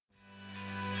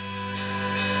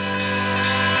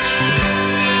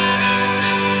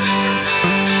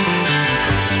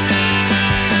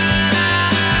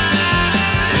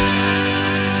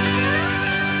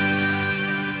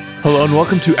Hello and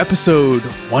welcome to episode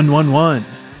 111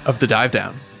 of The Dive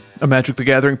Down, a Magic the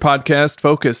Gathering podcast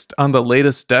focused on the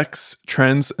latest decks,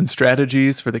 trends, and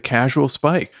strategies for the casual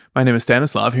spike. My name is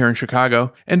Stanislav here in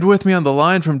Chicago, and with me on the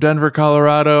line from Denver,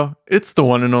 Colorado, it's the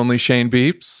one and only Shane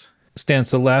Beeps. Stan,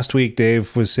 so last week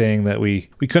Dave was saying that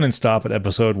we couldn't stop at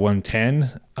episode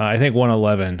 110. I think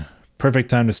 111.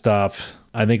 Perfect time to stop.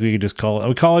 I think we could just call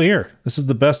it here. This is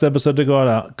the best episode to go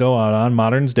out on.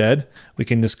 Modern's dead. We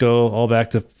can just go all back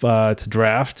to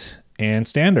draft and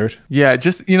standard. Yeah,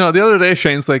 just, the other day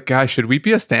Shane's like, guys, should we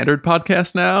be a standard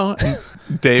podcast now? And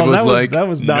Dave was like, that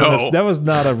was not no. That was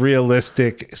not a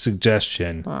realistic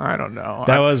suggestion. I don't know.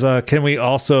 That was can we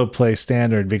also play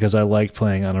standard because I like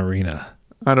playing on Arena.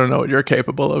 I don't know what you're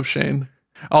capable of, Shane.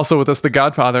 Also with us, the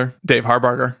Godfather, Dave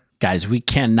Harbarger. Guys, we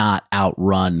cannot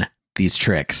outrun these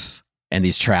tricks and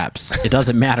these traps. It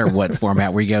doesn't matter what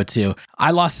format we go to.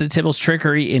 I lost to Tibalt's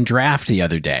trickery in draft the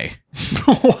other day.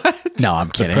 What? No, I'm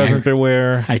kidding. The present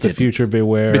beware, I the didn't. future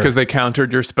beware. Because they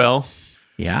countered your spell.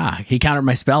 Yeah, he countered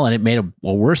my spell and it made a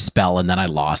worse spell, and then I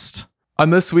lost. On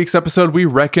this week's episode, we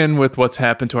reckon with what's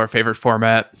happened to our favorite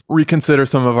format, reconsider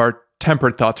some of our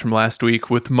tempered thoughts from last week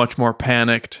with much more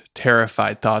panicked,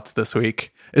 terrified thoughts this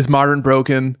week. Is Modern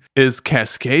broken? Is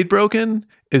Cascade broken?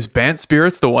 Is Bant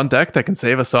Spirits the one deck that can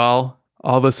save us all?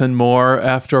 All this and more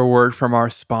after a word from our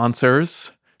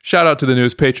sponsors. Shout out to the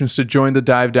newest patrons to join the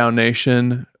Dive Down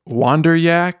Nation, Wander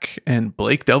Yak and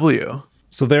Blake W.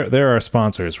 So they're our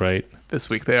sponsors, right? This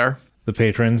week they are. The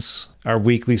patrons, our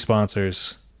weekly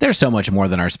sponsors. They're so much more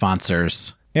than our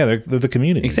sponsors. Yeah, they're the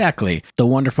community. Exactly. The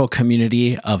wonderful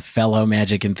community of fellow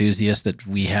Magic enthusiasts that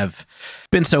we have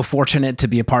been so fortunate to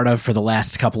be a part of for the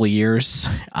last couple of years.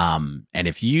 And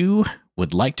if you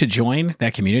would like to join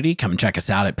that community, come and check us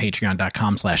out at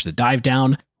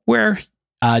patreon.com/thedivedown, where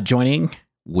joining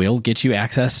will get you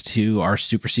access to our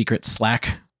super secret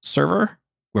Slack server,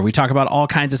 where we talk about all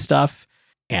kinds of stuff.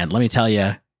 And let me tell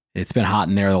you, it's been hot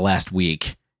in there the last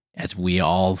week as we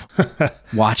all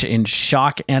watch in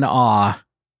shock and awe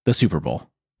the Super Bowl.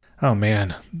 Oh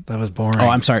man, that was boring. Oh,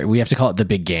 I'm sorry. We have to call it the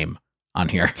big game on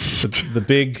here. the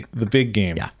big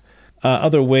game. Yeah.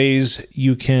 Other ways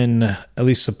you can at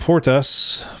least support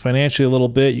us financially a little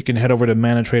bit, you can head over to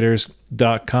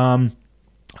manatraders.com,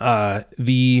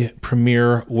 the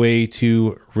premier way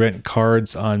to rent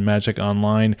cards on Magic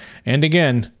Online. And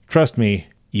again, trust me,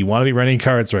 you want to be renting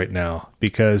cards right now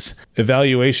because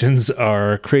evaluations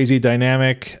are crazy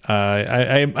dynamic.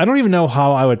 I don't even know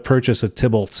how I would purchase a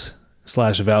Tibalt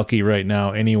 /Valky right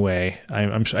now anyway.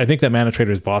 I think that Mana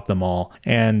Traders bought them all.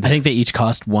 And I think they each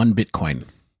cost 1 Bitcoin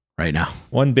right now.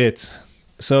 1 bit.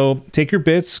 So take your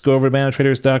bits, go over to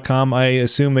manatraders.com. I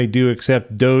assume they do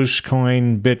accept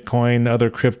Dogecoin, Bitcoin,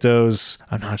 other cryptos.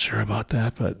 I'm not sure about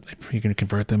that, but you can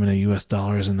convert them into US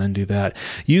dollars and then do that.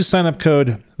 Use sign-up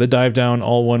code TheDiveDown,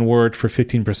 all one word, for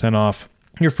 15% off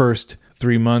your first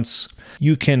 3 months.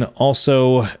 You can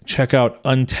also check out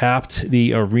Untapped,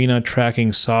 the arena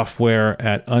tracking software,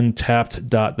 at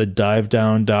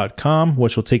untapped.thedivedown.com,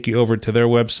 which will take you over to their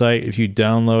website. If you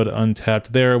download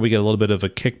Untapped there, we get a little bit of a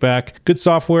kickback. Good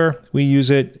software. We use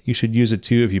it. You should use it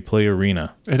too if you play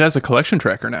Arena. It has a collection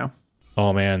tracker now.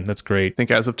 Oh man, that's great. I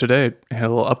think as of today, it had a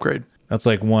little upgrade. That's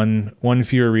like one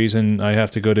fewer reason I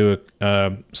have to go to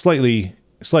a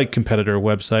slight competitor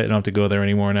website. I don't have to go there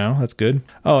anymore now. That's good.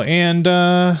 Oh, and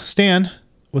Stan,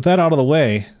 with that out of the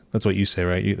way, that's what you say,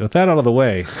 right? With that out of the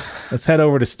way, let's head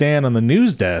over to Stan on the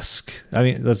news desk. I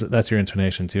mean, that's your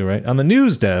intonation too, right? On the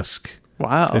news desk.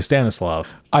 Wow. There's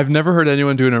Stanislav. I've never heard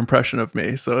anyone do an impression of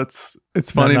me, so it's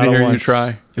funny to hear you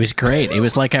try. It was great. It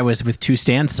was like I was with two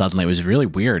Stans suddenly. It was really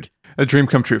weird. A dream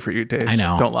come true for you, Dave. I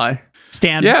know. Don't lie.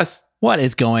 Stan, yes. What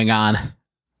is going on?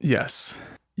 Yes.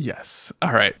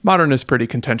 All right. Modern is pretty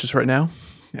contentious right now,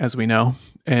 as we know.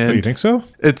 And you think so?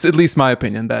 It's at least my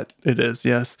opinion that it is,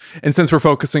 yes. And since we're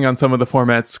focusing on some of the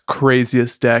format's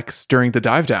craziest decks during the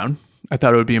dive down, I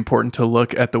thought it would be important to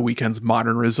look at the weekend's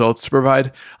Modern results to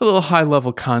provide a little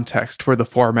high-level context for the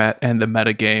format and the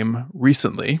metagame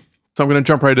recently. So I'm going to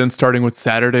jump right in, starting with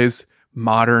Saturday's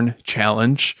Modern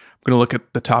Challenge. I'm going to look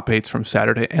at the top 8s from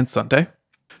Saturday and Sunday.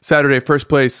 Saturday, first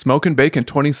place, Smoke and Bacon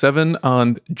 27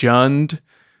 on Jund ...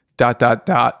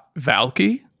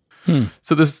 Valky.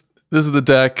 So this is the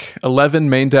deck, 11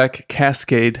 main deck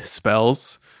Cascade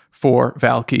spells for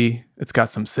Valky. It's got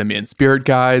some Simian Spirit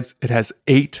Guides. It has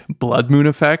 8 Blood Moon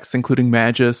effects, including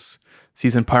Magus,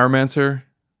 Seasoned Pyromancer,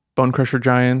 Bone Crusher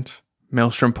Giant,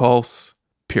 Maelstrom Pulse,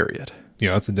 period.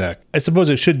 Yeah, that's a deck. I suppose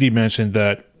it should be mentioned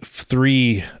that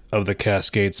 3 of the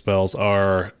Cascade spells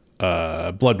are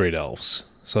Bloodbraid Elves.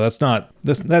 So that's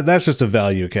just a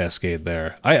value cascade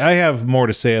there. I have more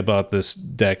to say about this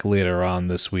deck later on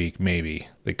this week, maybe.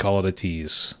 They call it a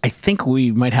tease. I think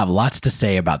we might have lots to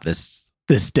say about this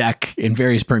deck in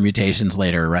various permutations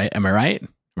later, right? Am I right?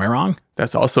 Am I wrong?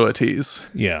 That's also a tease.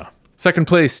 Yeah. Second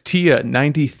place, Tia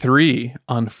 93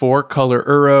 on 4-color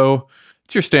Uro.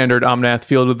 It's your standard Omnath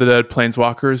Field of the Dead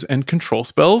Planeswalkers and control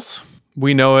spells.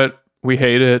 We know it. We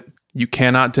hate it. You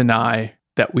cannot deny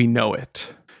that we know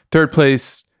it. Third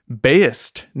place,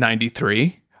 Bayist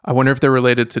 93. I wonder if they're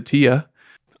related to Tia.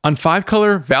 On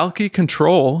 5-color Valky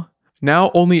Control,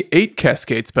 now only 8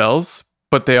 Cascade spells,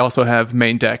 but they also have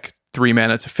main deck 3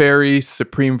 mana Teferi,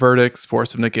 Supreme Verdicts,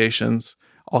 Force of Negations,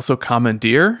 also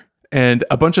Commandeer, and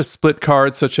a bunch of split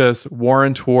cards such as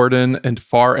Warrant Warden and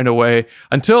Far and Away.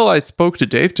 Until I spoke to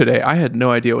Dave today, I had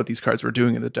no idea what these cards were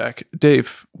doing in the deck.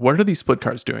 Dave, what are these split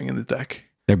cards doing in the deck?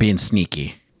 They're being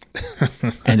sneaky.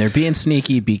 And they're being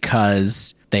sneaky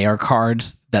because they are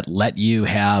cards that let you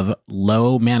have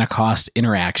low mana cost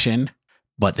interaction,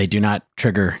 but they do not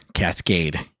trigger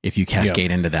Cascade if you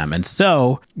cascade into them. And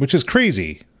so... Which is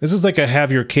crazy. This is like a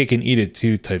have your cake and eat it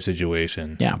too type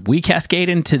situation. Yeah, we cascade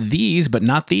into these, but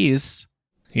not these.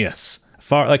 Yes.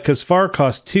 Because Far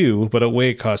costs 2, but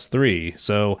Away costs 3.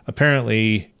 So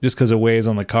apparently, just because Away is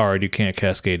on the card, you can't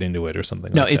cascade into it or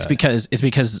something like that. No, it's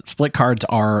because split cards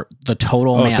are the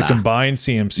total mana. It's a combined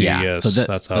CMC, yeah, yes. So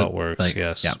that's how it works,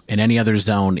 yes. Yeah. In any other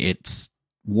zone, it's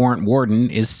Warrant Warden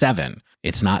is 7.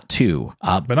 It's not 2.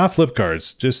 But not flip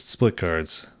cards, just split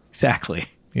cards. Exactly.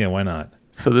 Yeah, why not?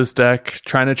 So this deck,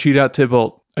 trying to cheat out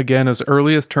Tibalt, again, as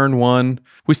early as turn 1.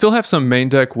 We still have some main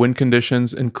deck win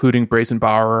conditions, including Brazen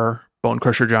Borrower, Bone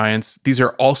Crusher Giants. These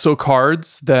are also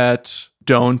cards that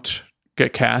don't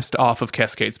get cast off of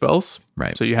Cascade spells.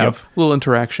 Right. So you have a little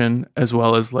interaction as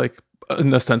well as like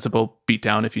an ostensible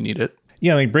beatdown if you need it.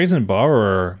 Yeah, like Brazen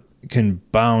Borrower can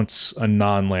bounce a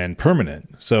non-land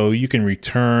permanent. So you can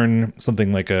return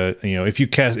something like if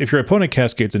your opponent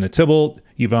cascades into Tibalt,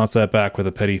 you bounce that back with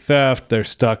a Petty Theft. They're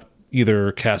stuck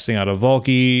either casting out a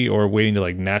Valky or waiting to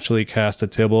like naturally cast a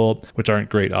Tibalt, which aren't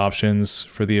great options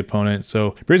for the opponent.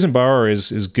 So Brazen Borrower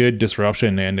is good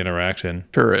disruption and interaction.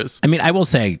 Sure is. I mean, I will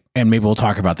say, and maybe we'll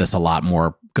talk about this a lot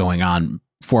more going on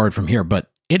forward from here,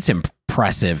 but it's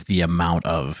impressive the amount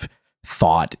of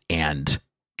thought and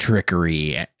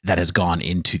trickery that has gone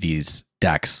into these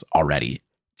decks already.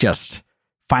 Just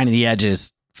finding the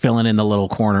edges, filling in the little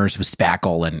corners with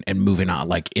spackle and moving on,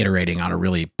 like iterating on a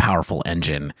really powerful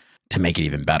engine to make it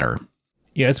even better.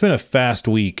 Yeah, it's been a fast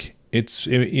week. It's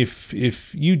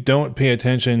if you don't pay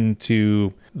attention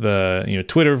to the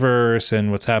Twitterverse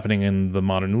and what's happening in the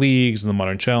modern leagues and the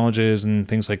modern challenges and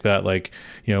things like that, like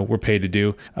we're paid to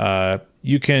do,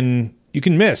 you can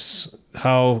miss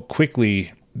how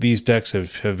quickly these decks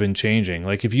have been changing.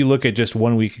 Like if you look at just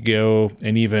 1 week ago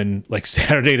and even like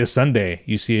Saturday to Sunday,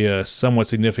 you see a somewhat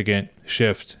significant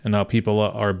shift in how people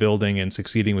are building and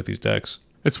succeeding with these decks.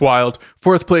 It's wild.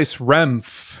 Fourth place,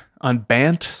 Remf on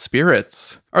Bant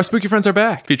Spirits. Our spooky friends are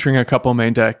back, featuring a couple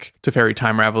main deck Teferi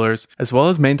Time Ravelers, as well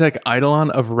as main deck Eidolon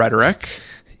of Rhetoric.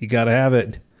 You gotta have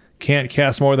it. Can't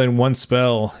cast more than one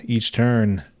spell each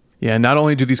turn. Yeah, not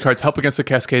only do these cards help against the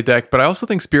Cascade deck, but I also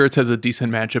think Spirits has a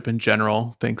decent matchup in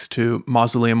general, thanks to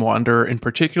Mausoleum Wanderer in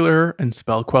particular, and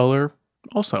Spell Queller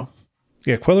also.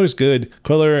 Yeah, Queller's good.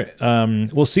 Queller,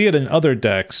 we'll see it in other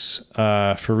decks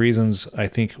for reasons I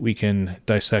think we can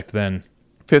dissect then.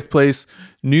 Fifth place,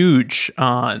 Nuge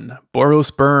on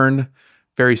Boros Burn.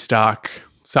 Very stock.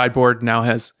 Sideboard now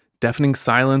has Deafening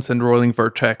Silence and Roiling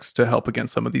Vertex to help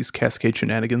against some of these Cascade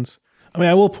shenanigans. I mean,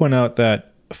 I will point out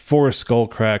that Forest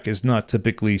Skullcrack is not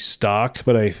typically stock,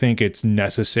 but I think it's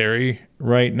necessary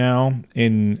right now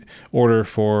in order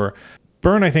for...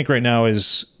 Burn, I think right now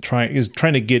is trying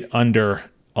to get under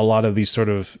a lot of these sort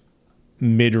of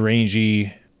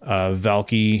mid-rangey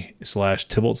Valky /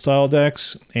 Tibalt style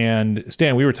decks. And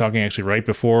Stan, we were talking actually right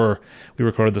before we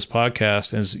recorded this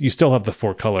podcast, is you still have the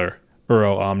 4-color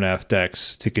Uro Omnath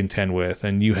decks to contend with,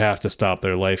 and you have to stop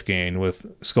their life gain with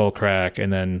Skullcrack,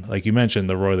 and then, like you mentioned,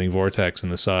 the Roiling Vortex in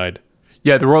the side.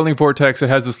 Yeah, the Roiling Vortex, it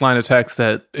has this line of text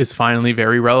that is finally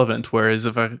very relevant, whereas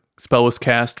if a spell was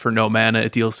cast for no mana,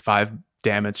 it deals 5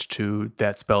 damage to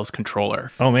that spell's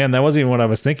controller. Oh man, that wasn't even what I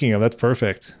was thinking of. That's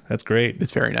perfect. That's great.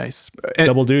 It's very nice.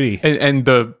 Double duty. And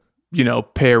the,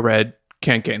 pay a red,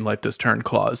 can't gain life this turn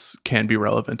clause can be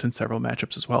relevant in several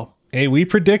matchups as well. Hey, we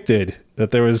predicted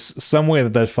that there was some way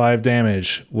that 5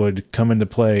 damage would come into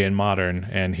play in Modern,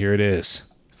 and here it is.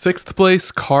 Sixth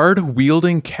place, Card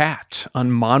Wielding Cat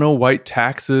on Mono White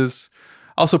Taxes.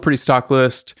 Also pretty stock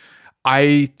list.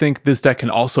 I think this deck can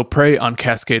also prey on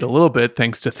Cascade a little bit,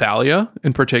 thanks to Thalia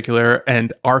in particular,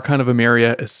 and Archon of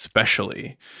Emeria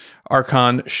especially.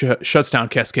 Archon shuts down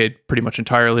Cascade pretty much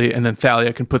entirely, and then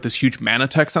Thalia can put this huge mana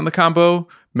text on the combo,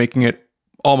 making it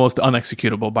almost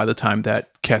unexecutable by the time that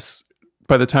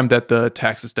the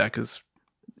Taxes deck is,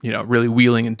 really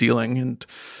wheeling and dealing and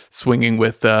swinging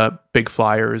with big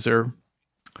flyers or,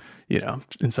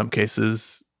 in some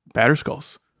cases, batter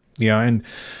skulls. Yeah,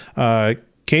 and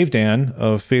Cave Dan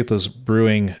of Faithless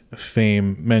Brewing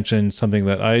fame mentioned something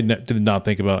that I did not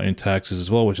think about in Taxes as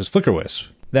well, which is Flicker Wisp.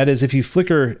 That is, if you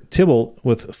flicker Tibalt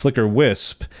with Flicker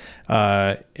Wisp,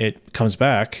 it comes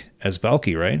back as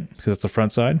Valky, right? Because that's the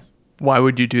front side. Why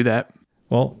would you do that?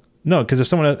 Well, no, because if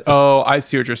someone has, I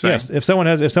see what you're saying. Yes, if someone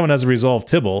has a resolved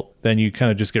Tibalt, then you kind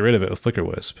of just get rid of it with Flicker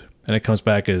Wisp, and it comes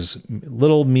back as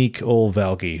little meek old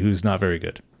Valky, who's not very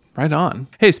good. Right on.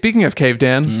 Hey, speaking of Cave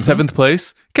Dan, 7th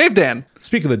place, Cave Dan.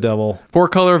 Speak of the devil.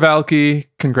 4-color Valky.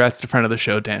 Congrats to friend of the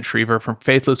show, Dan Schriever from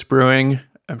Faithless Brewing.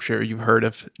 I'm sure you've heard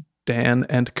of Dan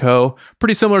and Co.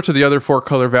 Pretty similar to the other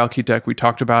 4-color Valky deck we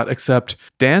talked about, except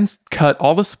Dan's cut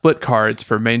all the split cards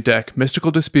for main deck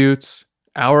Mystical Disputes,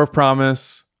 Hour of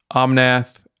Promise,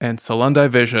 Omnath, and Selundai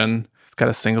Vision. It's got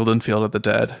a Singleton Field of the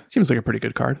Dead. Seems like a pretty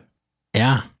good card.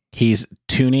 Yeah, he's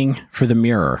tuning for the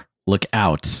mirror. Look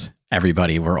out,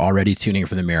 everybody. We're already tuning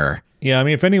for the mirror. Yeah, I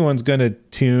mean, if anyone's going to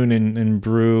tune and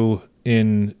brew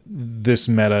in this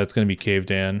meta, it's going to be Cave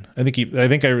Dan. I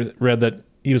think I read that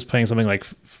he was playing something like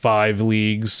 5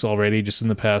 leagues already just in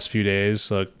the past few days.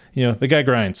 So, the guy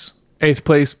grinds. 8th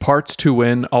place, Parts to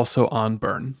Win, also on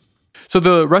Burn. So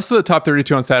the rest of the top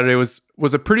 32 on Saturday was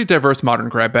a pretty diverse Modern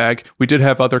grab bag. We did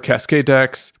have other Cascade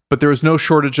decks, but there was no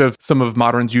shortage of some of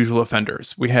Modern's usual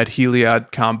offenders. We had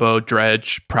Heliod, Combo,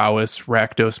 Dredge, Prowess,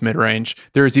 Rakdos midrange.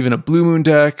 There was even a Blue Moon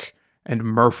deck, and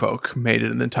Merfolk made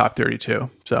it in the top 32.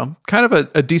 So kind of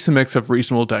a decent mix of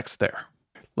reasonable decks there.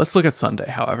 Let's look at Sunday,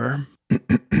 however.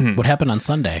 What happened on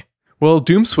Sunday? Well,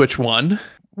 Doom Switch won,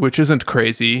 which isn't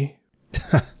crazy.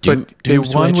 Doom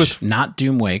won Switch, with... not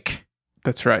Doom Wake.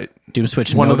 That's right. Doom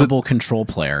Switch, notable control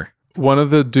player. One of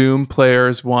the Doom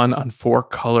players won on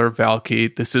 4-color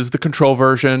Valky. This is the control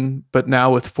version, but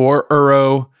now with 4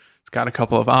 Uro. It's got a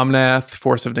couple of Omnath,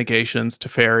 Force of Negations,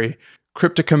 Teferi,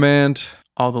 Cryptic Command,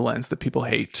 all the lands that people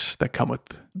hate that come with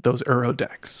those Uro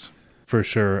decks. For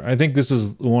sure. I think this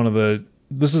is one of the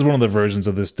versions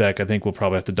of this deck I think we'll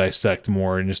probably have to dissect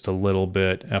more in just a little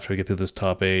bit after we get through this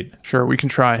top 8. Sure, we can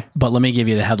try. But let me give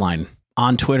you the headline.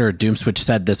 On Twitter, Doomswitch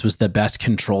said this was the best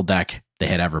control deck they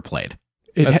had ever played.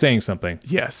 That's saying something.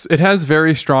 Yes, it has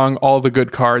very strong all the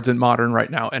good cards in Modern right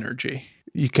now energy.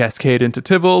 You cascade into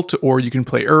Tibalt, or you can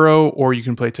play Uro, or you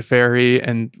can play Teferi,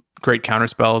 and great counter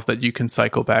spells that you can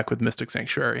cycle back with Mystic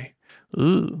Sanctuary.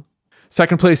 Ooh.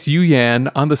 Second place,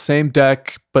 Yuyan on the same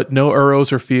deck, but no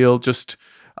Uros or field, just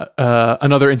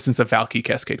another instance of Valky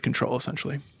Cascade control,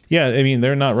 essentially. Yeah, I mean,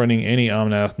 they're not running any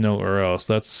Omnath, no Uros.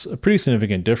 That's a pretty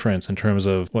significant difference in terms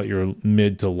of what your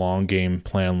mid to long game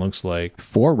plan looks like.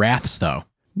 4 Wraths, though.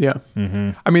 Yeah.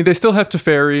 Mm-hmm. I mean, they still have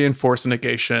Teferi and Force of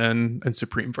Negation and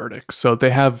Supreme Verdict. So they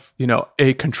have,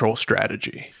 a control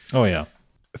strategy. Oh, yeah.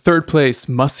 Third place,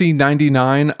 Mussy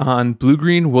 99 on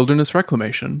Blue-Green Wilderness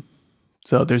Reclamation.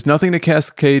 So there's nothing to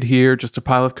cascade here, just a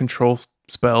pile of control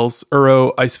spells,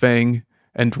 Uro, Ice Fang,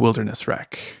 and Wilderness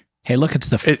Wreck. Hey, look, it's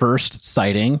the first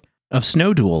sighting of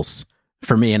Snow Duels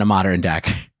for me in a Modern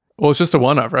deck. Well, it's just a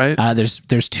one-of, right? There's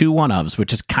 2 one-ofs,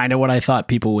 which is kind of what I thought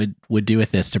people would do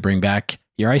with this to bring back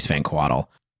your Ice Fang Quaddle.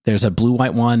 There's a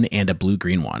blue-white one and a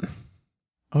blue-green one.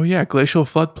 Oh, yeah, Glacial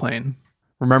Floodplain.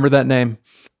 Remember that name.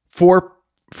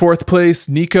 Fourth place,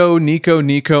 Nico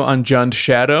on Jund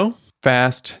Shadow.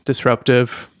 Fast,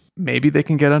 disruptive. Maybe they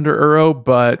can get under Uro,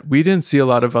 but we didn't see a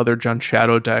lot of other Jund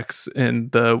Shadow decks in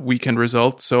the weekend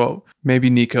results, so maybe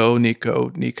Nico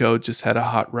just had a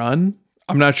hot run.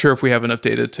 I'm not sure if we have enough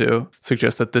data to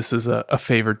suggest that this is a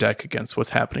favored deck against what's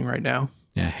happening right now.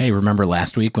 Yeah. Hey, remember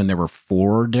last week when there were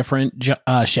 4 different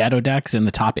Shadow decks in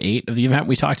the top 8 of the event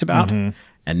we talked about? Mm-hmm.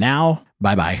 And now,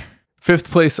 bye-bye.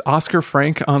 5th place, Oscar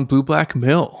Frank on Blue-Black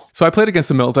Mill. So I played against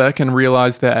the Mill deck and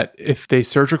realized that if they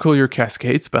surgical your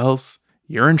Cascade spells,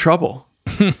 you're in trouble.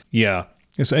 Yeah.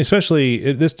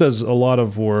 Especially, this does a lot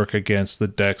of work against the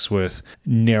decks with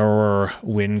narrower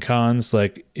win cons.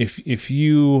 Like, if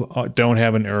you don't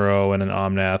have an Uro and an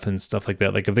Omnath and stuff like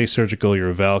that, like if they surgical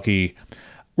your Valky,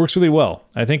 works really well.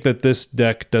 I think that this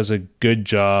deck does a good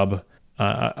job.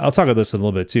 I'll talk about this in a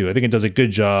little bit too. I think it does a good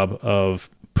job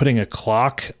of putting a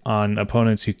clock on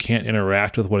opponents who can't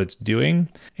interact with what it's doing,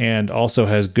 and also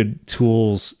has good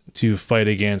tools to fight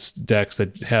against decks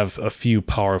that have a few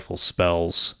powerful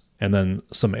spells and then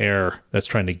some air that's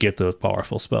trying to get those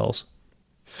powerful spells.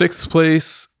 6th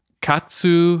place,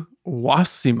 Katsu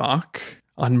Wasimak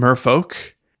on Merfolk.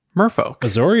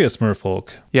 Azorius Merfolk.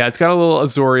 Yeah, it's got a little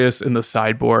Azorius in the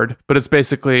sideboard, but it's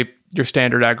basically your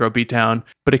standard aggro beatdown.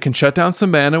 But it can shut down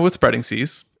some mana with Spreading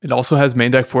Seas. It also has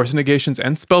main deck Force Negations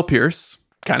and Spell Pierce.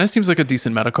 Kind of seems like a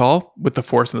decent meta call with the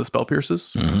Force and the Spell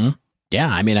Pierces. Mm-hmm. Yeah,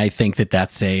 I mean, I think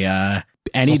that's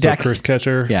any deck. Curse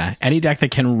Catcher. Yeah, any deck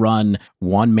that can run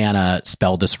 1 mana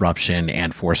Spell Disruption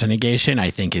and Force Negation, I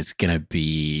think is going to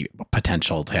be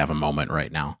potential to have a moment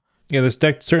right now. Yeah, this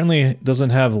deck certainly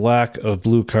doesn't have lack of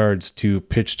blue cards to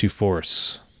pitch to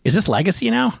Force. Is this Legacy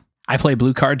now? I play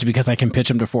blue cards because I can pitch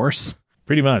them to Force?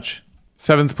 Pretty much.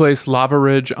 7th place, Lava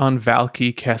Ridge on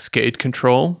Valky Cascade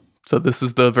Control. So this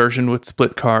is the version with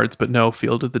split cards, but no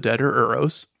Field of the Dead or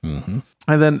Uros. Mm-hmm.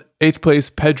 And then 8th place,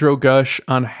 Pedro Gush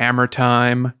on Hammer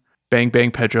Time. Bang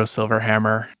Bang Pedro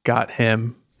Silverhammer. Got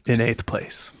him in 8th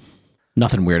place.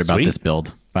 Nothing weird about Sweet. this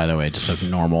build, by the way. Just a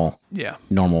normal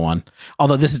one.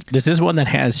 Although this is one that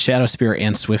has Shadow Spear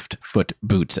and Swiftfoot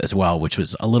boots as well, which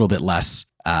was a little bit less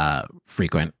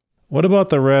frequent. What about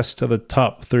the rest of the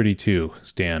top 32,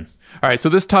 Stan? All right, so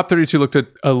this top 32 looked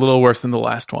a little worse than the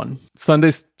last one.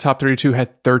 Sunday's top 32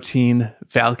 had 13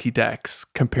 Valky decks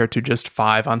compared to just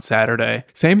 5 on Saturday.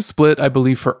 Same split, I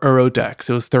believe, for Uro decks.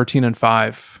 It was 13 and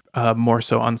 5, more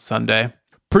so on Sunday.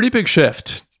 Pretty big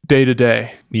shift day to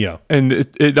day. Yeah. And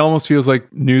it almost feels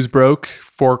like news broke.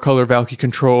 4-color Valky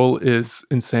control is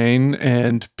insane,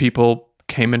 and people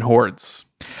came in hordes.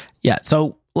 Yeah,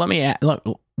 so let me look,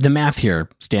 the math here,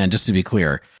 Stan, just to be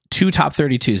clear. 2 top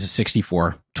 32s is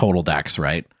 64 total decks,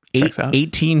 right?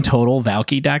 18 total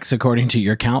Valky decks, according to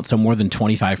your count. So more than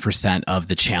 25% of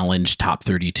the challenge top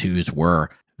 32s were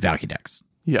Valky decks.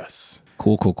 Yes.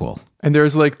 Cool. And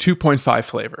there's like 2.5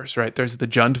 flavors, right? There's the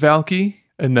Jund Valky,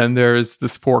 and then there's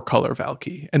this 4-color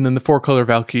Valky. And then the 4-color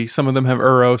Valky, some of them have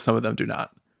Uro, some of them do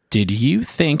not. Did you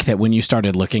think that when you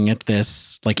started looking at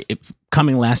this,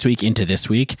 coming last week into this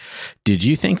week, did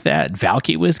you think that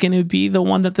Valky was going to be the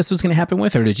one that this was going to happen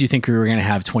with? Or did you think we were going to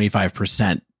have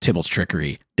 25% Tibalt's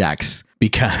Trickery decks?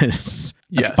 Because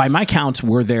yes. By my count,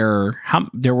 there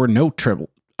were no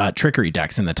Trickery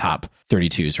decks in the top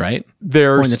 32s, right?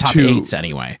 There's or in the top 2. 8s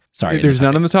anyway. Sorry. There's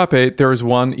none in the top 8. There was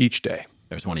one each day.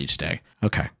 There's one each day.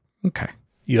 Okay.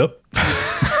 Yep.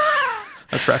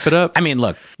 Let's wrap it up. I mean,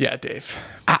 look. Yeah, Dave.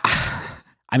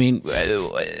 I mean,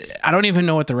 I don't even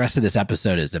know what the rest of this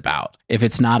episode is about. If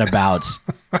it's not about,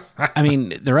 I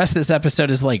mean, the rest of this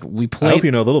episode is like we played. I hope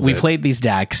you know a little bit. We played these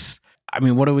decks. I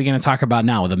mean, what are we going to talk about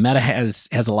now? The meta has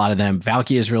a lot of them.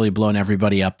 Valky has really blown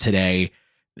everybody up today.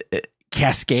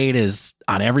 Cascade is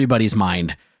on everybody's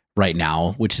mind right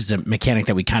now, which is a mechanic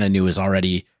that we kind of knew is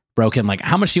already broken. Like,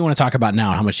 how much do you want to talk about now?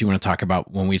 And how much do you want to talk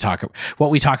about when we talk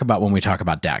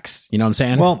about decks? You know what I'm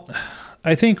saying? Well,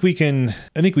 I think we can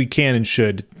and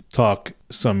should talk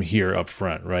some here up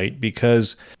front, right?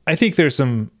 Because I think there's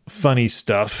some funny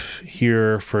stuff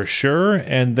here for sure.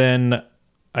 And then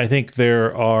I think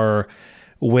there are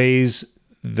ways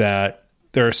that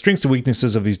there are strengths and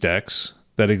weaknesses of these decks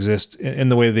that exist in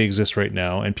the way they exist right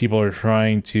now. And people are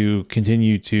trying to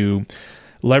continue to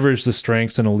leverage the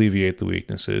strengths and alleviate the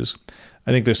weaknesses.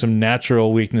 I think there's some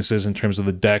natural weaknesses in terms of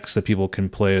the decks that people can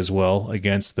play as well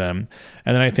against them.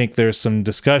 And then I think there's some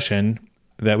discussion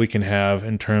that we can have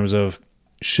in terms of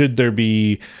should there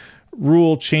be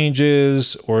rule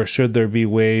changes or should there be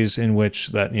ways in which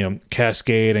that,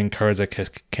 cascade and cards that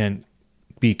can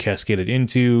be cascaded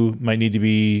into might need to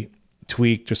be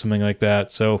tweaked or something like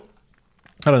that. So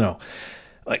I don't know.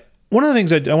 Like, one of the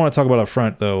things I want to talk about up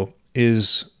front though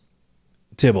is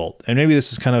Tibalt. And maybe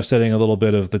this is kind of setting a little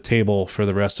bit of the table for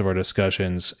the rest of our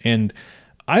discussions. And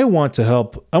I want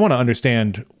to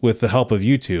understand, with the help of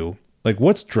you two, like,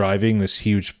 what's driving this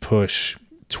huge push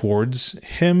towards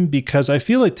him, because I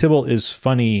feel like Tibalt is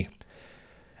funny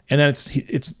and that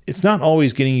it's not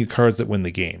always getting you cards that win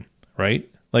the game, right?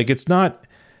 Like, it's not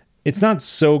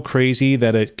so crazy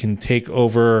that it can take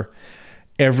over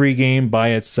every game by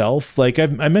itself. Like, I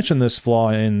mentioned this flaw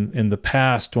in the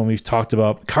past when we've talked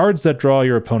about cards that draw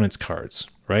your opponent's cards,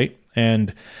 right?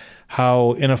 And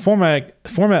how in a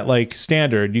format like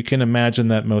Standard, you can imagine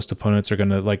that most opponents are going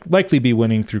to likely be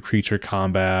winning through creature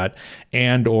combat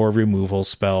and or removal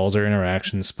spells or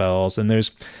interaction spells, and there's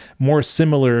more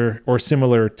similar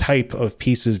type of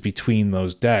pieces between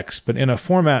those decks. But in a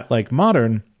format like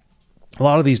Modern, a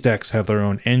lot of these decks have their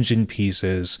own engine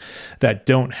pieces that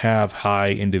don't have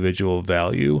high individual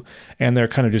value, and they're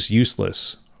kind of just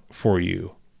useless for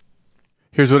you.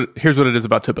 Here's what it is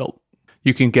about Tibalt.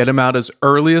 You can get him out as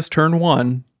early as turn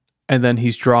 1, and then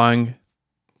he's drawing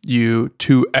you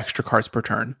 2 extra cards per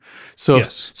turn. So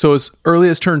Yes. so as early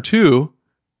as turn 2,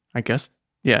 I guess,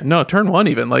 turn 1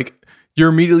 even, like you're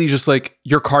immediately just like,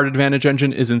 your card advantage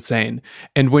engine is insane.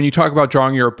 And when you talk about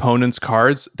drawing your opponent's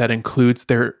cards, that includes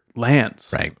their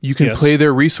lands. Right. You can Yes. play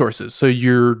their resources. So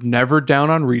you're never down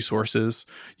on resources.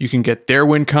 You can get their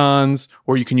win cons,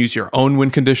 or you can use your own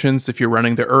win conditions if you're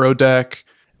running the Uro deck.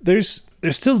 There's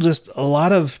still just a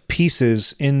lot of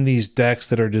pieces in these decks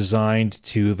that are designed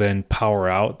to then power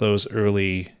out those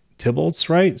early Tibalts,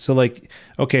 right? So like,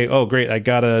 okay, oh great, I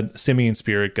got a Simian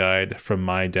Spirit Guide from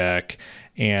my deck,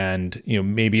 and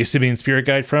maybe a Simian Spirit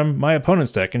Guide from my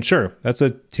opponent's deck, and sure, that's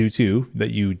a 2/2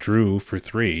 that you drew for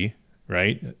 3,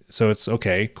 right? So it's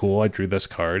okay, cool, I drew this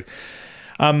card.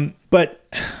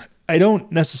 But I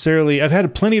don't necessarily, I've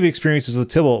had plenty of experiences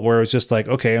with Tibalt where it's just like,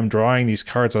 okay, I'm drawing these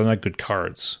cards, they're not good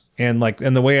cards. And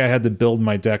the way I had to build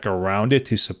my deck around it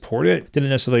to support it didn't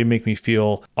necessarily make me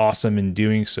feel awesome in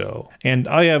doing so. And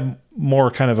I have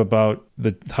more kind of about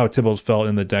how Tibalt felt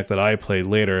in the deck that I played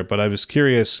later, but I was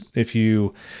curious if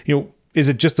is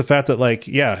it just the fact that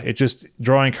it just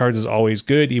drawing cards is always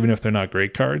good, even if they're not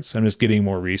great cards? I'm just getting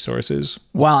more resources.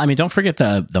 Well, I mean, don't forget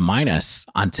the minus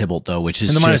on Tibalt though, which is,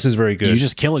 and the minus is very good. You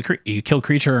just kill you kill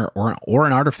creature or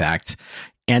an artifact.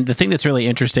 And the thing that's really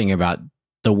interesting about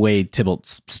the way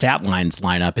Tibalt's stat lines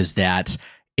line up is that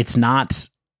it's not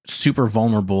super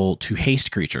vulnerable to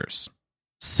haste creatures.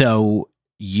 So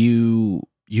you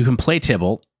can play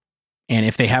Tibalt, and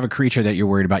if they have a creature that you're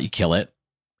worried about, you kill it.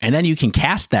 And then you can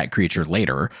cast that creature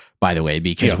later, by the way,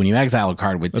 because when you exile a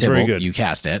card with Tibalt, you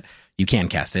cast it. You can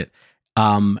cast it.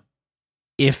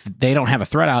 If they don't have a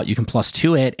threat out, you can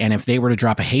 +2 it. And if they were to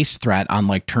drop a haste threat on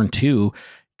like turn 2,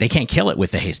 they can't kill it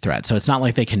with the haste threat. So it's not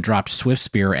like they can drop Swift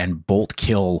Spear and bolt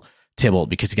kill Tibalt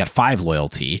because he's got 5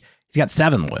 loyalty. He's got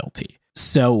 7 loyalty.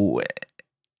 So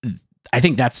I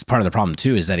think that's part of the problem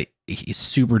too, is that he's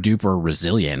super duper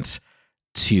resilient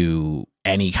to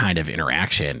any kind of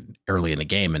interaction early in the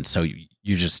game. And so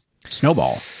you just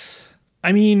snowball.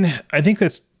 I mean, I think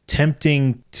that's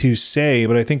tempting to say,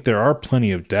 but I think there are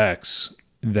plenty of decks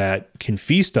that can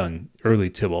feast on early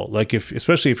Tibalt. Like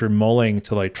especially if you're mulling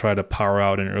to like try to power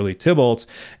out an early Tibalt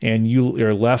and you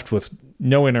are left with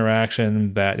no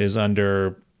interaction that is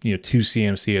under 2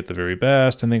 CMC at the very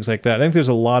best and things like that. I think there's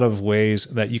a lot of ways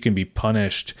that you can be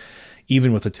punished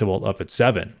even with a Tibalt up at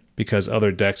 7 because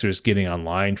other decks are just getting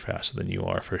online faster than you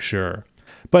are for sure.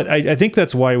 But I think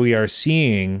that's why we are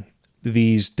seeing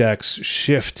these decks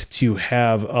shift to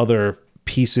have other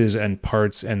pieces and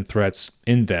parts and threats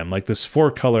in them, like this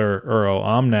 4-color Uro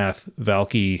Omnath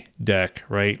Valky deck,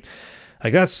 right?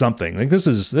 Like that's something. Like this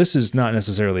is not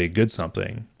necessarily a good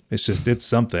something. It's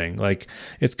something. Like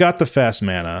it's got the fast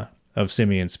mana of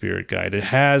Simian Spirit Guide. It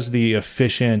has the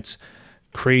efficient,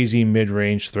 crazy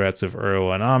mid-range threats of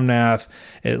Uro and Omnath.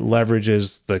 It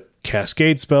leverages the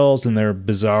cascade spells and their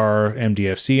bizarre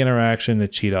MDFC interaction to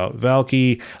cheat out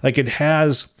Valky. Like it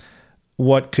has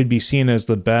what could be seen as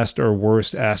the best or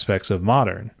worst aspects of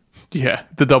Modern. Yeah,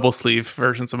 the double sleeve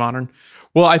versions of Modern.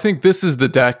 Well, I think this is the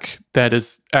deck that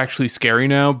is actually scary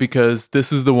now because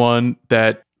this is the one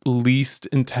that least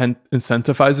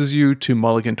incentivizes you to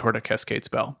mulligan toward a cascade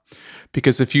spell.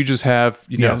 Because if you just have,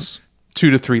 2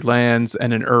 to 3 lands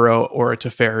and an Uro or a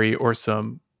Teferi or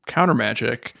some counter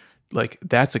magic, like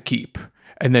that's a keep.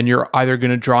 And then you're either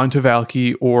going to draw into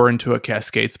Valky or into a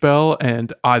cascade spell,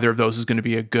 and either of those is going to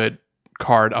be a good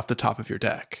card off the top of your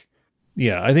deck.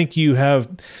 Yeah, I think you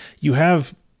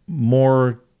have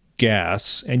more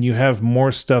gas and you have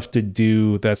more stuff to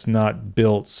do that's not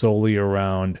built solely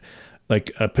around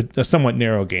like a somewhat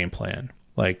narrow game plan.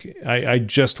 Like I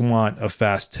just want a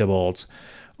fast Tibalt,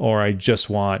 or I just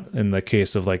want, in the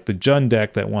case of like the Jund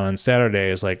deck that won on Saturday,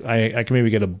 is like I can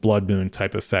maybe get a Blood Moon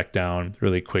type effect down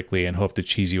really quickly and hope to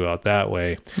cheese you out that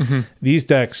way. Mm-hmm. These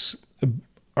decks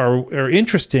are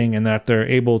interesting in that they're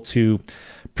able to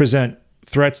present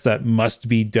threats that must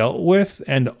be dealt with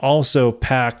and also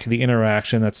pack the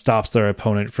interaction that stops their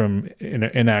opponent from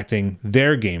enacting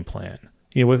their game plan.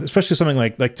 With especially something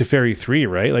like Teferi 3,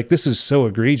 right? Like this is so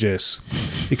egregious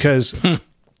because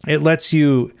it lets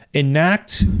you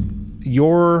enact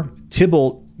your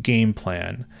Tibalt game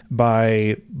plan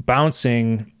by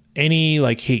bouncing any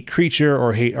like hate creature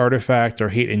or hate artifact or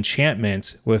hate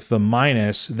enchantment with the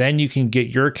minus. Then you can get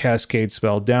your cascade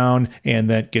spell down and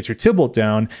that gets your Tibalt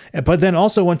down. But then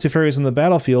also when Teferi is in the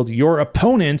battlefield, your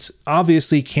opponent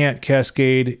obviously can't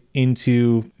cascade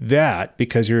into that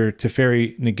because your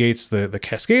Teferi negates the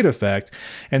cascade effect.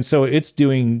 And so it's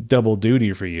doing double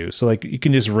duty for you. So like you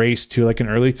can just race to like an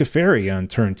early Teferi on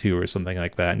turn 2 or something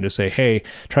like that and just say, hey,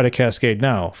 try to cascade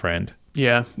now, friend.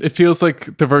 Yeah, it feels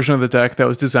like the version of the deck that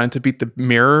was designed to beat the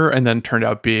mirror and then turned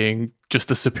out being just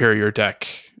the superior deck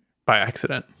by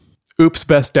accident. Oops,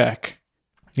 best deck.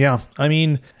 Yeah, I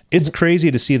mean, it's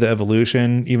crazy to see the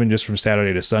evolution, even just from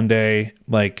Saturday to Sunday.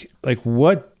 Like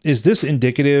what is this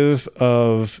indicative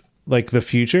of? Like the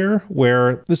future,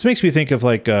 where this makes me think of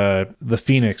like the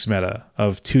Phoenix meta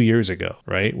of 2 years ago,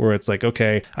 right? Where it's like,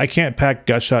 okay, I can't pack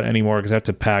gut shot anymore because I have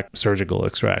to pack surgical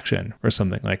extraction or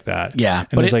something like that. Yeah.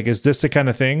 And it's like, is this the kind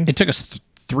of thing? It took us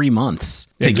 3 months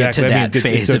to get to that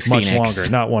phase it of took Phoenix. Much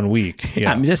longer, not 1 week.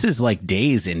 Yeah. I mean, this is like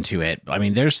days into it. I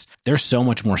mean, there's so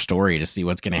much more story to see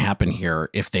what's going to happen here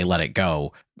if they let it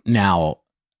go. Now,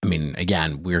 I mean,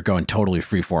 again, we're going totally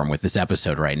freeform with this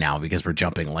episode right now because we're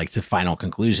jumping like to final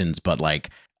conclusions, but like,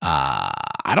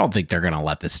 I don't think they're going to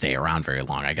let this stay around very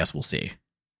long. I guess we'll see.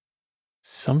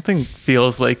 Something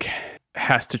feels like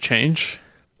has to change.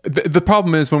 The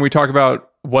problem is when we talk about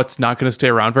what's not going to stay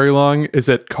around very long, is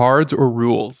it cards or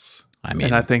rules? I mean,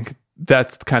 and I think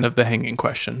that's kind of the hanging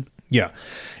question. Yeah.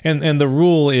 And the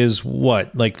rule is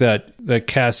what? Like that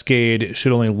cascade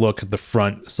should only look at the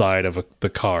front side of the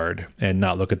card and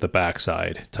not look at the back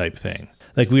side type thing.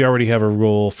 Like we already have a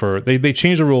rule for, they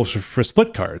changed the rules for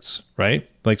split cards, right?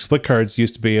 Like split cards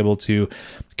used to be able to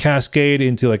cascade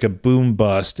into like a boom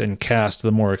bust and cast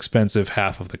the more expensive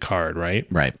half of the card, right?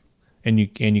 Right. And you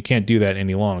can't do that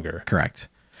any longer. Correct.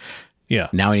 Yeah.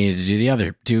 Now we need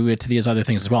to do it to these other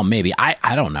things as well. Maybe.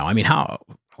 I don't know. I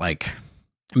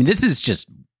mean, this is just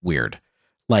weird.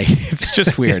 Like, it's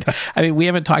just weird. I mean, we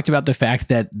haven't talked about the fact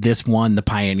that this won the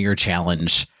Pioneer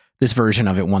Challenge. This version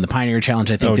of it won the Pioneer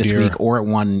Challenge, I think, this week, or it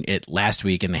won it last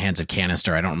week in the hands of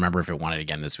Canister. I don't remember if it won it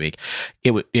again this week.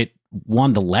 It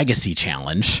won the Legacy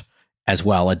Challenge as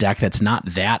well, a deck that's not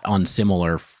that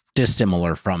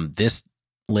dissimilar from this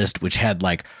list, which had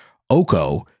like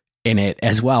Oko in it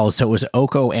as well. So it was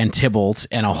Oko and Tibalt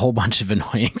and a whole bunch of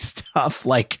annoying stuff.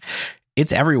 Like,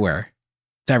 it's everywhere.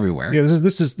 It's everywhere. Yeah,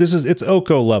 this is it's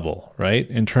Oko level, right?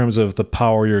 In terms of the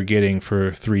power you're getting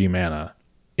for 3 mana.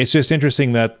 It's just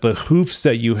interesting that the hoops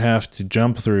that you have to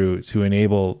jump through to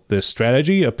enable this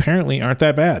strategy apparently aren't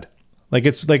that bad.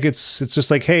 It's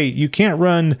just like, hey, you can't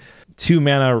run 2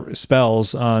 mana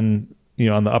spells on the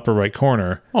upper right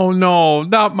corner. Oh no,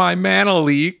 not my mana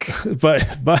leak.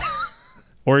 but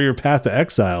or your Path to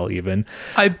Exile even.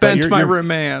 I bent my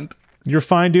remand. You're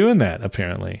fine doing that,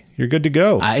 apparently. You're good to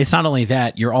go. It's not only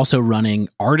that, you're also running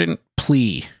Ardent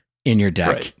Plea in your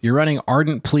deck. Right. You're running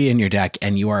Ardent Plea in your deck,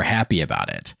 and you are happy about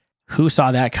it. Who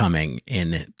saw that coming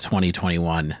in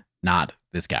 2021? Not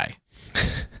this guy.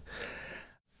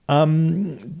 What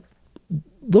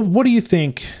do you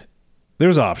think?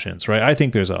 There's options, right? I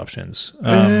think there's options.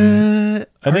 I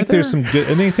think there's some good.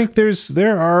 And I think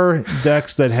there are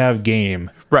decks that have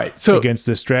game right. So against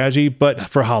this strategy, but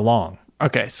for how long?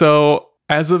 Okay, so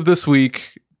as of this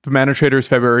week, the Mana Traders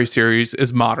February series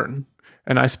is Modern.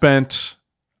 And I spent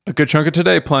a good chunk of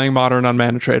today playing Modern on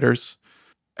Mana Traders.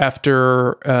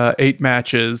 After 8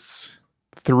 matches,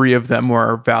 3 of them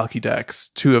were Valky decks.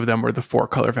 2 of them were the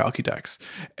 4-color Valky decks.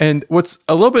 And what's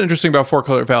a little bit interesting about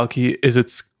 4-color Valky is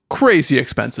it's crazy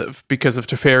expensive because of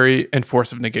Teferi and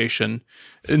Force of Negation.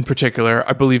 In particular,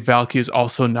 I believe Valky is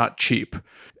also not cheap.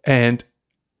 And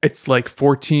it's like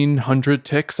 1,400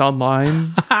 ticks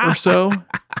online or so.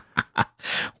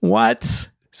 What?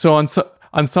 So on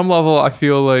some level, I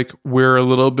feel like we're a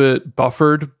little bit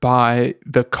buffered by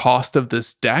the cost of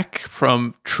this deck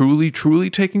from truly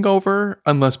taking over,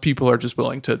 unless people are just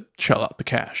willing to shell out the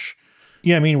cash.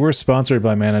 Yeah, I mean, we're sponsored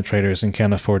by Mana Traders and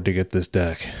can't afford to get this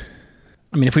deck.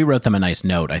 I mean, if we wrote them a nice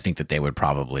note, I think that they would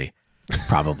probably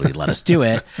let us do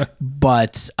it.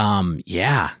 But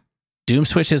yeah. Doom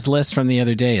Switch's list from the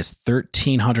other day is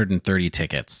 1,330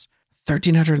 tickets.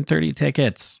 1,330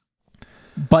 tickets.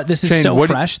 But this is Shane, so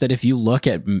fresh that if you look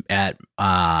at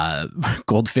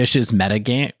Goldfish's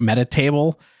meta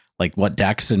table, like what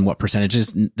decks and what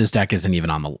percentages, this deck isn't even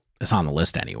on the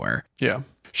list anywhere. Yeah.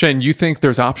 Shane, you think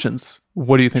there's options.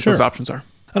 What do you think those options are?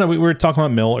 I don't know. We were talking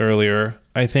about Mill earlier.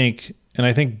 I think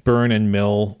Burn and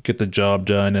Mill get the job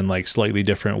done in like slightly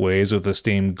different ways with the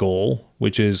same goal,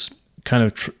 which is kind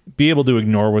of be able to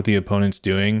ignore what the opponent's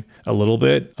doing a little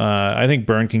bit. I think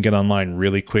Burn can get online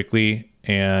really quickly,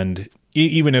 and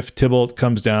even if Tibalt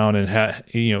comes down and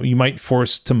you might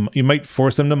force them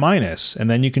to minus,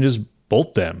 and then you can just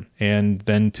bolt them, and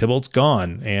then Tibalt's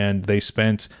gone, and they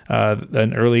spent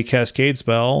an early cascade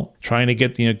spell trying to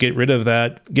get rid of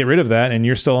that, and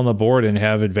you're still on the board and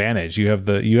have advantage. You have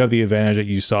the advantage that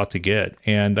you sought to get,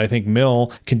 and I think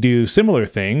Mill can do similar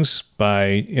things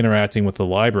by interacting with the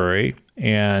library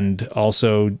and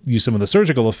also use some of the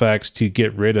surgical effects to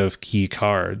get rid of key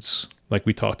cards. like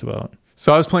we talked about.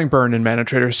 So I was playing Burn in Mana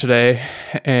Traders today,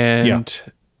 and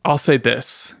I'll say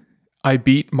this. I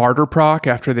beat Martyr Proc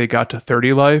after they got to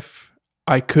 30 life.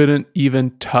 I couldn't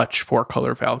even touch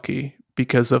 4-color Valky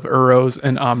because of Uros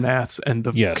and Omnaths and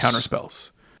the counter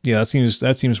spells. Yeah,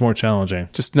 that seems more challenging.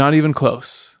 Just not even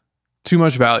close. Too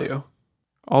much value.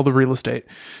 All the real estate.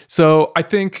 So I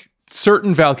think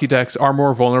certain Valky decks are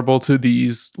more vulnerable to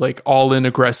these like all-in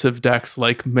aggressive decks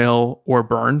like Mill or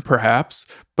Burn, perhaps.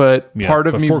 But part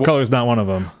of me... 4-color is not one of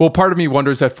them. Well, part of me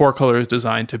wonders that 4-color is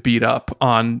designed to beat up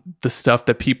on the stuff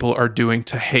that people are doing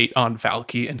to hate on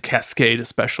Valky and Cascade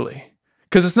especially.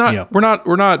 Because it's not...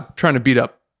 We're not trying to beat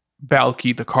up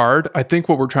Valky the card. I think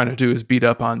what we're trying to do is beat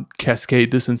up on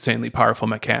Cascade, this insanely powerful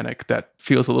mechanic that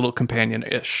feels a little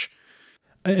companion-ish.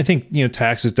 I think,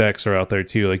 Tax's decks are out there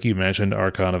too. Like you mentioned,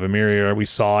 Archon of Emiria. We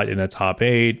saw it in a top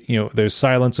 8. There's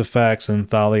silence effects and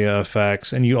Thalia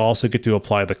effects, and you also get to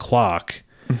apply the clock,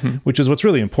 which is what's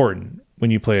really important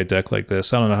when you play a deck like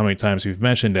this. I don't know how many times we've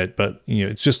mentioned it, but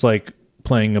it's just like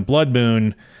playing a Blood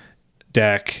Moon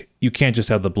deck. You can't just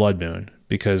have the Blood Moon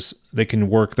because they can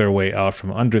work their way out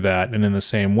from under that. And in the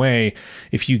same way,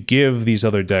 if you give these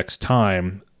other decks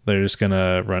time, they're just going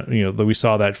to run, we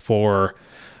saw that for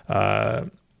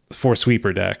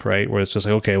sweeper deck, right? Where it's just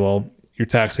like, okay, well, your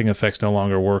taxing effects no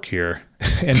longer work here.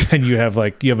 And then you have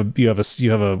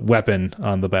a weapon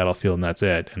on the battlefield and that's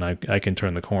it. And I can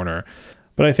turn the corner.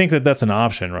 But I think that that's an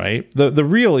option, right? The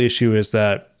real issue is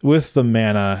that with the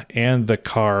mana and the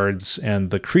cards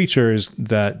and the creatures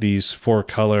that these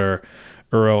 4-color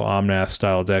Uro Omnath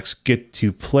style decks get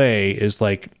to play is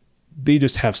like they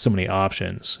just have so many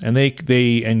options, and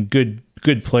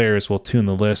good players will tune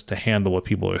the list to handle what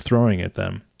people are throwing at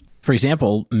them. For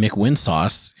example, Mick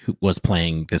Winsauce, who was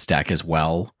playing this deck as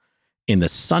well in the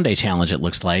Sunday challenge, it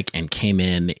looks like, and came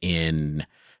in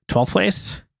 12th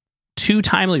place. 2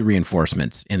 timely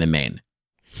reinforcements in the main.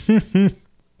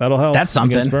 That'll help. That's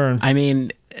something. Burn. I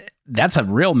mean, that's a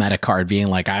real meta card being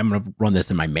like, I'm going to run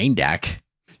this in my main deck.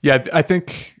 Yeah, I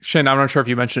think, Shane, I'm not sure if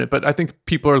you mentioned it, but I think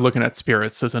people are looking at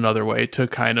Spirits as another way to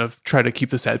kind of try to keep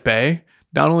this at bay.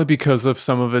 Not only because of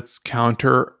some of its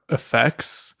counter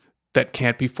effects that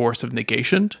can't be force of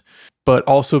negation, but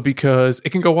also because it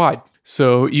can go wide.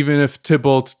 So even if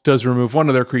Tibalt does remove one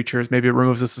of their creatures, maybe it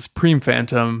removes a Supreme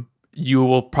Phantom, you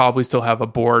will probably still have a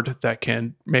board that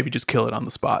can maybe just kill it on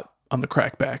the spot, on the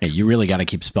crackback. Yeah, you really got to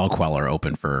keep Spell Queller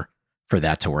open for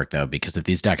that to work, though, because if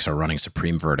these decks are running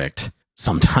Supreme Verdict,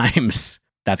 sometimes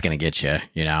that's going to get you,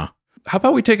 How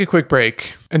about we take a quick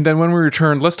break, and then when we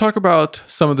return, let's talk about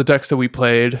some of the decks that we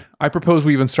played. I propose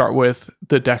we even start with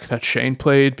the deck that Shane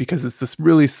played, because it's this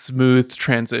really smooth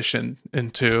transition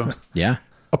into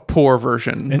a poor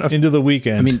version. Into the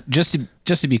weekend. I mean, just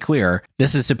to be clear,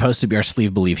 this is supposed to be our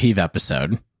Sleeve Believe Heave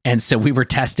episode, and so we were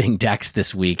testing decks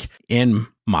this week in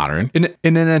Modern. In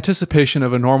an anticipation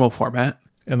of a normal format.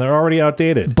 And they're already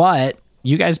outdated. But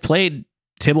you guys played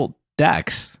Tibalt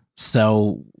decks,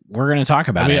 so we're going to talk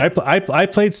about it. I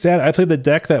played the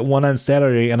deck that won on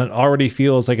Saturday, and it already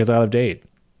feels like it's out of date.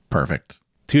 Perfect.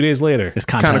 2 days later. This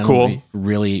content will be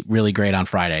really, really great on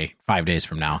Friday, 5 days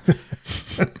from now.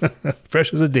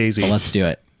 Fresh as a daisy. So let's do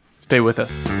it. Stay with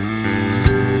us.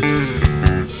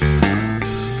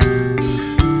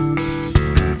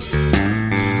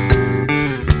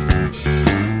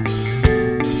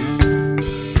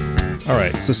 All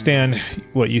right, so Stan,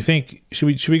 what you think?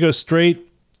 Should we go straight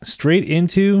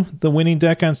into the winning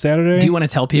deck on Saturday? Do you want to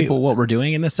tell people what we're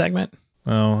doing in this segment?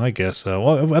 Oh, I guess so.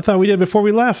 Well, I thought we did before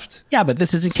we left. Yeah, but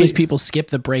this is in case people skip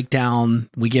the breakdown.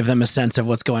 We give them a sense of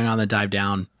what's going on in the dive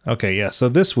down. Okay, yeah. So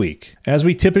this week, as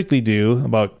we typically do,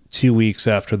 about 2 weeks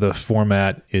after the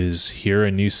format is here,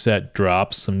 a new set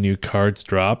drops, some new cards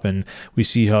drop, and we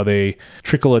see how they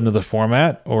trickle into the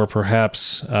format or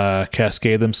perhaps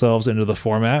cascade themselves into the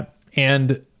format.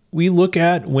 And we look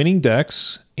at winning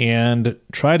decks and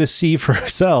try to see for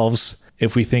ourselves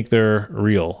if we think they're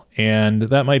real. And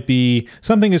that might be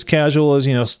something as casual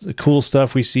as, cool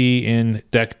stuff we see in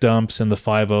deck dumps and the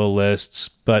 5-0 lists,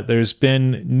 but there's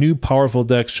been new powerful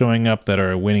decks showing up that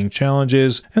are winning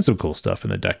challenges and some cool stuff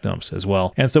in the deck dumps as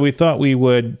well. And so we thought we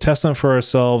would test them for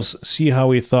ourselves, see how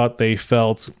we thought they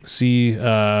felt, see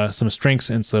some strengths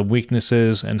and some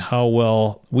weaknesses, and how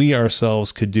well we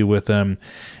ourselves could do with them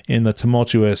in the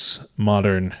tumultuous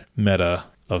modern meta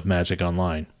of Magic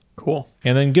Online. Cool.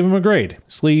 And then give them a grade.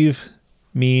 Sleeve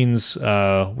means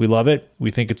we love it. We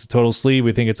think it's a total sleeve.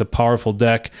 We think it's a powerful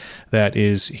deck that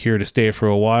is here to stay for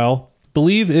a while.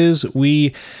 Believe is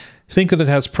we think that it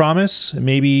has promise.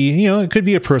 Maybe, it could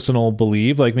be a personal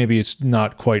belief. Like maybe it's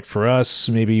not quite for us.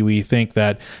 Maybe we think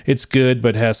that it's good,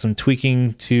 but has some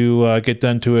tweaking to get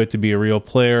done to it to be a real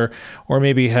player. Or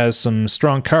maybe has some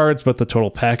strong cards, but the total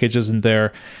package isn't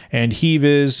there. And Heave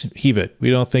it. We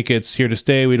don't think it's here to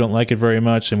stay. We don't like it very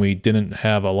much. And we didn't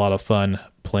have a lot of fun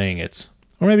playing it.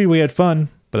 Or maybe we had fun,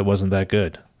 but it wasn't that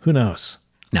good. Who knows?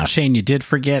 Now, Shane, you did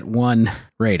forget one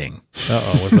rating.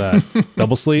 What's that?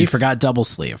 Double sleeve? You forgot double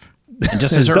sleeve. And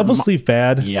just Is double sleeve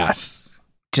bad? Yes.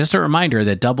 Just a reminder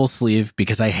that double sleeve,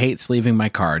 because I hate sleeving my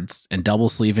cards, and double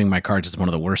sleeving my cards is one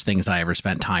of the worst things I ever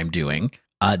spent time doing.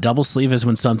 Double sleeve is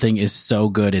when something is so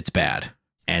good it's bad.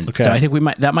 And so I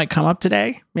think that might come up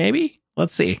today, maybe?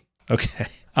 Let's see. Okay.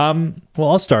 Well,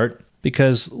 I'll start.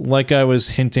 Because like I was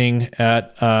hinting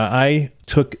at, I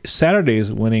took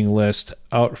Saturday's winning list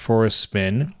out for a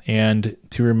spin. And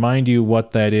to remind you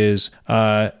what that is,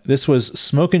 this was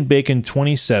Smoke and Bacon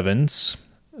 27's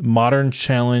Modern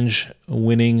Challenge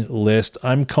winning list.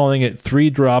 I'm calling it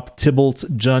 3-drop Tibalt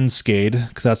Junskade,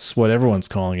 because that's what everyone's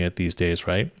calling it these days,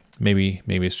 right? Maybe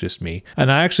it's just me.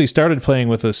 And I actually started playing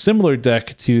with a similar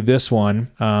deck to this one,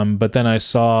 but then I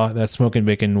saw that Smoke and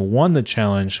Bacon won the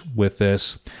challenge with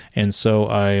this, and so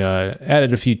I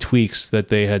added a few tweaks that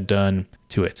they had done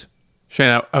to it.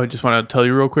 Shane, I would just want to tell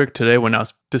you real quick, today when I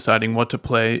was deciding what to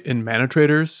play in Mana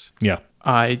Traders,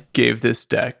 I gave this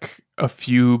deck a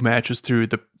few matches through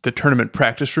the tournament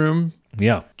practice room.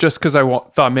 Yeah. Just because I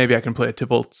thought maybe I can play a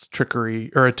Tibalt's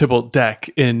Trickery or a Tibalt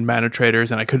deck in Mana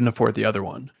Traders, and I couldn't afford the other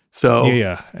one. So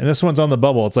yeah, and this one's on the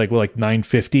bubble. It's like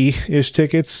 950-ish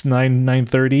tickets,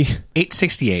 930,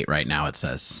 868 right now. It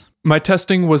says my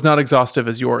testing was not exhaustive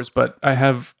as yours, but I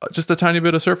have just a tiny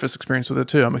bit of surface experience with it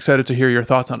too. I'm excited to hear your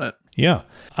thoughts on it. Yeah,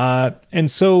 and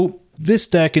so this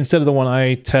deck, instead of the one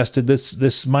I tested,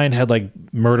 this mine had like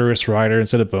Murderous Rider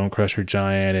instead of Bone Crusher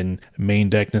Giant and Main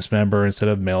Deck Dismember instead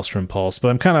of Maelstrom Pulse. But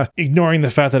I'm kind of ignoring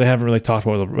the fact that I haven't really talked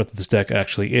about what this deck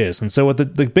actually is. And so what the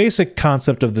basic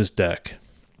concept of this deck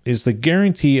is the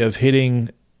guarantee of hitting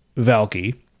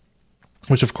Valky,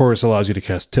 which of course allows you to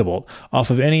cast Tibalt, off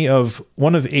of any of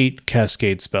one of 8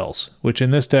 Cascade spells, which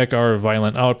in this deck are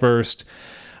Violent Outburst,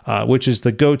 which is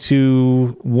the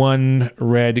go-to 1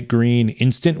 red-green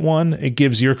instant one. It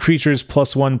gives your creatures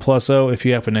 +1/+0 if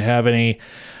you happen to have any.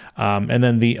 And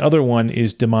then the other one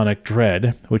is Demonic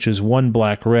Dread, which is 1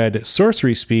 black-red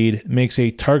sorcery speed, makes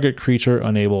a target creature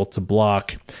unable to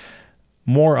block.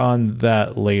 More on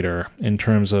that later in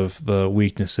terms of the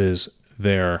weaknesses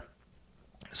there.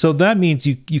 So that means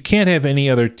you can't have any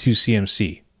other 2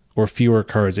 CMC or fewer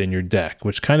cards in your deck,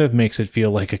 which kind of makes it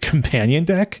feel like a companion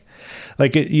deck.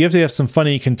 You have to have some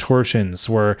funny contortions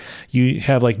where you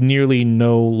have nearly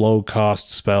no low cost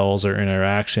spells or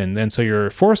interaction. And so you're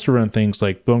forced to run things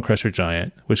like Bone Crusher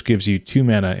Giant, which gives you 2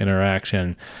 mana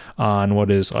interaction on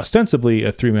what is ostensibly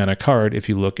a 3 mana card if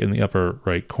you look in the upper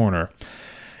right corner.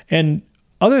 And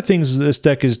other things this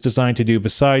deck is designed to do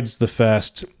besides the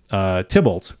fast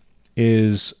Tibalt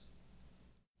is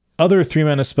other 3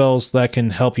 mana spells that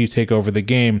can help you take over the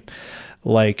game,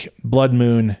 like Blood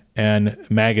Moon and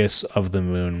Magus of the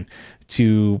Moon,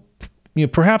 to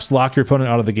perhaps lock your opponent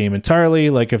out of the game entirely.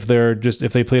 Like if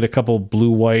they played a couple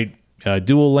blue-white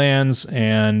dual lands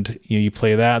and you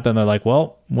play that, then they're like,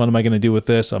 well, what am I going to do with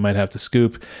this? I might have to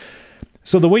scoop.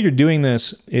 So the way you're doing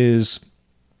this is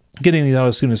getting these out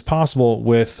as soon as possible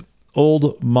with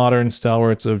old modern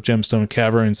stalwarts of Gemstone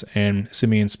Caverns and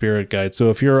Simian Spirit Guide. So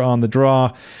if you're on the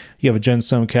draw, you have a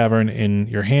Gemstone Cavern in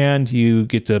your hand, you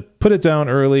get to put it down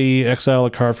early, exile a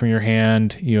card from your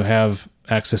hand, you have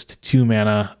access to 2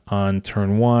 mana on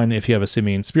turn 1. If you have a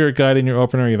Simian Spirit Guide in your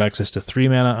opener, you have access to 3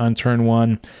 mana on turn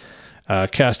 1.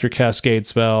 Cast your Cascade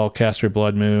spell, cast your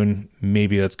Blood Moon,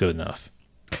 maybe that's good enough.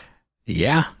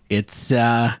 Yeah, it's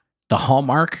the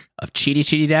hallmark of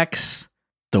cheaty decks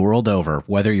the world over.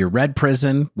 Whether you're Red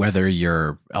Prison, whether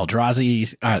you're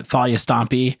Eldrazi, Thalia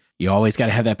Stompy, you always got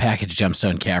to have that package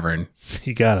Gemstone Cavern.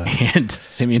 You gotta. And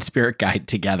Simian Spirit Guide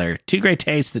together. 2 great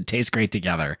tastes that taste great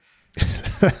together.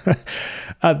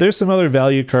 There's some other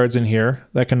value cards in here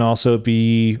that can also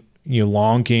be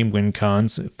long game win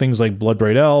cons. Things like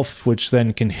Bloodbraid Elf, which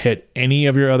then can hit any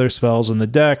of your other spells in the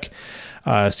deck.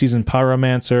 Seasoned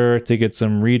Pyromancer to get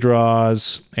some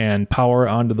redraws and power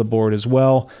onto the board as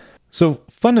well. So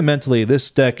fundamentally, this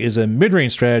deck is a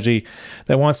mid-range strategy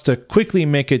that wants to quickly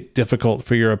make it difficult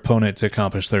for your opponent to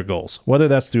accomplish their goals, whether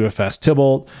that's through a fast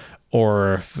Tibalt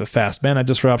or a fast mana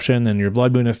disruption and your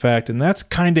Blood Moon effect, and that's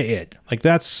kind of it.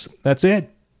 That's it,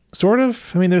 sort of.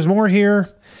 I mean, there's more here,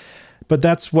 but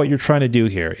that's what you're trying to do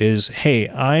here is, hey,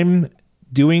 I'm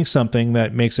doing something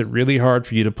that makes it really hard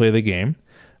for you to play the game.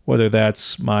 whether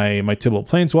that's my Tibalt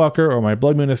Planeswalker or my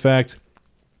Blood Moon effect.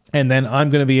 And then I'm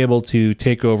going to be able to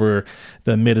take over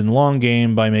the mid and long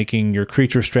game by making your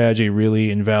creature strategy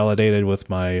really invalidated with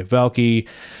my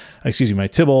my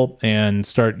Tibalt, and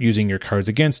start using your cards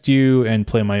against you and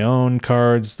play my own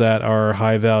cards that are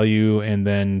high value and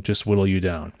then just whittle you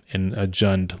down in a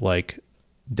Jund-like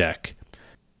deck.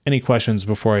 Any questions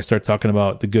before I start talking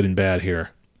about the good and bad here?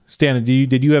 Stan,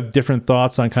 did you have different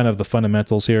thoughts on kind of the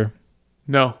fundamentals here?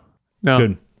 No.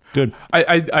 Good.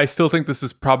 I still think this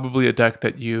is probably a deck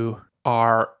that you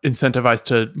are incentivized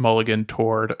to mulligan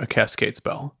toward a Cascade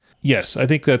spell. Yes, I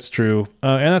think that's true.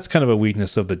 And that's kind of a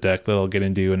weakness of the deck that I'll get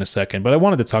into in a second. But I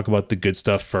wanted to talk about the good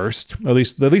stuff first. At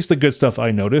least the good stuff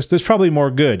I noticed. There's probably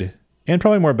more good and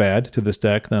probably more bad to this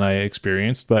deck than I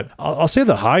experienced. But I'll say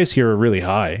the highs here are really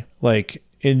high. Like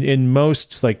in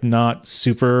most like not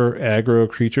super aggro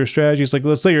creature strategies, like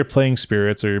let's say you're playing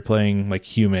spirits or you're playing like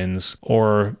humans,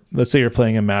 or let's say you're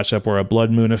playing a matchup where a Blood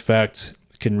Moon effect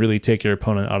can really take your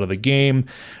opponent out of the game.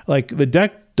 Like the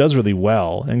deck does really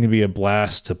well and can be a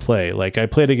blast to play. Like I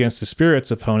played against a spirits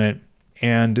opponent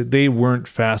and they weren't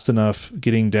fast enough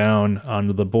getting down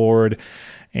onto the board,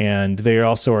 and they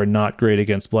also are not great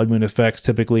against Blood Moon effects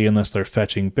typically unless they're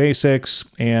fetching basics.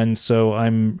 And so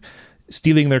I'm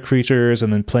stealing their creatures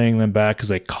and then playing them back because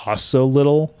they cost so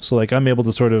little. So like I'm able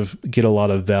to sort of get a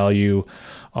lot of value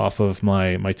off of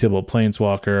my Tibalt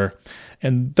Planeswalker.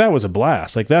 And that was a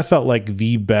blast. Like that felt like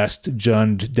the best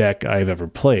Jund deck I've ever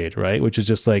played, right? Which is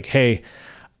just like, hey,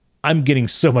 I'm getting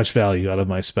so much value out of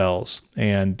my spells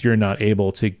and you're not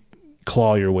able to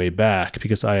claw your way back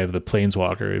because I have the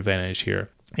Planeswalker advantage here.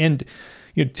 And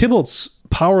Tibalt's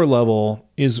power level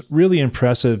is really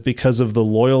impressive because of the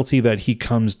loyalty that he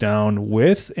comes down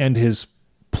with, and his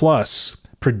plus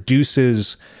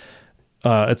produces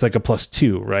it's like a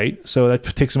 +2, right? So that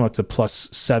takes him up to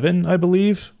 +7, I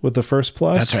believe, with the first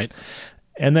plus. That's right.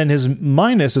 And then his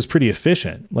minus is pretty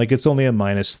efficient. Like it's only a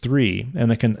 -3,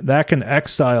 and that can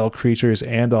exile creatures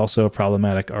and also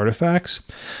problematic artifacts.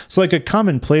 So like a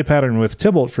common play pattern with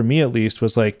Tibalt, for me at least,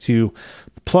 was like to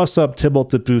plus up Tibalt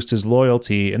to boost his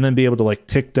loyalty and then be able to like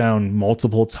tick down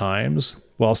multiple times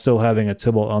while still having a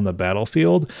Tibalt on the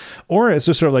battlefield. Or it's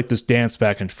just sort of like this dance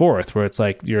back and forth where it's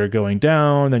like you're going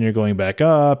down, then you're going back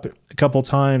up a couple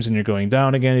times, and you're going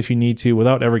down again if you need to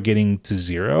without ever getting to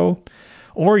 0.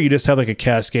 Or you just have like a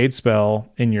Cascade spell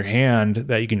in your hand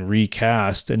that you can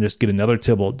recast and just get another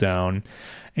Tibalt down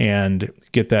and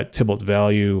get that Tibalt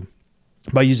value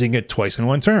by using it twice in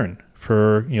one turn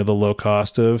for the low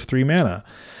cost of 3 mana.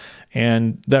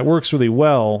 And that works really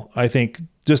well. I think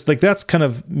just like that's kind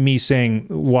of me saying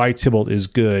why Tibalt is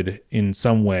good in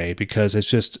some way, because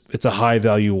it's a high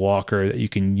value walker that you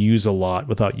can use a lot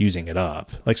without using it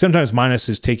up. Like sometimes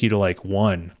minuses take you to like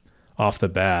 1 off the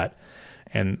bat,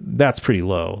 and that's pretty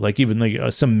low. Like even like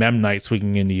some Mem Knight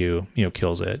swinging into you,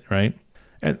 kills it, right?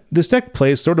 And this deck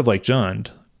plays sort of like Jund,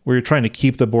 where you're trying to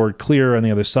keep the board clear on the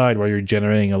other side while you're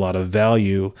generating a lot of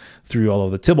value through all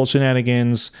of the Tibalt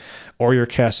shenanigans, or you're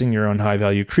casting your own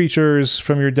high-value creatures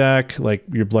from your deck, like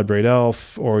your Bloodbraid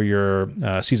Elf or your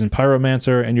Seasoned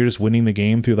Pyromancer, and you're just winning the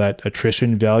game through that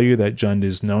attrition value that Jund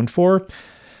is known for.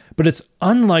 But it's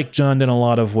unlike Jund in a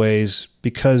lot of ways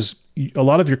because a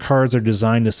lot of your cards are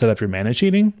designed to set up your mana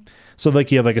cheating. So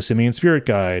like you have like a Simian Spirit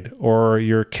Guide, or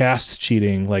your cast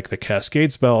cheating like the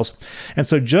Cascade spells. And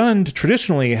so Jund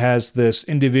traditionally has this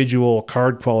individual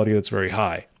card quality that's very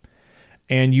high.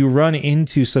 And you run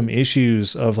into some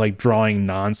issues of like drawing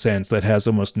nonsense that has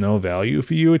almost no value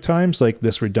for you at times, like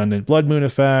this redundant Blood Moon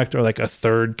effect, or like a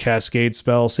third Cascade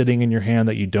spell sitting in your hand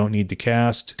that you don't need to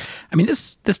cast. I mean,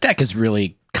 this deck is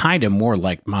really kind of more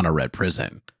like Mono Red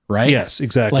Prison, right? Yes,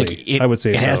 exactly. Like I would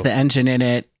say it so. has the engine in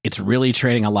it. It's really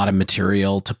trading a lot of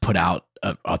material to put out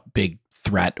a big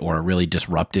threat or a really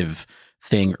disruptive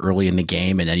thing early in the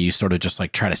game, and then you sort of just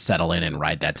like try to settle in and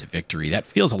ride that to victory. That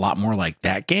feels a lot more like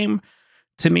that game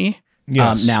to me.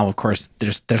 Yes. Now, of course,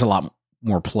 there's a lot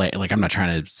more play. Like I'm not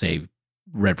trying to say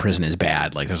Red Prison is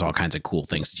bad. Like there's all kinds of cool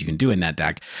things that you can do in that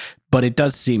deck, but it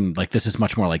does seem like this is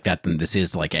much more like that than this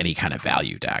is like any kind of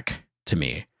value deck to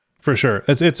me. For sure.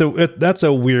 That's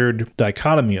a weird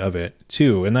dichotomy of it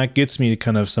too. And that gets me to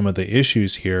kind of some of the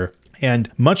issues here.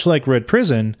 And much like Red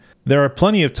Prison, there are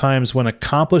plenty of times when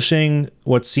accomplishing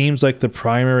what seems like the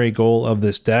primary goal of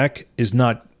this deck is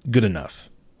not good enough.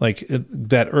 Like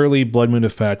that early Blood Moon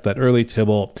effect, that early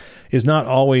Tibalt is not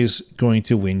always going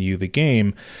to win you the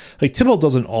game. Like Tibalt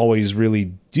doesn't always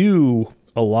really do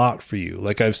a lot for you.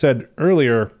 Like I've said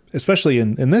earlier, especially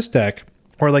in this deck,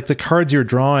 or like the cards you're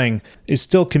drawing is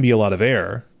still can be a lot of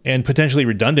air and potentially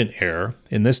redundant air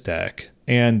in this deck.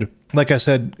 And like I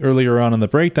said earlier on in the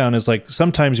breakdown, is like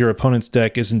sometimes your opponent's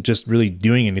deck isn't just really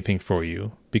doing anything for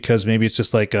you, because maybe it's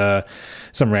just like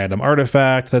some random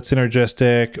artifact that's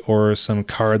synergistic, or some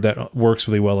card that works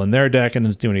really well in their deck and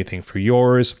doesn't do anything for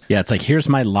yours. Yeah, it's like, here's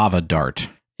my lava dart.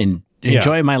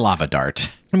 Enjoy my lava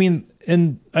dart. I mean,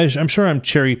 and I'm sure I'm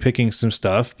cherry picking some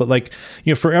stuff, but like,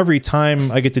 for every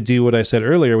time I get to do what I said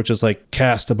earlier, which is like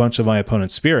cast a bunch of my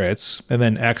opponent's spirits and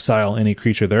then exile any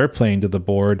creature they're playing to the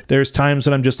board, there's times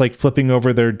when I'm just like flipping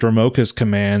over their Dromoka's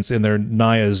commands in their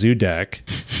Naya Zoo deck,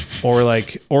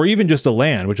 or even just a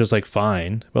land, which is like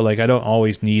fine, but like I don't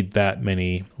always need that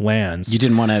many lands. You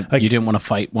didn't want to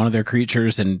fight one of their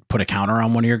creatures and put a counter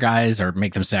on one of your guys, or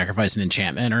make them sacrifice an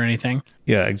enchantment or anything.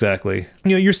 Yeah, exactly.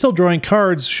 You're still drawing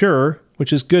cards, sure,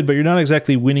 which is good, but you're not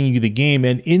exactly winning you the game.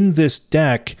 And in this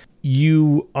deck,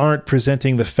 you aren't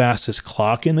presenting the fastest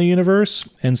clock in the universe.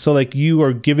 And so like you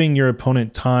are giving your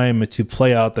opponent time to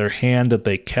play out their hand that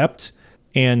they kept.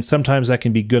 And sometimes that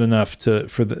can be good enough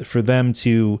for them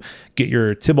to get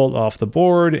your Tibalt off the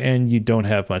board and you don't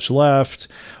have much left.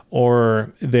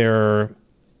 Or they're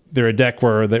a deck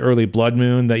where the early Blood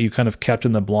Moon that you kind of kept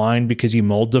in the blind because you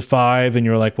mulled to 5 and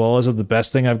you're like, well, this is the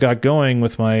best thing I've got going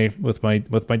with my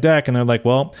deck. And they're like,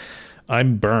 well,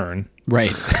 I'm Burn.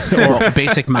 Right. Or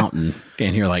basic mountain.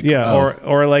 And you're like, yeah, oh.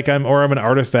 or I'm an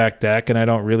artifact deck and I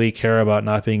don't really care about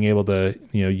not being able to,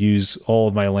 use all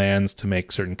of my lands to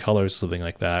make certain colors, something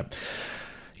like that.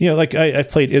 Like I've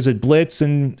played Izzet Blitz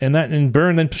and that and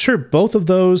Burn, then sure, both of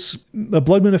those, the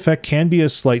Blood Moon effect can be a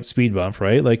slight speed bump,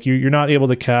 right? Like you're not able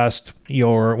to cast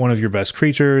one of your best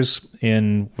creatures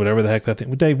in whatever the heck that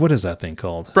thing. Dave, what is that thing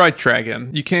called? Bright Dragon.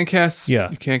 You can't cast. Yeah.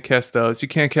 You can't cast those. You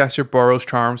can't cast your Boros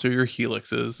Charms or your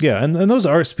Helixes. Yeah, and those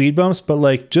are speed bumps, but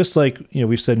like just like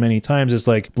we've said many times, is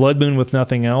like Blood Moon with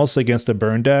nothing else against a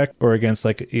burn deck or against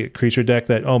like a creature deck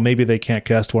that maybe they can't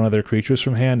cast one of their creatures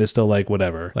from hand is still like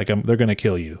whatever. Like they're gonna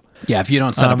kill you. Yeah, if you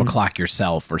don't set up a clock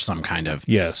yourself or some kind of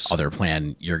yes. other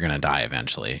plan, you're gonna die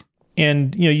eventually.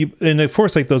 And and of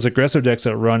course, like those aggressive decks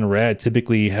that run red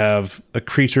typically have a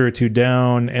creature or two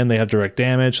down, and they have direct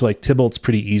damage. Like Tibalt's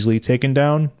pretty easily taken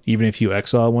down, even if you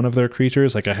exile one of their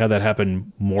creatures. Like I had that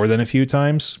happen more than a few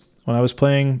times when I was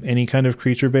playing any kind of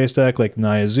creature-based deck, like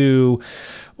Naya Zoo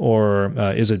or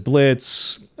Izzet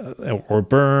Blitz or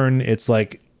Burn. It's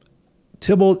like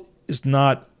Tibalt is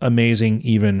not amazing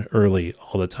even early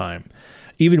all the time,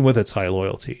 even with its high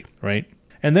loyalty, right?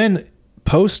 And then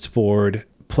post-board,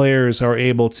 players are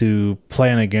able to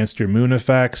plan against your moon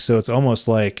effects. So it's almost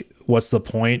like, what's the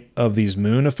point of these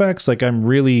moon effects? Like I'm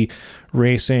really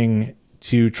racing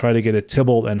to try to get a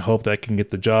Tibalt and hope that I can get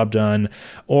the job done.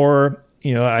 Or,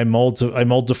 I mulled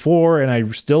to 4 and I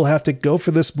still have to go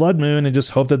for this Blood Moon and just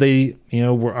hope that they,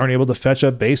 aren't able to fetch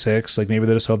up basics. Like maybe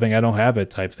they're just hoping I don't have it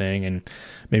type thing. And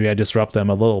maybe I disrupt them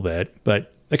a little bit.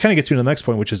 But that kind of gets me to the next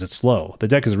point, which is it's slow. The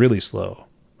deck is really slow.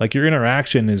 Like your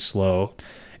interaction is slow.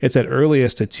 It's at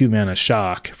earliest a 2-mana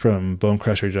shock from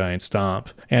Bonecrusher Giant Stomp.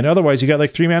 And otherwise, you got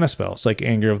like 3-mana spells like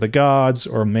Anger of the Gods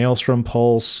or Maelstrom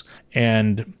Pulse.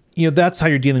 And, that's how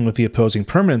you're dealing with the opposing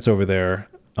permanents over there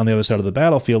on the other side of the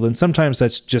battlefield. And sometimes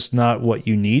that's just not what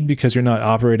you need because you're not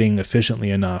operating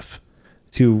efficiently enough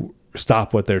to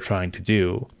stop what they're trying to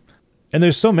do. And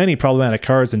there's so many problematic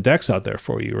cards and decks out there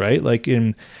for you, right? Like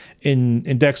in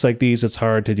decks like these, it's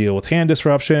hard to deal with hand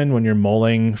disruption when you're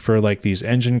mulling for like these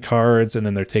engine cards and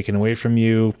then they're taken away from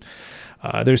you.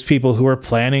 There's people who are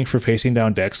planning for facing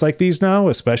down decks like these now,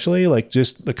 especially like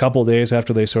just a couple days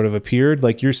after they sort of appeared.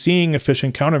 Like you're seeing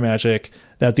efficient counter magic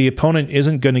that the opponent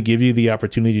isn't going to give you the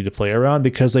opportunity to play around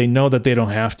because they know that they don't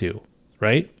have to.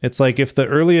 Right? It's like if the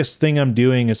earliest thing I'm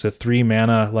doing is a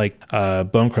 3-mana like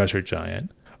Bonecrusher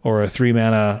Giant or a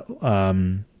 3-mana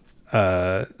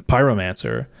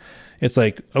Pyromancer, it's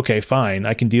like, okay, fine,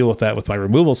 I can deal with that with my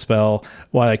removal spell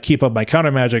while I keep up my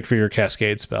counter magic for your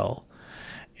Cascade spell.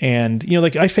 And,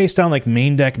 like I face down like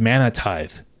main deck Mana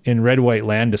Tithe in red-white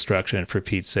land destruction for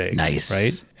Pete's sake. Nice.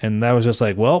 Right? And that was just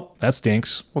like, well, that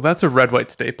stinks. Well, that's a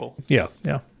red-white staple. Yeah.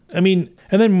 I mean,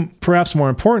 and then perhaps more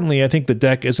importantly, I think the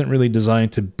deck isn't really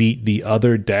designed to beat the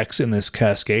other decks in this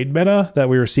Cascade meta that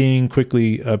we were seeing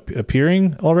quickly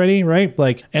appearing already, right?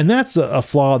 Like, and that's a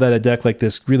flaw that a deck like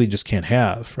this really just can't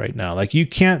have right now. Like, you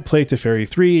can't play Teferi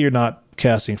 3, you're not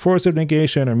casting Force of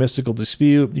Negation or Mystical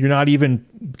Dispute, you're not even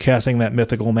casting that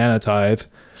mythical Mana Tithe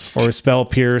or Spell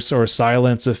Pierce or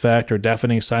Silence effect or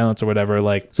Deafening Silence or whatever.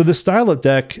 Like, so this style of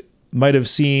deck might have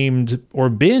seemed or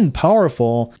been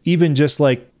powerful even just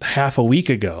like half a week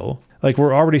ago. Like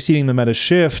we're already seeing the meta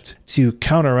shift to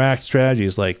counteract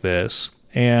strategies like this.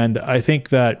 And I think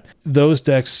that those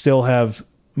decks still have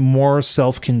more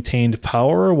self-contained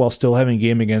power while still having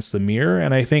game against the mirror.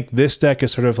 And I think this deck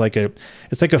is sort of like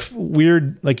it's like a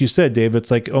weird, like you said, Dave,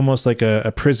 it's like almost like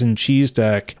a prison cheese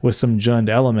deck with some Jund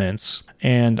elements.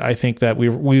 And I think that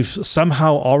we've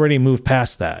somehow already moved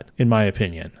past that, in my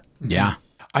opinion. Yeah.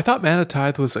 I thought Mana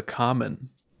Tithe was a common.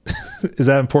 Is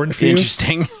that important for you?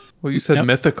 Interesting. Well, you said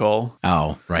mythical.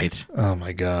 Oh, right. Oh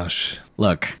my gosh.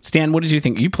 Look, Stan, what did you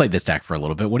think? You played this deck for a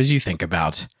little bit. What did you think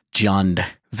about Jund,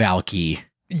 Valky?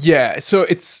 Yeah, so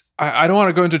I don't want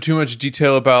to go into too much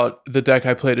detail about the deck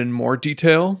I played in more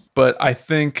detail, but I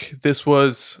think this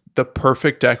was the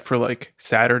perfect deck for like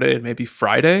Saturday and maybe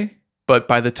Friday. But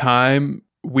by the time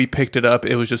we picked it up,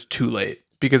 it was just too late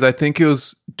because I think it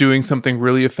was doing something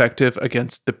really effective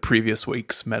against the previous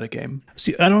week's metagame.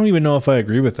 See, I don't even know if I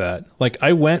agree with that. Like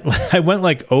I went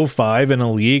like 0-5 in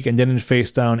a league and didn't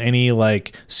face down any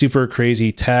like super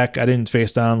crazy tech. I didn't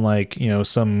face down like,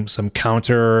 some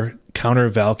counter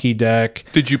Valky deck.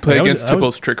 Did you play against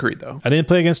Tibalt's Trickery though? I didn't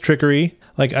play against Trickery.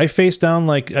 Like I faced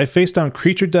down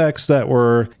creature decks that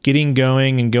were getting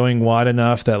going and going wide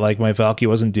enough that like my Valky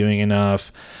wasn't doing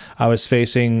enough. I was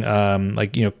facing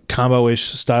combo-ish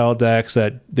style decks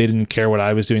that they didn't care what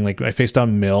I was doing. Like I faced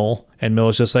down Mill, and Mill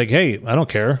was just like, "Hey, I don't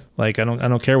care. Like I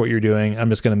don't care what you're doing. I'm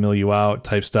just gonna mill you out,"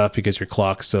 type stuff because your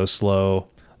clock's so slow.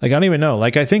 Like I don't even know.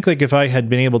 Like I think like if I had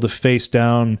been able to face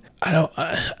down, I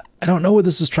don't know what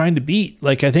this is trying to beat.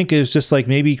 Like I think it was just like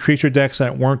maybe creature decks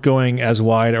that weren't going as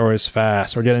wide or as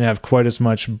fast or didn't have quite as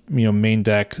much main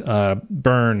deck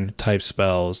burn type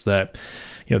spells that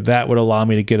that would allow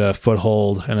me to get a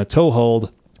foothold and a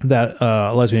toehold that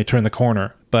allows me to turn the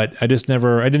corner. But I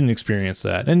didn't experience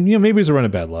that. And maybe it was a run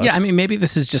of bad luck. Yeah, I mean maybe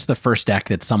this is just the first deck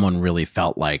that someone really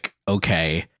felt like,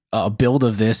 okay, a build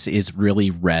of this is really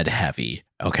red heavy.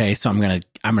 Okay, so I'm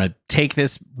gonna take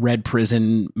this red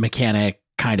prison mechanic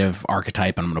kind of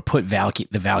archetype and I'm gonna put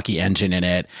the Valky engine in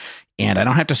it. And I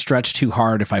don't have to stretch too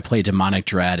hard if I play Demonic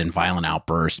Dread and Violent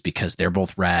Outburst because they're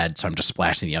both red, so I'm just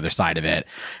splashing the other side of it.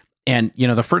 And,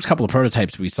 the first couple of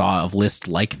prototypes we saw of lists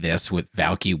like this with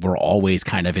Valky were always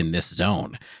kind of in this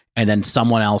zone. And then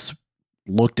someone else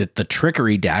looked at the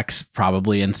Trickery decks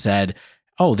probably and said,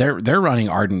 oh, they're running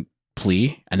Ardent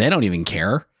Plea and they don't even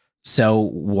care. So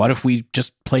what if we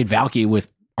just played Valky with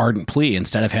Ardent Plea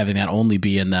instead of having that only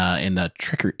be in the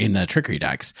Trickery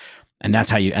decks? And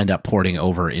that's how you end up porting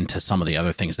over into some of the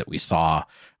other things that we saw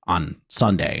on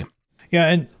Sunday. Yeah,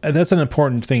 and that's an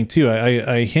important thing too.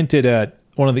 I hinted at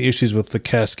one of the issues with the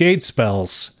Cascade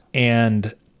spells,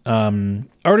 and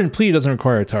Ardent Plea doesn't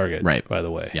require a target, right? By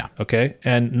the way, yeah, okay,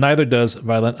 and neither does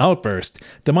Violent Outburst.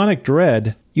 Demonic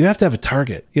Dread, you have to have a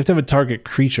target. You have to have a target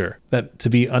creature that to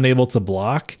be unable to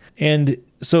block, and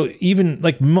so even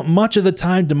like much of the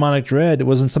time, Demonic Dread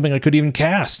wasn't something I could even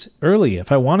cast early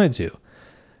if I wanted to.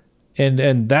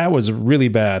 And that was really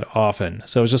bad often.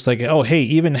 So it was just like, oh, hey,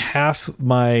 even half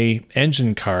my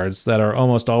engine cards that are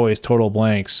almost always total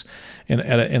blanks in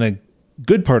a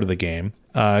good part of the game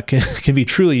can be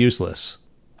truly useless.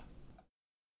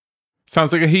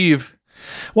 Sounds like a heave.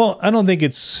 Well, I don't think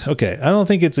it's okay. I don't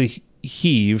think it's a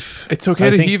heave. It's okay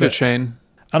to heave it, Shane.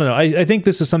 I don't know. I think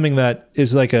this is something that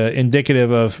is like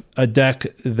indicative of a deck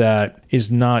that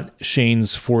is not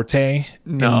Shane's forte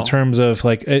in terms of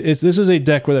like this is a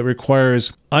deck that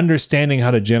requires understanding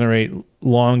how to generate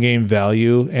long game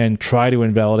value and try to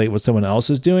invalidate what someone else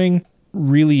is doing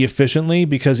really efficiently,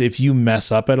 because if you mess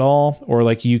up at all or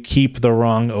like you keep the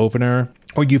wrong opener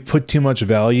or you put too much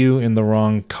value in the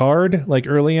wrong card like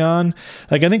early on,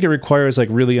 like I think it requires like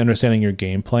really understanding your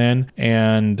game plan,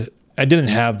 and I didn't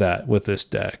have that with this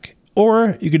deck.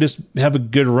 Or you could just have a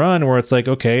good run where it's like,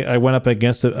 okay, I went up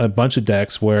against a bunch of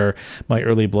decks where my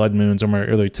early Blood Moons or my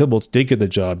early Tibalts did get the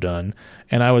job done,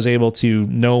 and I was able to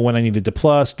know when I needed to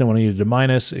plus, know when I needed to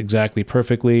minus exactly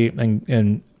perfectly,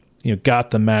 and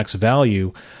got the max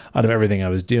value out of everything I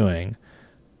was doing.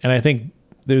 And I think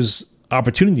there's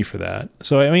opportunity for that.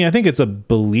 So I mean, I think it's a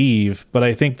believe, but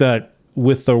I think that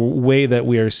with the way that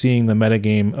we are seeing the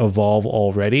metagame evolve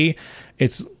already,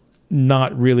 it's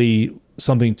not really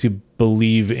something to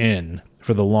believe in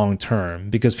for the long term,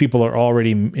 because people are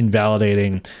already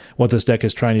invalidating what this deck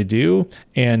is trying to do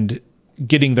and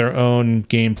getting their own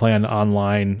game plan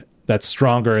online that's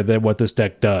stronger than what this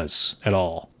deck does at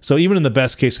all. So even in the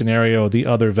best case scenario, the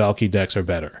other Valky decks are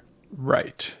better.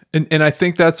 Right. And I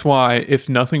think that's why, if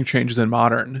nothing changes in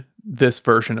Modern, this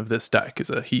version of this deck is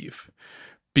a heave,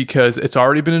 because it's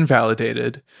already been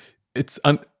invalidated.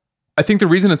 I think the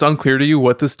reason it's unclear to you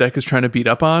what this deck is trying to beat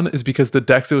up on is because the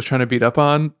decks it was trying to beat up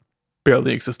on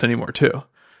barely exist anymore too.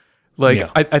 Like, yeah.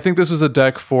 I think this was a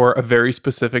deck for a very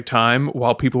specific time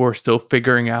while people were still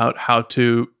figuring out how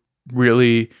to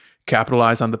really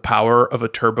capitalize on the power of a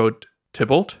turbo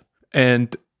Tibalt.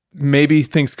 And maybe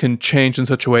things can change in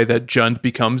such a way that Jund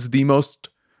becomes the most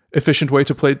efficient way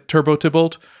to play turbo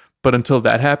Tibalt. But until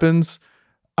that happens,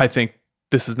 I think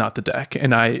this is not the deck.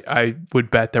 And I would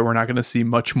bet that we're not going to see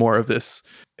much more of this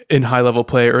in high level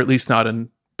play, or at least not in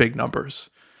big numbers.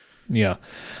 Yeah.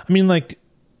 I mean, like,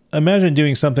 imagine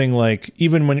doing something like,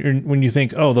 even when you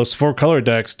think, oh, those 4-color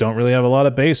decks don't really have a lot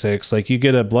of basics, like you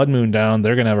get a Blood Moon down,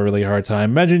 they're going to have a really hard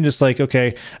time. Imagine just like,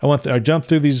 okay, I jump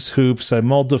through these hoops, I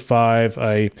mulled to 5,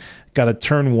 I got a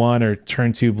turn 1 or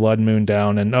turn 2 Blood Moon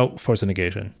down, and Force of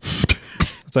Negation.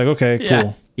 It's like, okay,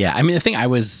 cool. Yeah. I mean, the thing I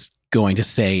was going to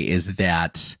say is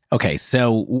that, okay,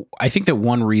 so I think that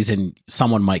one reason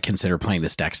someone might consider playing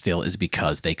this deck still is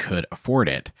because they could afford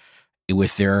it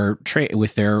with their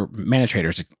Mana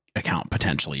Traders account,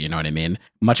 potentially, you know what I mean?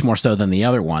 Much more so than the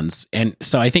other ones. And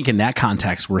so I think in that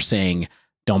context, we're saying,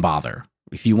 don't bother.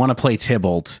 If you want to play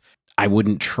Tibalt, I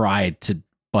wouldn't try to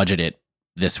budget it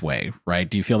this way, right?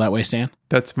 Do you feel that way, Stan?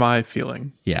 That's my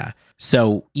feeling. Yeah.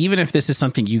 So even if this is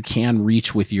something you can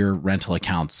reach with your rental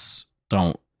accounts,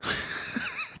 don't.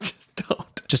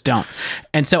 Just don't.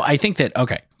 And so I think that,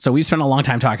 okay, so we've spent a long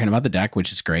time talking about the deck,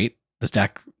 which is great. This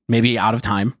deck may be out of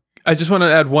time. I just want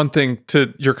to add one thing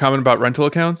to your comment about rental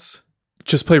accounts.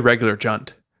 Just play regular Jund.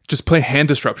 Just play hand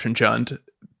disruption Jund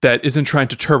that isn't trying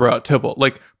to turbo out Tibalt.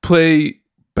 Like, play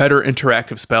better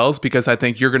interactive spells, because I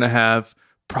think you're going to have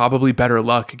probably better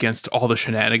luck against all the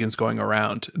shenanigans going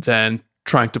around than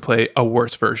trying to play a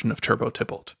worse version of turbo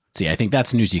Tibalt. See, I think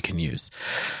that's news you can use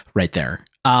right there.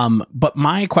 But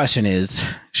my question is,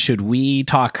 should we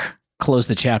close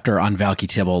the chapter on Valky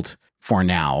Tibalt for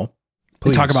now?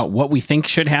 Please. Talk about what we think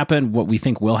should happen, what we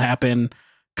think will happen,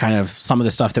 kind of some of the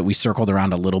stuff that we circled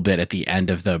around a little bit at the end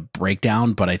of the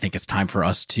breakdown. But I think it's time for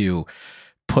us to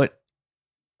put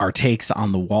our takes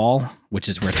on the wall, which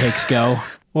is where takes go.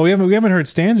 Well, we haven't heard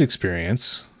Stan's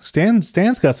experience. Stan's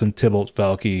got some Tibalt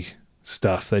Valky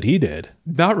stuff that he did.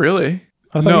 Not really.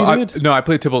 I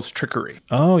played Tibalt's Trickery.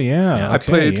 Oh yeah, okay, I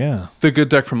played the good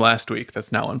deck from last week that's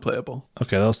now unplayable.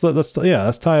 Okay, let's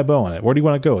tie a bow on it. Where do you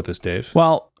want to go with this, Dave?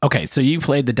 Well, okay, so you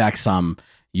played the deck some.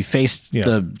 You faced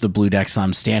the blue deck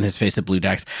some. Stan has faced the blue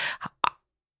decks.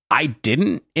 I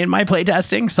didn't in my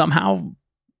playtesting. Somehow,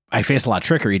 I faced a lot of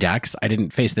Trickery decks. I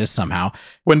didn't face this somehow.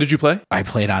 When did you play? I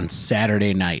played on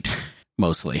Saturday night,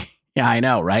 mostly. Yeah, I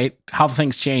know, right? How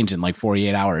things change in like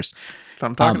 48 hours. That's what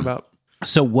I'm talking about.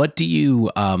 So what do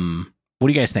you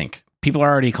guys think? People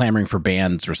are already clamoring for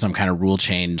bans or some kind of rule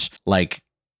change. Like,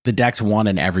 the deck's won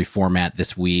in every format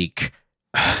this week.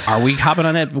 Are we hopping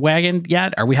on that wagon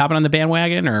yet? Are we hopping on the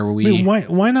bandwagon, or are we? I mean,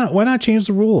 why not change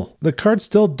the rule? The card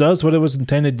still does what it was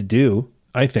intended to do,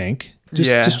 I think.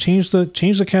 Just change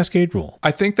the cascade rule. I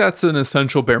think that's an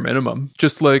essential bare minimum.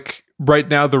 Just like right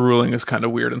now, the ruling is kind of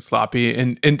weird and sloppy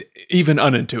and even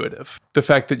unintuitive. The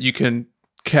fact that you can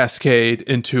cascade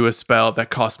into a spell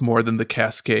that costs more than the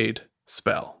cascade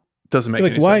spell doesn't make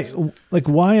any sense.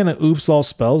 Why in an Oops All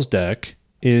Spells deck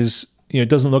is, it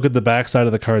doesn't look at the backside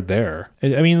of the card there.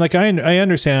 I mean, like, I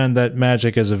understand that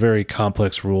Magic is a very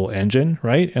complex rule engine,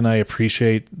 right? And I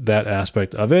appreciate that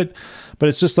aspect of it. But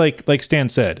it's just like Stan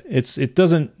said, it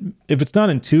doesn't, if it's not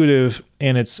intuitive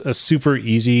and it's a super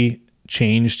easy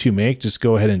change to make, just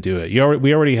go ahead and do it.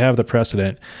 We already have the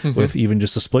precedent with even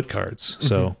just the split cards.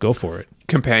 So go for it.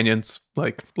 Companions,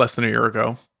 like less than a year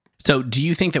ago. So do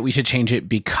you think that we should change it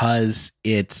because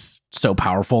it's so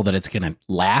powerful that it's going to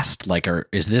last? Like, or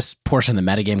is this portion of the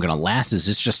metagame going to last? Is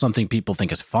this just something people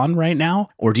think is fun right now?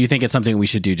 Or do you think it's something we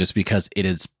should do just because it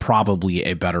is probably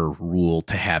a better rule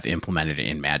to have implemented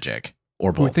in Magic?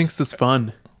 Or both? Who thinks this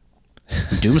fun?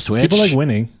 Doom Switch. People like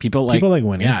winning. People like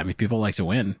winning. Yeah, I mean, people like to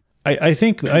win. I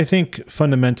think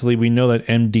fundamentally we know that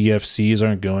MDFCs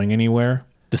aren't going anywhere.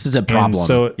 This is a problem.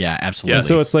 So, yeah, absolutely. Yeah,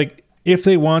 so it's like, if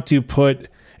they want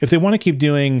to keep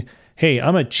doing, hey,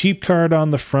 I'm a cheap card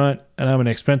on the front and I'm an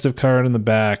expensive card on the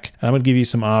back, and I'm going to give you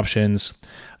some options.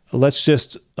 Let's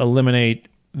just eliminate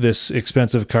this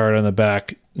expensive card on the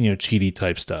back, cheaty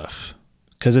type stuff.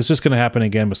 Because it's just going to happen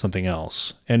again with something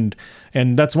else. And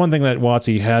that's one thing that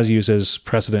WotC has used as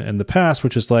precedent in the past,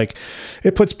 which is like,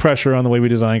 it puts pressure on the way we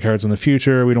design cards in the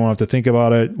future. We don't have to think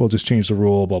about it. We'll just change the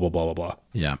rule, blah, blah, blah, blah, blah.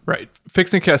 Yeah. Right.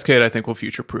 Fixing Cascade, I think, will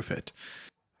future-proof it.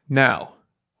 Now,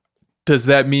 does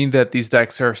that mean that these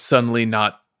decks are suddenly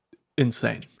not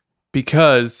insane?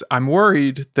 Because I'm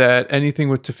worried that anything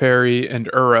with Teferi and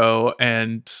Uro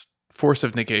and Force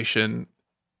of Negation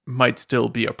might still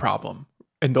be a problem.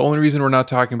 And the only reason we're not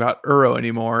talking about Uro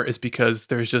anymore is because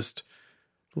there's just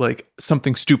like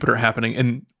something stupider happening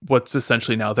in what's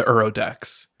essentially now the Uro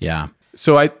decks. Yeah.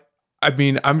 So I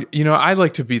mean, I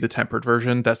like to be the tempered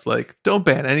version. That's like, don't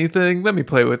ban anything. Let me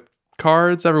play with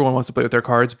cards. Everyone wants to play with their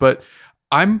cards, but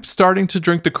I'm starting to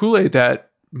drink the Kool-Aid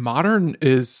that Modern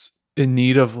is in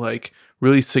need of like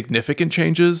really significant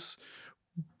changes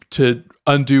to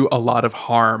undo a lot of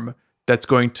harm that's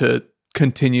going to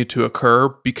continue to occur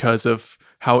because of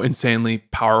how insanely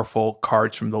powerful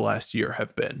cards from the last year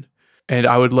have been. And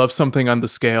I would love something on the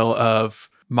scale of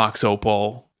Mox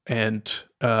Opal and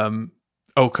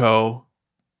Oko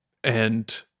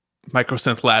and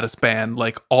Microsynth Lattice Band,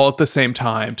 like all at the same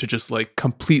time, to just like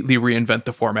completely reinvent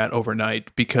the format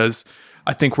overnight, because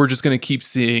I think we're just going to keep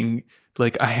seeing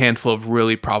like a handful of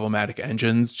really problematic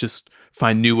engines just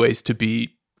find new ways to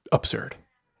be absurd.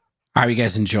 Are you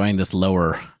guys enjoying this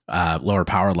lower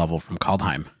power level from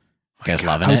Kaldheim? You guys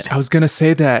loving it? I was going to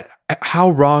say that. How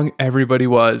wrong everybody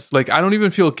was. Like, I don't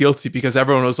even feel guilty because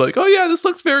everyone was like, oh yeah, this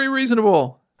looks very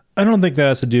reasonable. I don't think that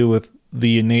has to do with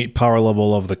the innate power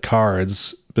level of the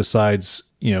cards, besides,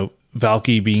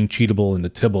 Valky being cheatable into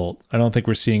Tibalt. I don't think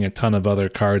we're seeing a ton of other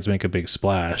cards make a big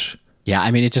splash. Yeah,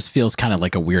 I mean, it just feels kind of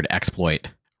like a weird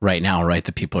exploit right now, right?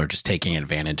 That people are just taking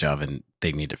advantage of, and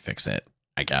they need to fix it,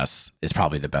 I guess, is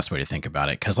probably the best way to think about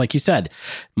it. Because like you said,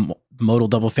 modal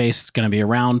double face is going to be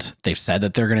around. They've said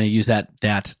that they're going to use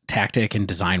that tactic and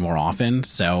design more often.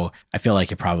 So I feel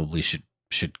like it probably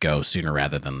should go sooner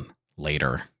rather than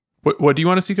later. What do you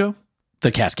want to see go?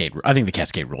 The Cascade. I think the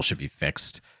Cascade rule should be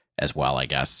fixed as well, I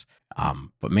guess.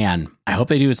 But man, I hope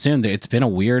they do it soon. It's been a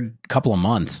weird couple of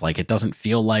months. Like, it doesn't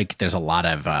feel like there's a lot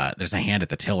of there's a hand at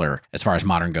the tiller as far as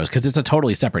Modern goes, because it's a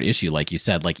totally separate issue. Like you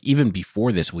said, like even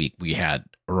before this week, we had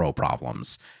Uro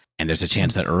problems, and there's a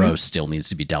chance that Uro still needs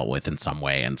to be dealt with in some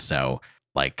way. And so,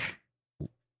 like,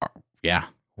 yeah,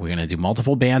 we're gonna do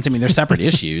multiple bans. I mean, they're separate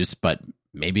issues, but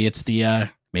maybe it's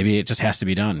maybe it just has to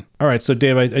be done. All right. So,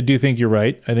 Dave, I do think you're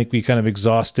right. I think we kind of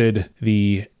exhausted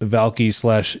the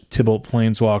Valky/Tibalt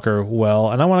Planeswalker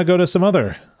well. And I want to go to some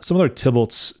other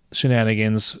Tibalt's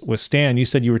shenanigans with Stan. You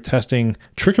said you were testing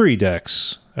trickery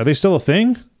decks. Are they still a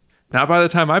thing? Not by the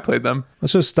time I played them.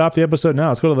 Let's just stop the episode now.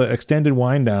 Let's go to the extended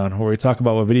wind down where we talk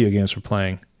about what video games we're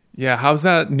playing. Yeah. How's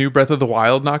that new Breath of the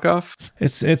Wild knockoff?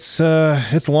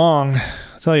 It's long.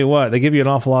 Tell you what, they give you an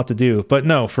awful lot to do, but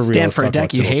no, for real. Stan, for a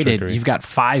deck you hated, you've got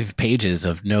 5 pages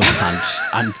of notes on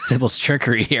Tibalt's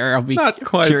trickery here. I'll be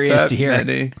curious to hear.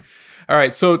 Many. All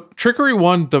right, so Trickery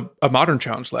won a Modern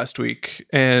Challenge last week,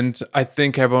 and I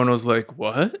think everyone was like,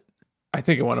 what? I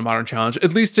think it won a Modern Challenge.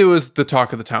 At least it was the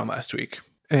talk of the town last week.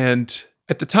 And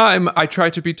at the time, I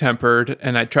tried to be tempered,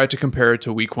 and I tried to compare it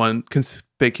to week 1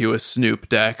 conspicuous Snoop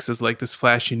decks as like this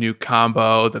flashy new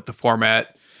combo that the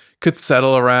format could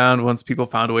settle around once people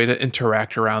found a way to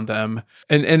interact around them.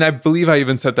 And I believe I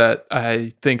even said that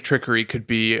I think Trickery could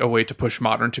be a way to push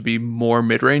Modern to be more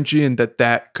mid-rangey, and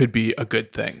that could be a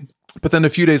good thing. But then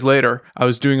a few days later, I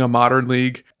was doing a Modern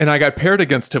League, and I got paired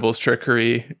against Tibalt's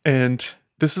Trickery, and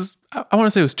this is, I want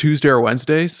to say it was Tuesday or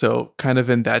Wednesday, so kind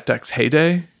of in that deck's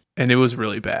heyday, and it was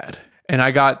really bad. And I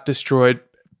got destroyed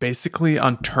basically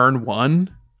on turn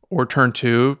 1 or turn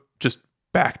 2, just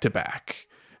back to back.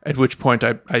 At which point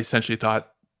I essentially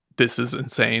thought, this is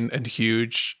insane and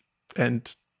huge,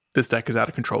 and this deck is out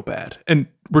of control bad. And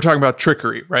we're talking about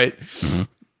Trickery, right? Mm-hmm.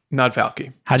 Not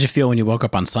Valky. How'd you feel when you woke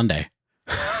up on Sunday?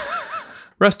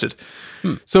 Rested.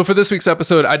 So for this week's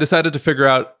episode, I decided to figure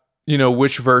out,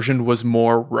 which version was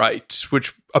more right,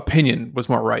 which opinion was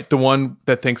more right. The one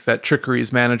that thinks that Trickery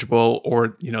is manageable,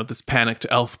 or, this panicked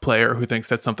elf player who thinks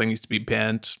that something needs to be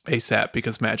banned ASAP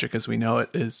because Magic as we know it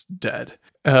is dead.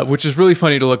 Which is really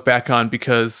funny to look back on,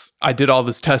 because I did all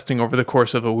this testing over the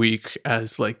course of a week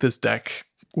as like this deck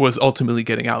was ultimately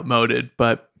getting outmoded,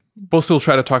 but we'll still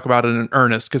try to talk about it in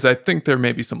earnest, because I think there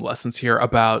may be some lessons here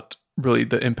about really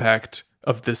the impact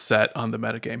of this set on the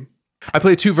metagame. I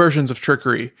played 2 versions of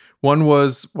Trickery. One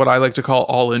was what I like to call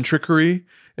all-in Trickery,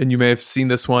 and you may have seen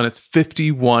this one. It's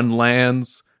 51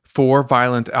 lands, 4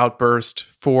 Violent Outburst,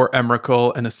 4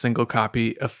 Emrakul, and a single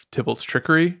copy of Tibalt's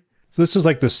Trickery. So this was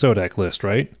like the SODEC list,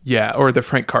 right? Yeah, or the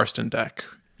Frank Karsten deck.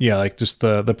 Yeah, like just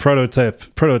the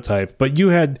prototype. But you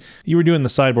were doing the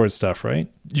sideboard stuff,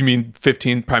 right? You mean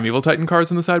 15 Primeval Titan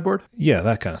cards in the sideboard? Yeah,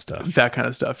 that kind of stuff. That kind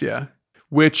of stuff, yeah.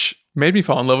 Which made me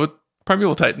fall in love with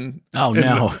Primeval Titan. Oh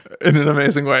no! In an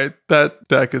amazing way. That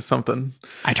deck is something.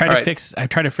 I tried to fix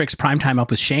Primetime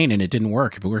up with Shane, and it didn't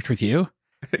work. It worked with you.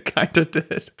 It kind of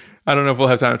did. I don't know if we'll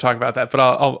have time to talk about that, but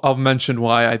I'll mention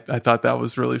why I thought that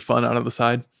was really fun out of the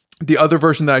side. The other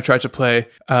version that I tried to play,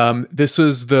 this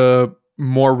was the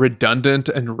more redundant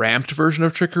and ramped version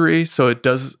of Trickery. So it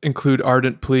does include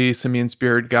Ardent Plea, Simian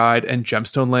Spirit Guide, and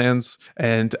Gemstone Lands.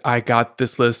 And I got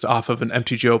this list off of an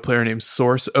MTGO player named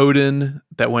Source Odin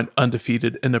that went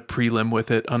undefeated in a prelim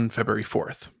with it on February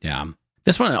 4th. Yeah.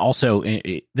 This one also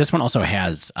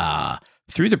has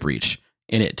Through the Breach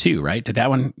in it too, right? Did that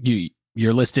one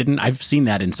your list didn't? I've seen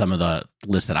that in some of the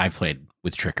lists that I've played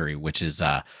with Trickery, which is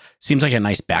seems like a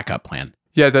nice backup plan.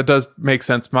 Yeah, that does make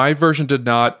sense. My version did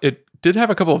not. It did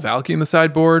have a couple of Valky in the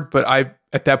sideboard, but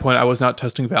at that point I was not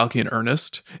testing Valky in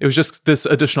earnest. It was just this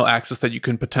additional access that you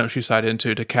can potentially side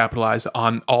into to capitalize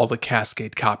on all the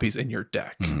Cascade copies in your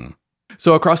deck. Mm-hmm.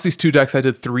 So across these 2 decks, I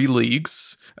did 3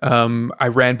 leagues. I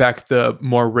ran back the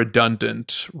more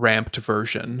redundant ramped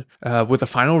version with a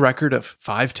final record of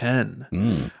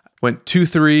 5-10. Went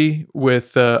 2-3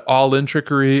 with all-in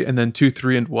Trickery, and then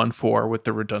 2-3 and 1-4 with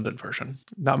the redundant version.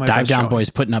 Not my Dive Down showing. Boys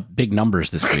putting up big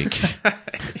numbers this week.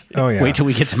 Oh yeah. Wait till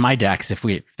we get to my decks if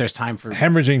there's time for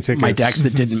hemorrhaging tickets. My decks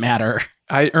that didn't matter.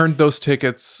 I earned those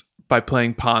tickets by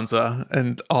playing Panza,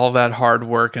 and all that hard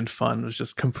work and fun was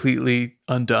just completely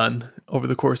undone over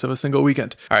the course of a single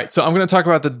weekend. All right, so I'm going to talk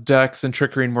about the decks and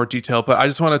Trickery in more detail, but I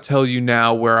just want to tell you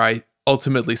now where I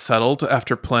ultimately settled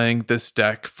after playing this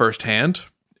deck firsthand.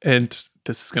 And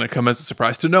this is going to come as a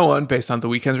surprise to no one based on the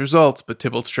weekend's results, but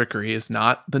Tibalt's Trickery is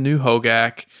not the new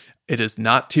Hogak. It is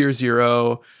not tier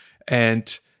 0,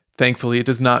 and thankfully it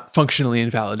does not functionally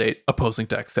invalidate opposing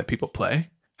decks that people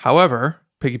play. However,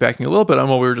 piggybacking a little bit on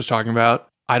what we were just talking about,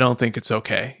 I don't think it's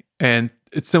okay. And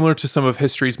it's similar to some of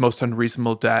history's most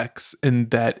unreasonable decks in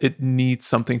that it needs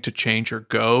something to change or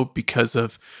go because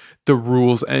of the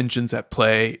rules engines at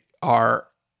play are,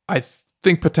 I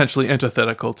think, potentially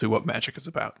antithetical to what Magic is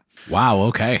about. Wow,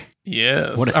 okay.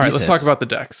 Yes. What a All right, thesis. let's talk about the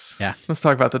decks. Yeah. Let's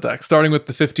talk about the decks, starting with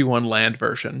the 51 land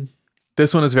version.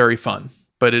 This one is very fun,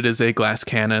 but it is a glass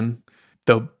cannon,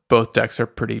 though both decks are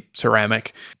pretty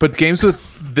ceramic. But games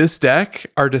with this deck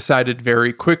are decided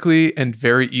very quickly and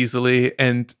very easily,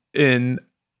 and in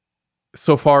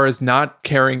so far as not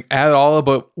caring at all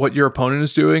about what your opponent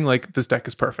is doing, like, this deck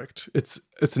is perfect. It's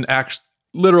an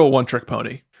literal one-trick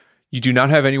pony. You do not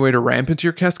have any way to ramp into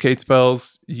your Cascade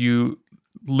spells. You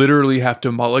literally have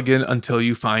to mulligan until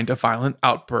you find a Violent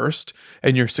Outburst,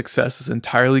 and your success is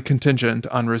entirely contingent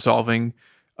on resolving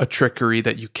a Trickery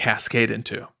that you cascade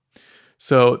into.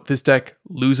 So this deck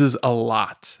loses a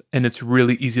lot, and it's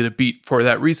really easy to beat for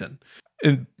that reason.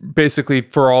 And basically,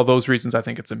 for all those reasons, I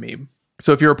think it's a meme.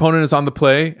 So if your opponent is on the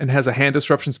play and has a hand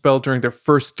disruption spell during their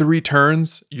first 3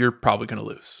 turns, you're probably going to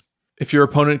lose. If your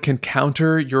opponent can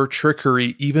counter your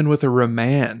Trickery even with a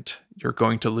remand, you're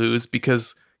going to lose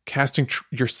because casting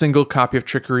your single copy of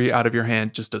Trickery out of your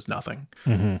hand just does nothing.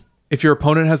 Mm-hmm. If your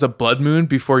opponent has a Blood Moon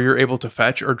before you're able to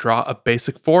fetch or draw a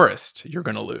basic forest, you're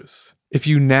going to lose. If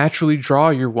you naturally draw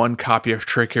your 1 copy of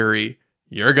Trickery,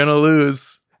 you're going to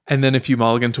lose. And then if you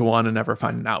mulligan to 1 and never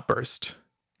find an outburst,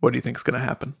 what do you think is going to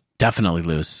happen? Definitely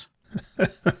lose.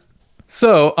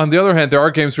 So, on the other hand, there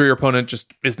are games where your opponent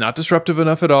just is not disruptive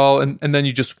enough at all, and then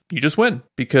you just win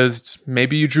because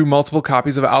maybe you drew multiple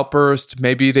copies of Outburst,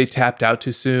 maybe they tapped out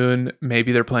too soon,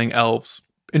 maybe they're playing elves.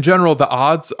 In general, the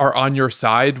odds are on your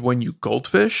side when you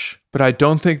goldfish, but I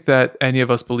don't think that any of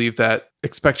us believe that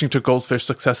expecting to goldfish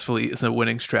successfully is a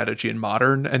winning strategy in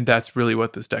Modern, and that's really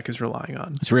what this deck is relying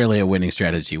on. It's really a winning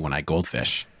strategy when I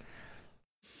goldfish.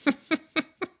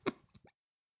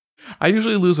 I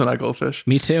usually lose when I goldfish.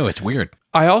 Me too. It's weird.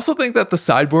 I also think that the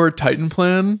sideboard Titan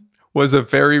plan was a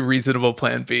very reasonable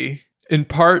plan B. In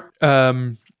part,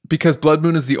 because Blood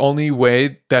Moon is the only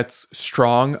way that's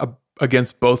strong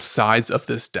against both sides of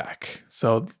this deck.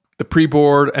 So the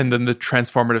pre-board and then the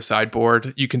transformative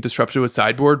sideboard, you can disrupt it with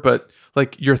sideboard, but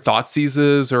like your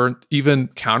Thoughtseizes or even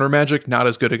counter magic, not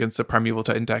as good against the Primeval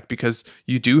Titan deck because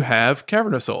you do have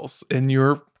Cavernous Souls in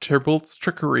your Tibalt's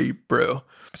Trickery brew.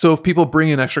 So if people bring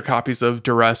in extra copies of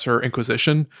Duress or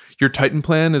Inquisition, your Titan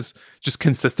plan is just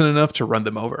consistent enough to run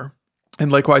them over.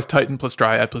 And likewise, Titan plus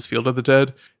Dryad plus Field of the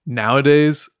Dead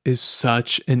nowadays is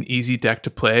such an easy deck to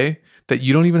play that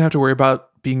you don't even have to worry about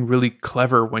being really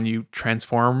clever when you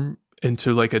transform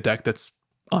into like a deck that's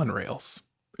on rails.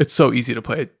 It's so easy to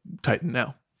play Titan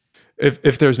now.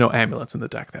 If there's no amulets in the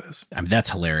deck, that is. I mean,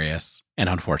 that's hilarious and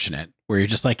unfortunate. Where you're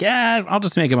just like, yeah, I'll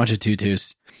just make a bunch of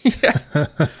tutus. Yeah.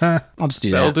 I'll just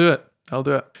do That'll that. I'll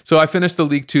do it. So I finished the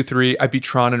League 2-3. I beat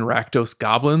Tron and Rakdos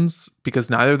Goblins because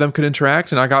neither of them could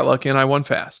interact, and I got lucky and I won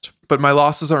fast. But my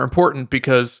losses are important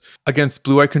because against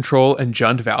Blue Eye Control and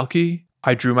Jund Valky,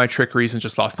 I drew my Trickeries and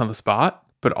just lost on the spot.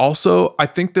 But also, I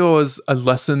think there was a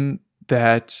lesson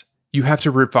that you have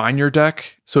to refine your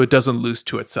deck so it doesn't lose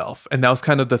to itself. And that was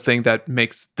kind of the thing that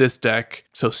makes this deck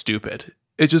so stupid.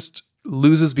 It just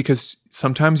loses because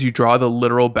sometimes you draw the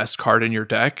literal best card in your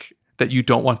deck that you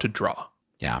don't want to draw.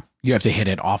 Yeah. You have to hit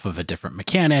it off of a different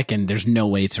mechanic, and there's no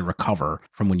way to recover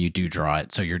from when you do draw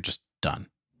it. So you're just done.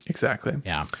 Exactly.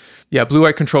 Yeah. Yeah,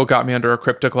 Blue-White Control got me under a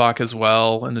Cryptic Lock as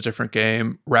well in a different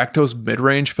game. Rakdos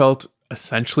midrange felt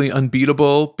essentially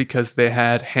unbeatable because they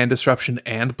had Hand Disruption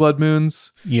and Blood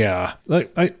Moons. Yeah.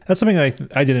 That's something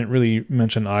I didn't really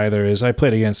mention either, is I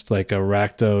played against like a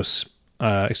Rakdos,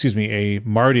 a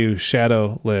Mardu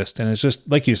Shadow list. And it's just,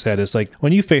 like you said, it's like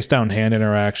when you face down hand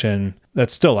interaction,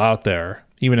 that's still out there.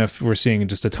 Even if we're seeing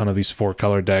just a ton of these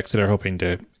 4-color decks that are hoping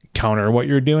to counter what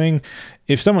you're doing.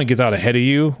 If someone gets out ahead of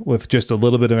you with just a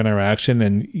little bit of interaction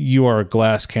and you are a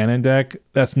glass cannon deck,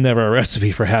 that's never a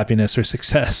recipe for happiness or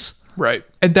success. Right.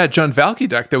 And that Jund Valky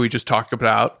deck that we just talked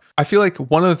about, I feel like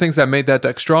one of the things that made that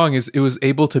deck strong is it was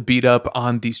able to beat up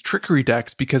on these trickery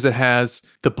decks because it has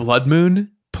the Blood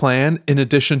Moon plan in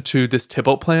addition to this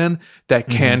Tibalt plan that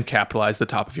can capitalize the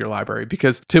top of your library,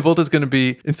 because Tibalt is going to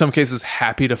be, in some cases,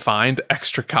 happy to find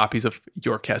extra copies of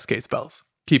your Cascade spells,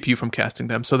 keep you from casting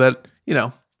them, so that,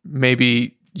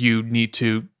 maybe you need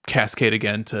to cascade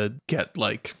again to get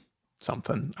like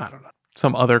something, I don't know,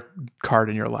 some other card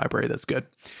in your library that's good.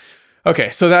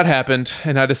 Okay, so that happened,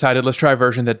 and I decided let's try a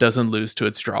version that doesn't lose to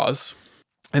its draws.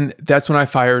 And that's when I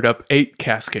fired up 8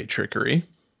 Cascade Trickery.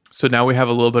 So now we have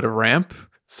a little bit of ramp,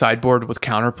 sideboard with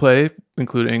counterplay,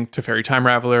 including Teferi Time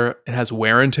Raveler. It has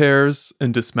Wear and Tears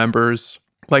and Dismembers.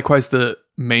 Likewise, the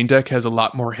main deck has a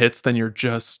lot more hits than your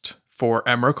just 4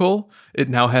 Emrakul. It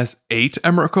now has 8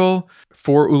 Emrakul,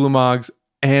 4 Ulamogs,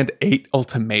 and 8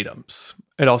 Ultimatums.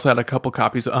 It also had a couple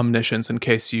copies of Omniscience in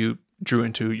case you drew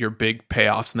into your big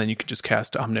payoffs, and then you could just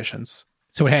cast Omniscience.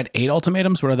 So it had 8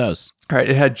 ultimatums? What are those? All right,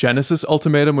 it had Genesis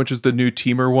Ultimatum, which is the new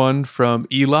Teamer one from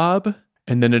Elob,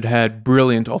 and then it had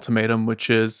Brilliant Ultimatum, which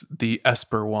is the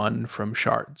Esper one from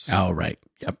Shards. Oh, right.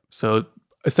 Yep. So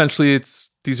essentially,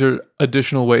 these are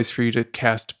additional ways for you to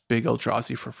cast Big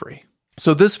Eldrazi for free.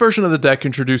 So this version of the deck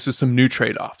introduces some new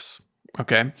trade-offs.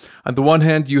 Okay, on the one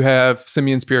hand, you have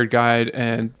Simian Spirit Guide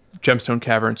and Gemstone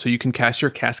Cavern, so you can cast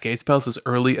your Cascade spells as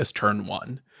early as turn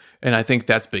 1, and I think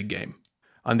that's big game.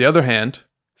 On the other hand,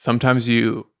 sometimes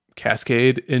you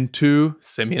cascade into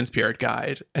Simian Spirit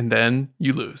Guide, and then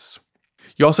you lose.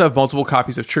 You also have multiple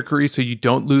copies of Trickery, so you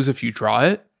don't lose if you draw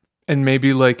it, and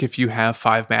maybe like if you have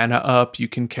 5 mana up, you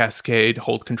can cascade,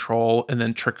 hold control, and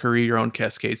then Trickery your own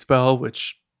Cascade spell,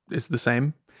 which is the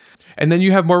same. And then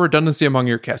you have more redundancy among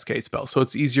your Cascade spells, so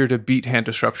it's easier to beat Hand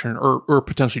Disruption or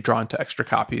potentially draw into extra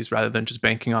copies rather than just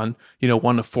banking on,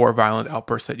 1 of 4 Violent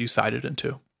Outbursts that you sided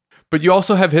into. But you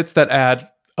also have hits that add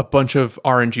a bunch of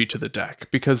RNG to the deck,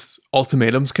 because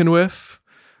Ultimatums can whiff,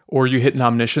 or you hit an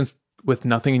Omniscience with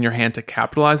nothing in your hand to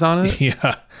capitalize on it.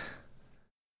 Yeah.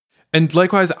 And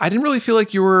likewise, I didn't really feel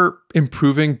like you were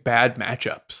improving bad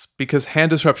matchups, because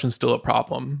Hand Disruption is still a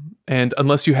problem. And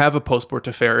unless you have a Postboard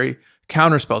Teferi,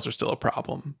 counter spells are still a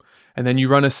problem. And then you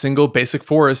run a single basic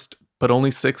forest, but only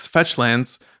 6 fetch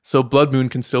lands, so Blood Moon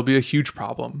can still be a huge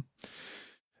problem.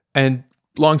 And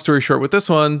long story short with this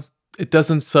one, it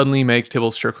doesn't suddenly make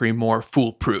Tibalt's Trickery more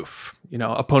foolproof.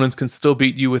 Opponents can still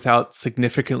beat you without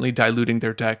significantly diluting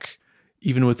their deck,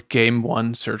 even with Game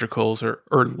 1 Surgicals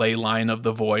or Leyline of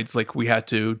the Voids like we had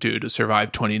to do to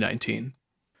survive 2019.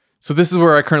 So this is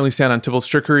where I currently stand on Tibalt's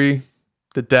Trickery.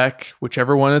 The deck,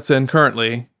 whichever one it's in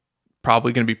currently,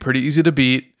 probably going to be pretty easy to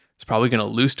beat. It's probably going to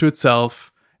lose to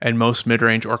itself, and most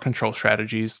mid-range or control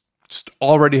strategies just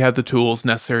already have the tools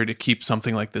necessary to keep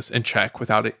something like this in check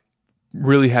without it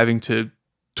really having to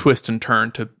twist and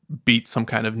turn to beat some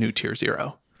kind of new tier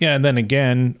 0. Yeah, and then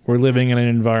again, we're living in an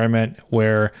environment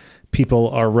where people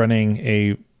are running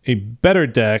a better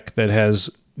deck that has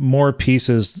more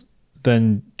pieces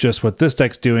than just what this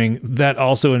deck's doing. That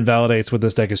also invalidates what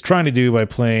this deck is trying to do by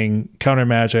playing counter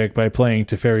magic, by playing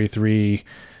Teferi 3,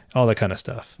 all that kind of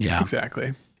stuff. Yeah,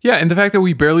 exactly. Yeah, and the fact that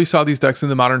we barely saw these decks in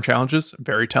the Modern Challenges,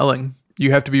 very telling.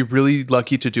 You have to be really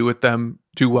lucky to do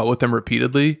well with them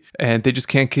repeatedly, and they just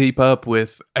can't keep up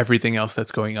with everything else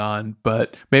that's going on.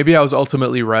 But maybe I was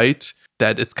ultimately right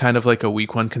that it's kind of like a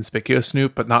week 1 Conspicuous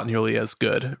Snoop, but not nearly as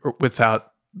good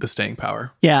without the staying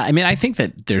power. Yeah, I mean, I think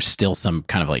that there's still some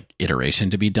kind of like iteration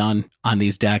to be done on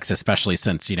these decks, especially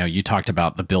since, you talked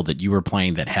about the build that you were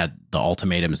playing that had the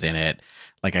ultimatums in it.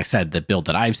 Like I said, the build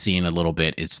that I've seen a little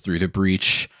bit is Through the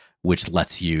Breach, which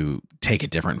lets you take a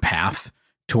different path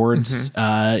towards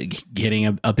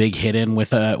getting a big hit in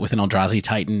with an Eldrazi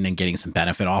Titan and getting some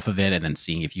benefit off of it, and then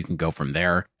seeing if you can go from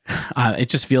there. It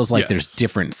just feels like there's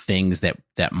different things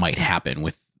that might happen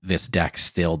with this deck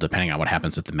still, depending on what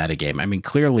happens with the metagame. I mean,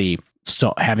 clearly,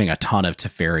 so having a ton of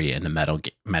Teferi in the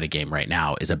metagame right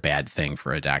now is a bad thing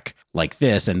for a deck like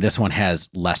this, and this one has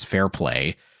less fair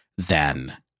play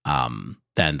than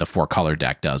the 4-color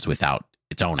deck does without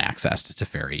its own access to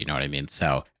Teferi. You know what I mean?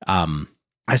 So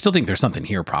I still think there's something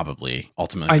here, probably,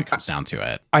 ultimately, when it comes down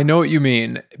to it. I know what you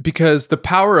mean, because the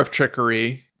power of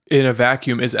trickery in a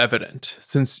vacuum is evident,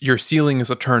 since your ceiling is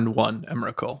a turn 1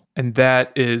 Emrakul, and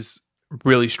that is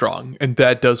really strong, and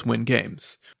that does win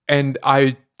games. And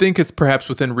I think it's perhaps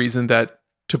within reason that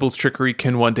Tibalt's trickery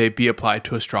can one day be applied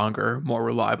to a stronger, more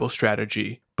reliable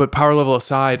strategy. But power level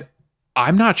aside,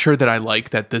 I'm not sure that I like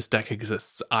that this deck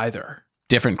exists either.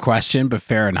 Different question, but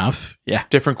fair enough. Yeah.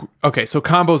 Okay, so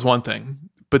combo's one thing,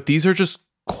 but these are just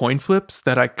coin flips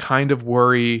that I kind of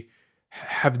worry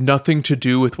have nothing to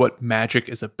do with what Magic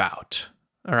is about.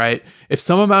 All right. If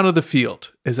some amount of the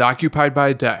field is occupied by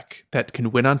a deck that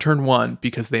can win on turn 1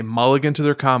 because they mulligan to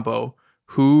their combo,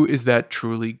 who is that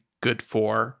truly good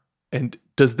for? And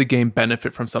does the game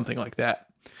benefit from something like that?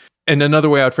 And another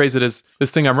way I would phrase it is,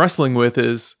 this thing I'm wrestling with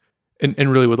is, and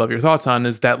really would love your thoughts on,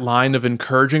 is that line of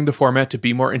encouraging the format to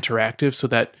be more interactive so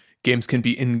that games can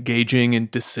be engaging in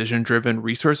decision-driven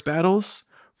resource battles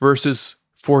versus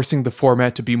forcing the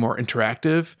format to be more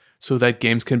interactive so that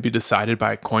games can be decided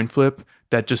by a coin flip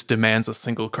that just demands a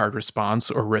single card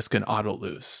response or risk an auto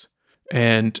lose.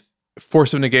 And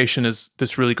Force of Negation is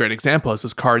this really great example as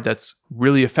this card that's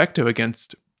really effective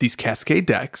against these Cascade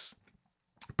decks.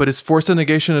 But is Force of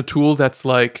Negation a tool that's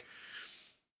like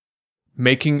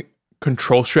making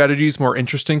control strategies more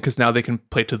interesting because now they can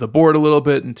play to the board a little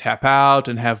bit and tap out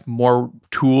and have more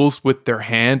tools with their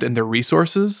hand and their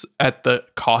resources at the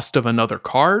cost of another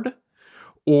card?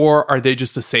 Or are they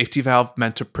just a safety valve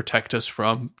meant to protect us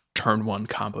from turn 1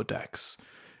 combo decks?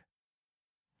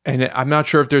 And I'm not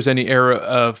sure if there's any era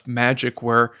of Magic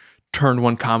where turn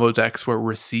 1 combo decks were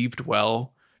received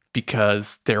well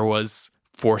because there was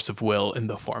force of will in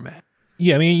the format.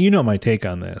 Yeah, I mean, you know my take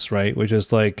on this, right? Which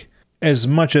is like, as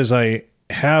much as I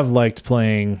have liked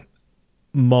playing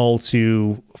mull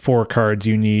to 4 cards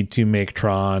you need to make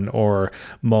Tron, or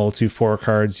mull to 4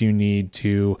 cards you need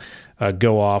to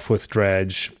go off with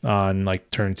Dredge on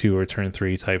like turn 2 or turn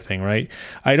 3 type thing, right?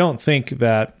 I don't think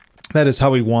that is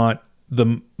how we want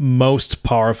the most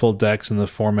powerful decks in the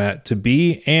format to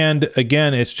be. And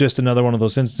again, it's just another one of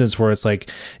those instances where it's like,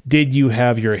 did you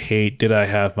have your hate? Did I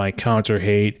have my counter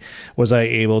hate? Was I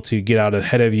able to get out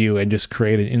ahead of you and just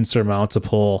create an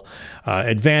insurmountable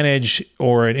advantage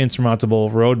or an insurmountable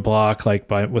roadblock, like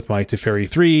with my Teferi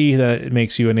 3 that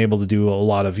makes you unable to do a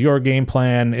lot of your game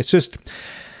plan? It's just,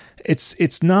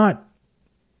 it's not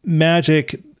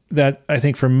Magic that I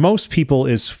think for most people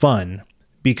is fun,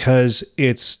 because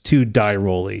it's too die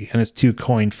rolly and it's too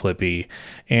coin flippy,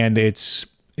 and it's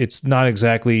not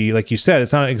exactly, like you said,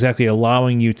 it's not exactly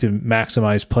allowing you to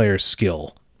maximize player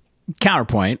skill.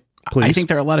 Counterpoint. Please. I think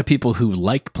there are a lot of people who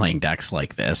like playing decks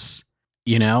like this,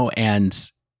 you know,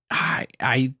 and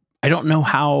I don't know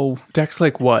how. Decks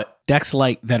like what? Decks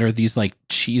like that are these like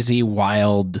cheesy,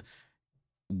 wild,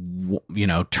 you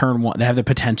know, turn 1. They have the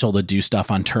potential to do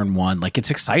stuff on turn 1. Like, it's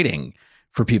exciting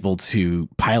for people to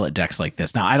pilot decks like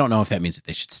this. Now, I don't know if that means that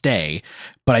they should stay,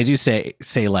 but I do say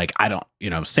like, I don't, you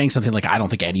know, saying something like, I don't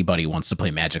think anybody wants to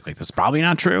play Magic like this is probably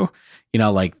not true. You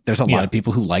know, like, there's a lot of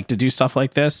people who like to do stuff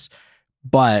like this,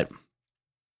 but,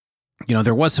 you know,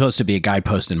 there was supposed to be a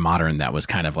guidepost in Modern that was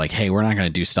kind of like, hey, we're not going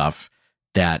to do stuff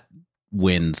that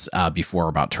wins before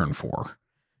about turn 4.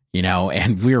 You know,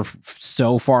 and we're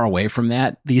so far away from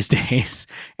that these days,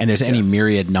 and there's any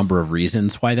myriad number of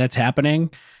reasons why that's happening.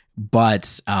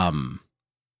 But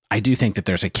I do think that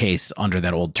there's a case under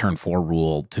that old turn 4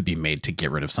 rule to be made to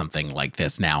get rid of something like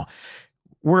this. Now,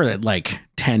 we're at like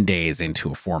 10 days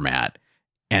into a format,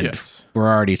 and we're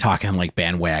already talking like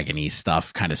bandwagon-y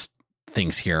stuff kind of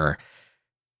things here.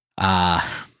 I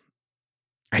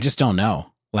just don't know.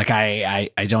 Like, I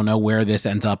don't know where this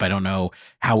ends up. I don't know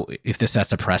if this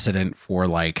sets a precedent for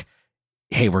like,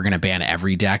 hey, we're going to ban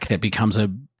every deck that becomes a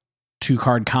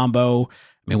 2-card combo.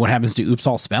 I mean, what happens to Oops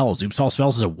All Spells? Oops All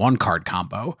Spells is a 1-card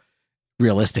combo,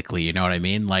 realistically. You know what I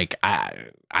mean? Like,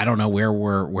 I don't know where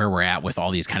we're at with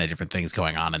all these kind of different things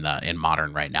going on in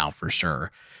Modern right now, for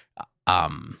sure.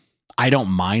 I don't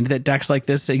mind that decks like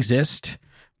this exist,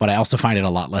 but I also find it a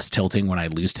lot less tilting when I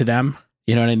lose to them.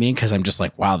 You know what I mean? Because I'm just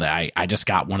like, wow, I just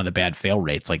got one of the bad fail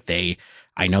rates. Like,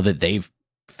 I know that they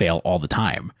fail all the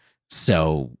time,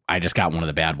 so I just got one of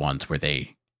the bad ones where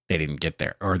they didn't get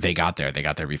there, or they got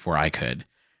there before I could.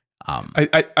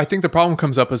 I think the problem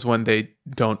comes up is when they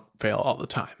don't fail all the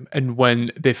time, and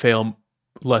when they fail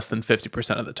less than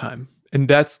 50% of the time. And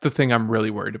that's the thing I'm really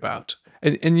worried about.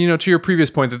 And you know, to your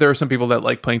previous point that there are some people that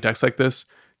like playing decks like this.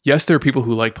 Yes, there are people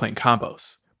who like playing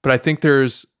combos. But I think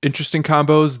there's interesting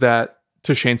combos that,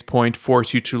 to Shane's point,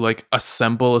 force you to like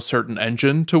assemble a certain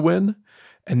engine to win.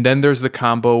 And then there's the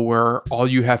combo where all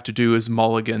you have to do is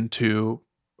mulligan to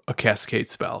a cascade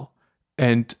spell.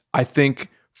 And I think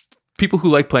people who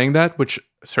like playing that, which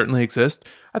certainly exist,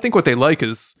 I think what they like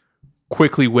is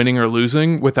quickly winning or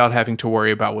losing without having to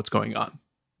worry about what's going on.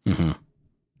 Mm-hmm.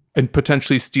 And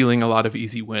potentially stealing a lot of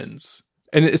easy wins.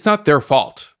 And it's not their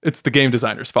fault. It's the game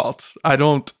designer's fault. I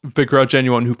don't begrudge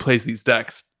anyone who plays these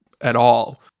decks at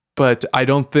all. But I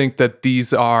don't think that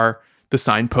these are the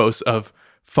signposts of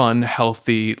fun,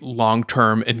 healthy,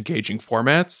 long-term, engaging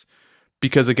formats.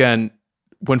 Because again,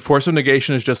 when Force of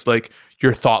Negation is just like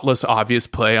your thoughtless, obvious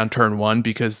play on turn one,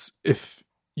 because if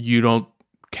you don't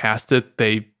cast it,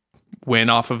 they win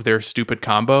off of their stupid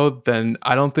combo, then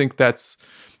I don't think that's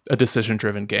a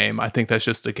decision-driven game. I think that's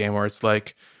just a game where it's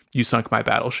like, you sunk my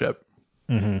battleship.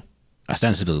 Mm-hmm.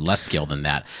 Ostensibly less skill than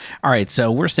that. All right, so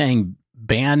we're saying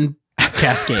ban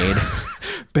Cascade.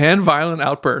 Ban Violent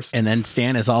Outburst. And then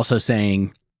Stan is also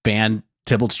saying ban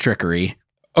Tibalt's Trickery.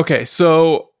 Okay,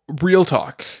 so real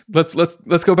talk.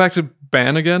 Let's go back to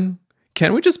ban again.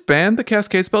 Can we just ban the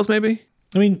Cascade spells maybe?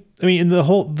 I mean, and the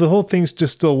whole thing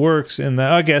just still works. And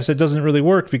I guess it doesn't really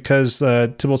work because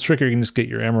Tibalt's Trickery, you can just get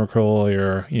your Emrakul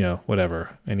or your, whatever,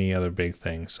 any other big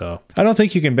thing. So I don't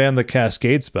think you can ban the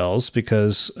Cascade spells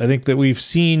because I think that we've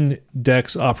seen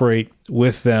decks operate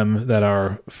with them that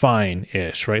are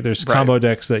fine-ish, right? There's combo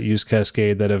decks that use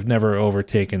Cascade that have never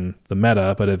overtaken the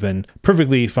meta, but have been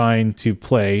perfectly fine to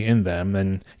play in them.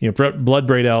 And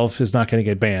Bloodbraid Elf is not going to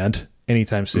get banned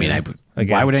anytime soon. I mean,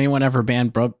 why would anyone ever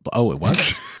ban Oh, it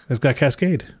was? It's got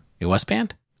Cascade. It was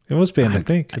banned? It was banned, I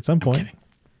think, at some point. Kidding.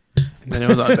 And then it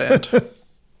was unbanned.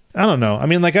 I don't know. I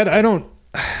mean, like, I don't...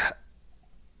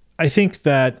 I think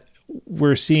that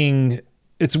we're seeing...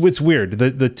 It's weird.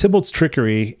 The Tibalt's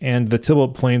Trickery and the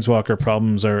Tibalt Planeswalker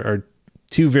problems are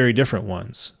two very different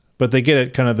ones. But they get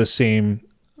at kind of the same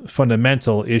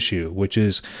fundamental issue, which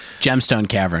is... Gemstone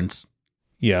Caverns.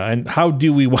 Yeah, and how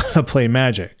do we want to play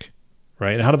Magic,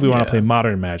 right? How do we want to play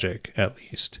modern Magic, at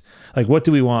least? Like, what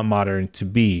do we want modern to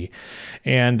be?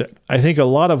 And I think a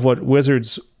lot of what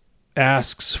Wizards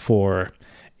asks for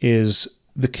is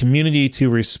the community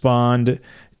to respond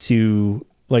to,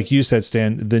 like you said,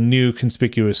 Stan, the new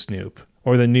Conspicuous Snoop,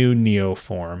 or the new Neo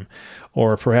form,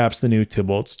 or perhaps the new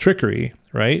Tibalt's Trickery,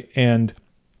 right? And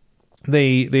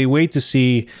they wait to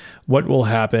see what will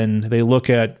happen. They look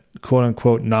at quote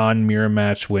unquote non-mirror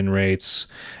match win rates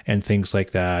and things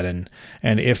like that, and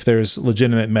if there's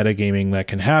legitimate metagaming that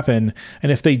can happen,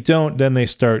 and if they don't, then they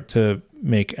start to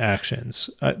make actions.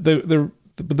 The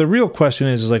real question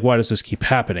is like, why does this keep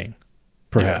happening?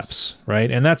 Perhaps,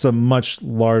 right? And that's a much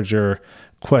larger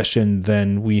question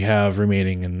than we have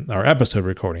remaining in our episode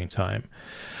recording time.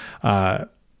 But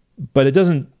it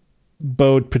doesn't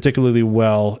bode particularly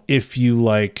well if you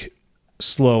like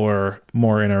slower,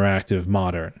 more interactive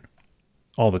modern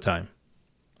all the time.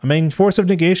 I mean, Force of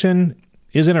Negation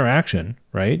is interaction,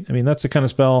 right? I mean, that's the kind of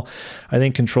spell I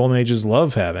think control mages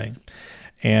love having.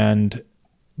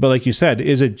 But like you said,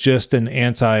 is it just an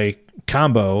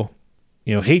anti-combo,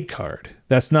 hate card?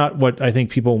 That's not what I think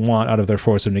people want out of their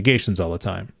Force of Negations all the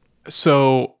time.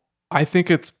 So I think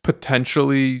it's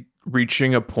potentially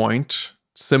reaching a point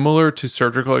similar to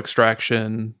Surgical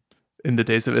Extraction in the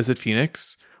days of Izzet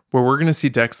Phoenix, where we're going to see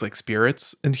decks like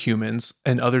Spirits and Humans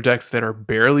and other decks that are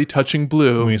barely touching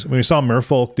blue. When we saw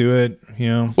Merfolk do it,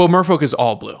 Well, Merfolk is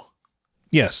all blue.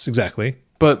 Yes, exactly.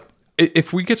 But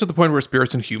if we get to the point where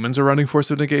Spirits and Humans are running Force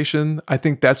of Negation, I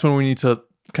think that's when we need to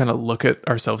kind of look at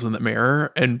ourselves in the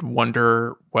mirror and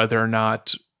wonder whether or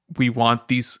not we want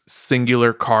these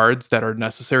singular cards that are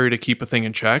necessary to keep a thing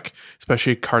in check,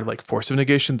 especially a card like Force of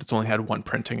Negation that's only had one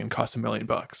printing and cost $1 million.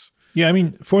 Yeah, I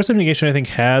mean, Force of Negation, I think,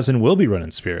 has and will be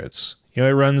running Spirits. It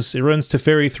runs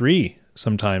Teferi 3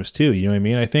 sometimes too. You know what I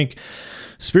mean? I think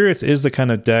Spirits is the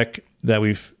kind of deck that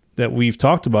we've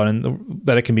talked about, and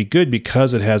that it can be good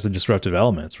because it has the disruptive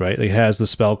elements, right? It has the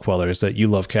spell quellers that you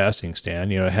love casting,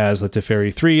 Stan. It has the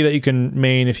Teferi 3 that you can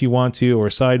main if you want to, or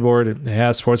sideboard. It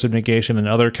has Force of Negation and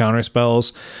other counter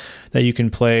spells that you can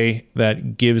play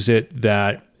that gives it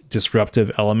that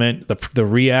disruptive element, the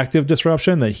reactive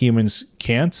disruption that humans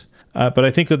can't. But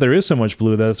I think that there is so much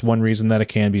blue that's one reason that it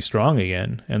can be strong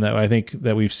again, and that I think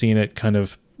that we've seen it kind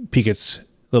of peek its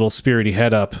little spirity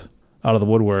head up out of the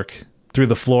woodwork, through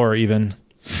the floor even,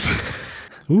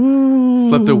 Ooh.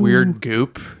 It's left a weird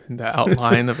goop in the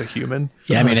outline of a human.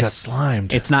 Yeah, I mean, got it's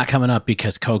slimed. It's not coming up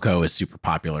because Coco is super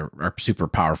popular or super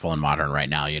powerful in Modern right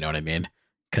now. You know what I mean?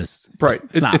 Because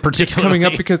it's not particularly coming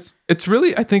up because it's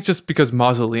really, I think, just because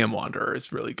Mausoleum Wanderer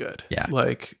is really good. Yeah.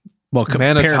 Like,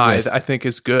 Mana Tithe, I think,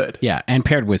 is good. Yeah, and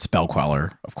paired with Spell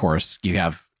Queller, of course, you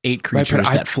have 8 creatures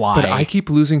that fly. But I keep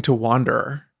losing to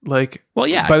Wanderer. Like, well,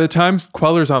 yeah. By the time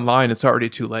Queller's online, it's already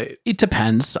too late. It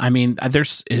depends. I mean,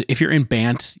 if you're in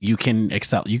Bant, you can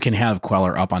have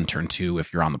Queller up on turn 2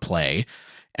 if you're on the play,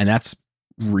 and that's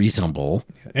reasonable.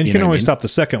 And you can always stop the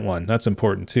second one. That's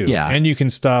important too. Yeah, and you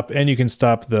can stop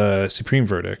the Supreme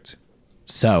Verdict.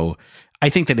 So I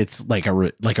think that it's like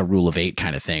a rule of 8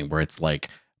 kind of thing, where it's like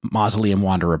Mausoleum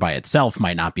Wanderer by itself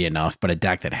might not be enough, but a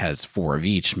deck that has 4 of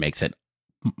each makes it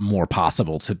more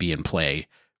possible to be in play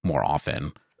more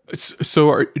often.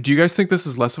 So do you guys think this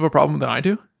is less of a problem than I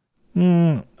do?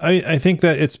 I think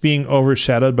that it's being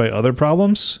overshadowed by other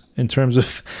problems in terms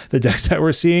of the decks that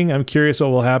we're seeing. I'm curious what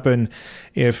will happen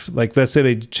if, like, let's say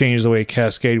they change the way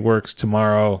Cascade works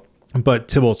tomorrow, but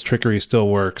Tibalt's Trickery still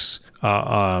works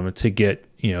to get,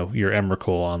 your Emrakul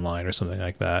online or something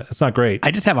like that. It's not great.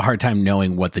 I just have a hard time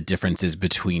knowing what the difference is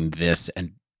between this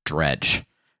and Dredge,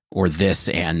 or this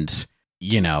and,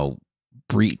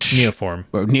 Breach,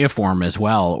 Neoform as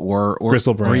well, or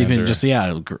Gristlebrand, or even just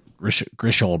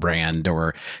Grishelbrand,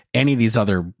 or any of these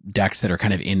other decks that are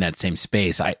kind of in that same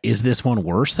space. Is this one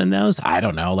worse than those? I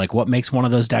don't know. Like, what makes one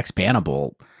of those decks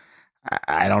bannable?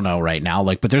 I don't know right now.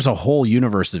 Like, but there's a whole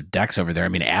universe of decks over there. I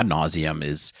mean, Ad Nauseam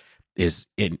is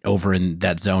over in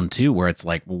that zone too, where it's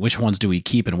like, well, which ones do we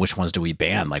keep and which ones do we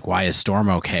ban? Like, why is Storm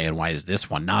okay and why is this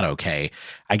one not okay?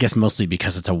 I guess mostly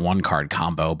because it's a 1-card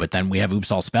combo, but then we have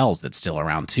Oops All Spells that's still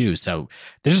around too. So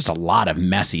there's just a lot of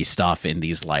messy stuff in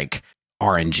these like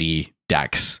RNG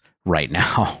decks right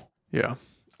now. Yeah.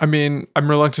 I mean, I'm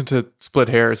reluctant to split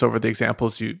hairs over the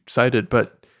examples you cited,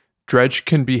 but Dredge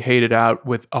can be hated out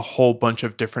with a whole bunch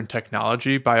of different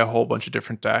technology by a whole bunch of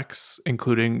different decks,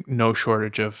 including no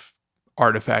shortage of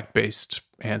artifact-based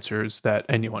answers that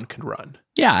anyone can run.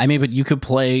 Yeah, I mean, but you could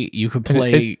play.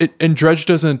 And Dredge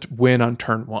doesn't win on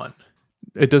turn 1.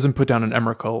 It doesn't put down an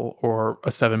Emrakul or a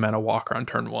 7-mana Walker on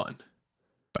turn 1.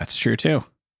 That's true too.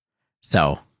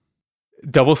 So,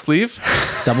 double sleeve.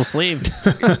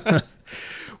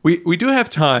 We do have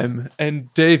time,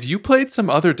 and Dave, you played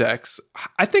some other decks.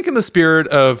 I think in the spirit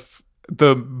of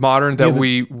the Modern that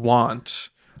we want.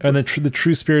 And the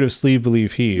true spirit of Sleeve,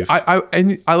 Believe, Heave.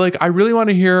 I really want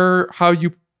to hear how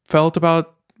you felt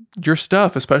about your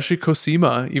stuff, especially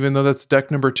Cosima, even though that's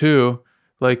deck number 2.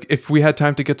 Like, if we had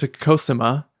time to get to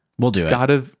Cosima, we'll do it.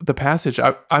 God of the Passage.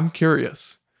 I'm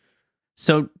curious.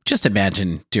 So just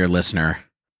imagine, dear listener,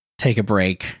 take a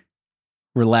break,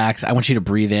 relax. I want you to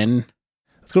breathe in.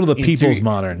 Let's go to the People's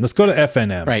Modern. Let's go to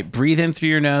FNM. Right. Breathe in through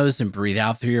your nose and breathe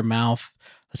out through your mouth.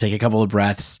 Let's take a couple of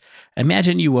breaths.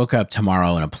 Imagine you woke up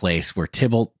tomorrow in a place where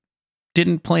Tibalt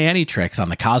didn't play any tricks on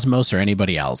the Cosmos or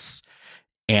anybody else.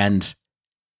 And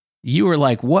you were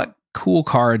like, what cool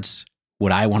cards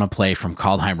would I want to play from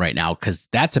Kaldheim right now? Because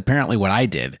that's apparently what I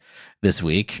did this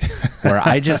week, where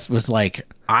I just was like,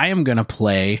 I am going to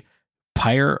play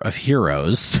Pyre of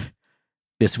Heroes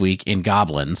this week in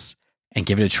Goblins and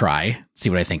give it a try, see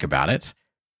what I think about it.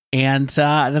 And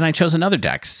then I chose another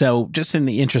deck. So just in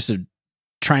the interest of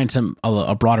trying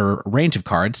a broader range of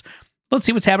cards, let's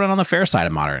see what's happening on the fair side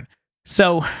of Modern.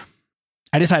 So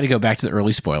I decided to go back to the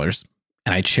early spoilers,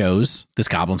 and I chose this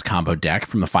Goblins combo deck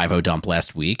from the 5-0 dump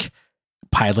last week,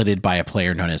 piloted by a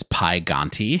player known as Pi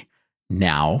Gonti.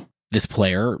 Now, this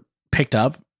player picked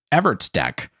up Everett's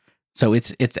deck. So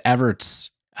it's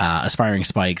Everett's Aspiring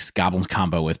Spikes Goblins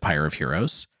combo with Pyre of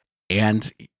Heroes.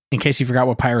 And in case you forgot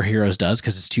what Pyre of Heroes does,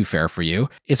 because it's too fair for you,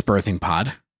 it's Birthing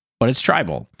Pod, but it's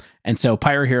tribal. And so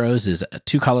Pyre of Heroes is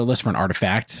 2 colorless for an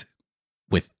artifact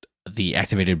with the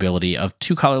activated ability of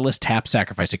 2 colorless, tap,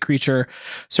 sacrifice a creature,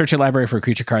 search your library for a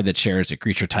creature card that shares a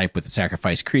creature type with a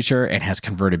sacrificed creature and has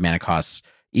converted mana costs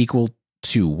equal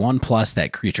to 1+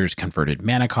 that creature's converted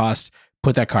mana cost.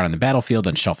 Put that card on the battlefield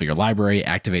and shuffle your library.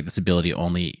 Activate this ability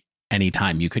only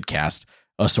anytime you could cast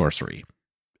a sorcery.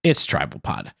 It's Tribal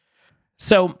Pod.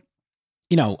 So,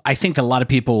 I think that a lot of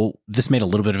people, this made a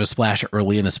little bit of a splash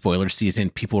early in the spoiler season.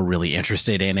 People were really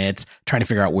interested in it, trying to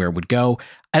figure out where it would go.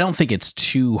 I don't think it's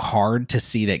too hard to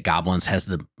see that Goblins has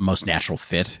the most natural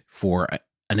fit for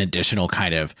an additional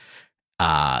kind of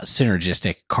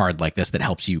synergistic card like this that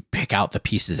helps you pick out the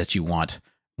pieces that you want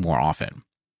more often.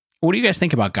 What do you guys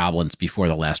think about Goblins before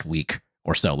the last week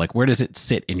or so? Like, where does it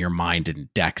sit in your mind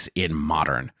and decks in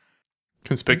Modern?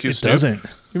 Conspicuous It doesn't.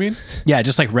 You mean? Yeah,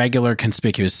 just like regular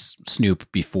conspicuous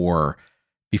Snoop before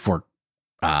before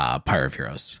Pyre of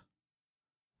Heroes?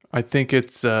 I think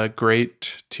it's a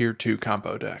great tier 2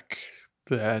 combo deck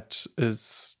that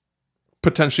is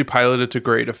potentially piloted to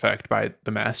great effect by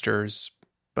the masters,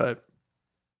 but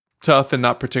tough and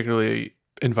not particularly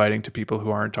inviting to people who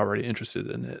aren't already interested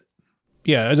in it.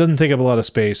 Yeah, it doesn't take up a lot of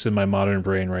space in my modern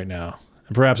brain right now.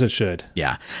 And perhaps it should.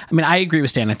 Yeah. I mean, I agree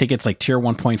with Stan. I think it's like tier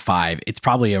 1.5. It's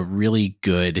probably a really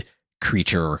good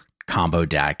creature combo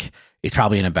deck. It's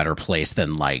probably in a better place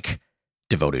than like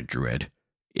Devoted Druid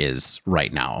is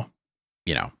right now,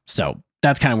 So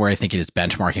that's kind of where I think it is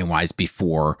benchmarking wise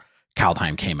before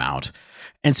Kaldheim came out.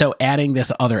 And so adding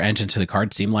this other engine to the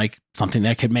card seemed like something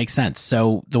that could make sense.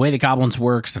 So the way the Goblins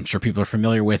works, I'm sure people are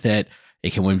familiar with it.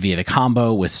 It can win via the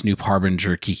combo with Snoop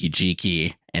Harbinger, Kiki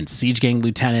Jiki, and Siege Gang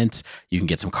Lieutenant. You can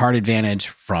get some card advantage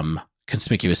from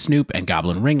Conspicuous Snoop and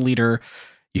Goblin Ringleader.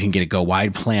 You can get a go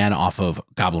wide plan off of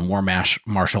Goblin War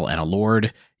Marshal and a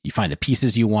Lord. You find the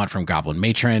pieces you want from Goblin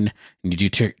Matron, and you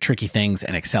do tricky things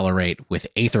and accelerate with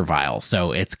Aether Vial.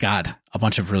 So it's got a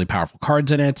bunch of really powerful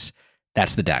cards in it.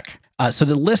 That's the deck. So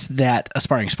the list that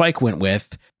Aspiring Spike went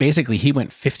with, basically he went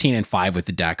 15-5 with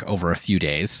the deck over a few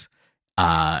days.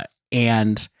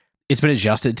 And it's been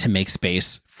adjusted to make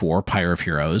space for Pyre of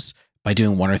Heroes by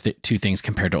doing one or two things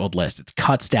compared to old lists. It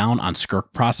cuts down on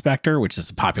Skirk Prospector, which is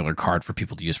a popular card for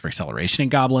people to use for acceleration in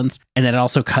Goblins. And then it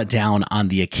also cut down on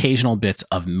the occasional bits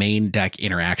of main deck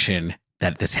interaction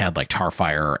that this had, like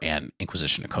Tarfire and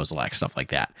Inquisition of Kozilek, stuff like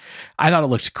that. I thought it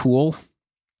looked cool.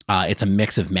 It's a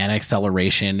mix of mana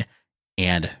acceleration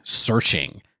and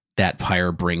searching that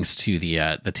Pyre brings to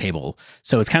the table.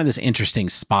 So it's kind of this interesting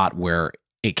spot where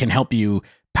it can help you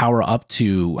power up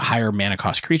to higher mana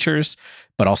cost creatures,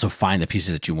 but also find the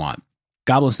pieces that you want.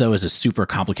 Goblins, though, is a super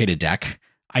complicated deck,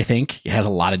 I think. It has a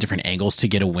lot of different angles to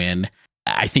get a win.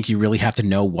 I think you really have to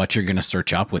know what you're going to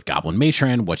search up with Goblin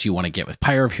Matron, what you want to get with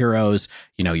Pyre of Heroes.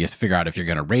 You have to figure out if you're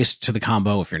going to race to the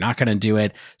combo, if you're not going to do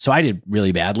it. So I did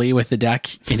really badly with the deck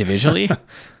individually.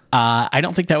 I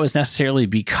don't think that was necessarily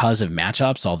because of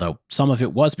matchups, although some of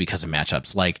it was because of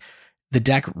matchups. Like, the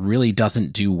deck really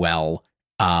doesn't do well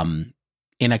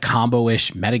in a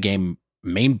combo-ish metagame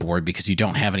main board because you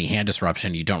don't have any hand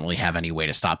disruption. You don't really have any way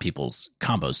to stop people's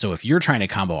combos. So if you're trying to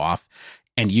combo off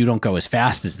and you don't go as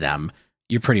fast as them,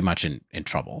 you're pretty much in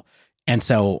trouble. And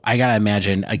so I got to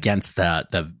imagine against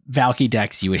the Valky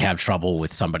decks, you would have trouble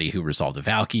with somebody who resolved the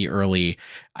Valky early.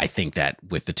 I think that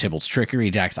with the Tibalt's Trickery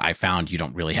decks, I found you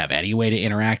don't really have any way to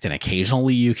interact. And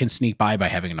occasionally you can sneak by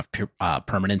having enough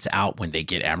permanents out when they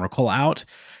get Emrakul out.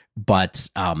 But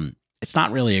it's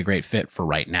not really a great fit for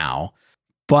right now.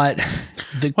 But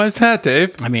why is that,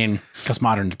 Dave? I mean, because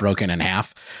Modern's broken in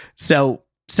half. So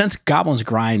since Goblins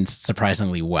grinds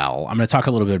surprisingly well, I'm going to talk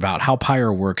a little bit about how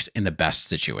Pyre works in the best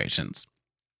situations.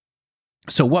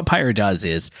 So what Pyre does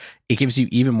is it gives you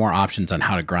even more options on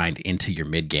how to grind into your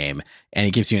mid game, and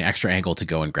it gives you an extra angle to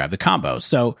go and grab the combo.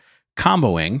 So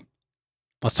comboing,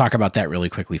 let's talk about that really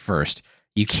quickly first.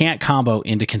 You can't combo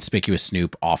into Conspicuous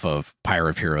Snoop off of Pyre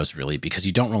of Heroes, really, because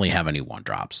you don't really have any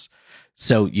 1-drops.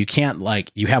 So you can't,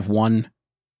 you have one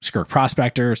Skirk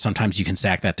Prospector. Sometimes you can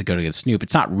sack that to go to get Snoop.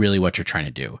 It's not really what you're trying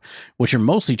to do. What you're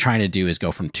mostly trying to do is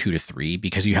go from 2 to 3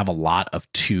 because you have a lot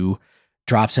of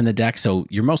 2-drops in the deck. So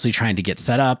you're mostly trying to get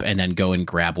set up and then go and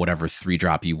grab whatever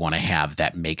 3-drop you want to have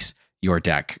that makes your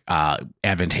deck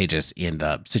advantageous in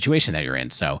the situation that you're in.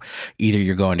 So either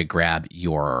you're going to grab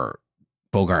your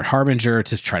Bogart Harbinger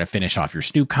to try to finish off your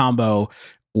Snoop combo,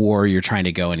 or you're trying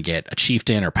to go and get a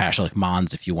Chieftain or Pashalik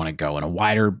Mons if you want to go in a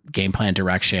wider game plan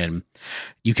direction.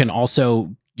 You can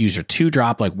also use your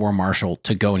 2-drop like War Marshal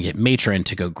to go and get Matron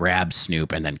to go grab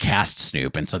Snoop and then cast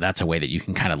Snoop. And so that's a way that you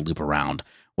can kind of loop around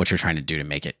what you're trying to do to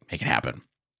make it happen.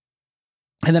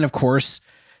 And then, of course,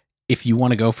 if you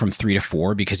want to go from 3 to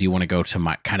 4 because you want to go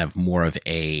to kind of more of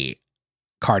a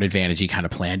card advantage kind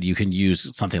of plan, you can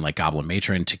use something like Goblin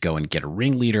Matron to go and get a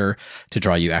Ringleader to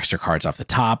draw you extra cards off the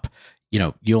top.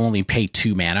 You'll only pay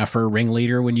 2 mana for a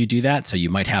Ringleader when you do that. So you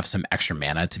might have some extra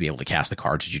mana to be able to cast the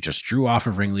cards that you just drew off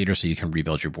of Ringleader so you can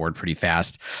rebuild your board pretty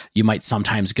fast. You might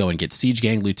sometimes go and get Siege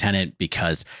Gang Lieutenant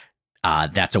because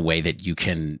that's a way that you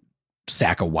can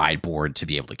sack a wide board to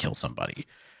be able to kill somebody.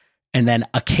 And then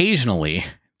occasionally,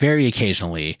 very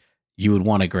occasionally, you would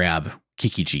want to grab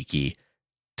Kiki Jiki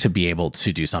to be able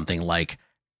to do something like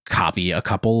copy a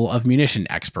couple of munition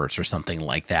experts or something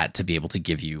like that to be able to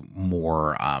give you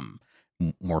more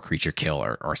creature kill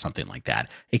or something like that.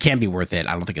 It can be worth it.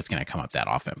 I don't think it's going to come up that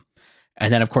often.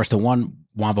 And then, of course, the one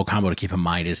wombo combo to keep in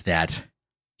mind is that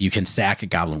you can sack a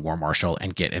Goblin War Marshal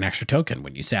and get an extra token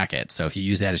when you sack it. So if you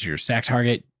use that as your sack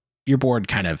target, your board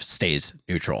kind of stays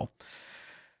neutral.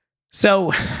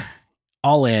 So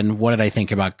all in, what did I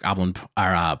think about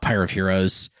Pyre of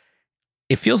Heroes?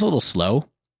 It feels a little slow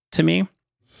to me.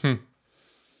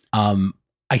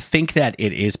 I think that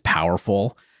it is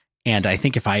powerful, and I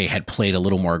think if I had played a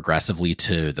little more aggressively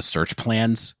to the search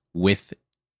plans with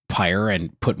Pyre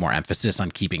and put more emphasis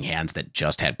on keeping hands that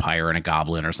just had Pyre and a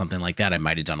Goblin or something like that, I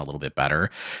might have done a little bit better.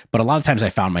 But a lot of times I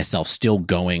found myself still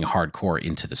going hardcore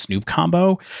into the Snoop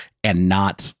combo and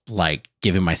not like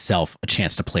giving myself a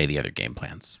chance to play the other game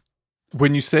plans.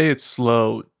 When you say it's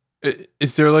slow,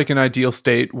 is there like an ideal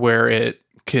state where it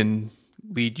can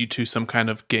lead you to some kind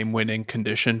of game-winning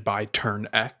condition by turn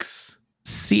X?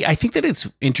 See, I think that it's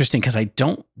interesting because I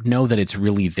don't know that it's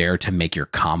really there to make your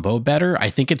combo better. I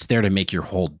think it's there to make your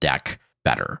whole deck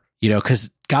better, because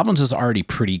Goblins is already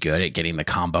pretty good at getting the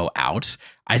combo out.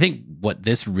 I think what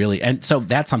this really, and so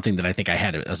that's something that I think I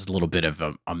had as a little bit of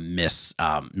a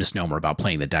misnomer about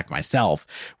playing the deck myself,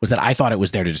 was that I thought it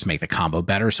was there to just make the combo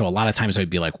better. So a lot of times I'd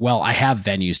be like, well, I have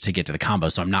venues to get to the combo,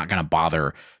 so I'm not going to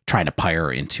bother trying to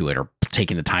Pyre into it or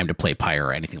taking the time to play Pyre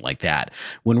or anything like that.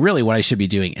 When really what I should be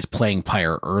doing is playing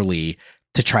Pyre early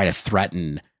to try to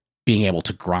threaten being able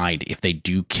to grind if they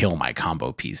do kill my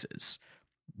combo pieces.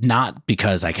 Not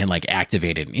because I can like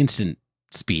activate an instant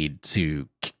speed to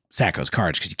sack those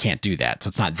cards, because you can't do that. So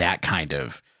it's not that kind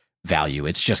of value.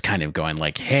 It's just kind of going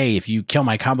like, hey, if you kill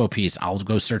my combo piece, I'll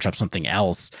go search up something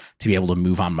else to be able to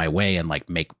move on my way and like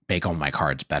make all my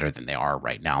cards better than they are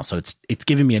right now. So it's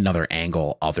giving me another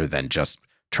angle other than just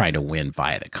trying to win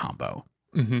via the combo.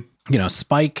 Mm-hmm.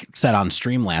 Spike said on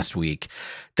stream last week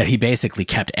that he basically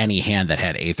kept any hand that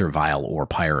had Aether Vial or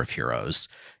Pyre of Heroes.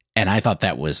 And I thought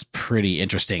that was pretty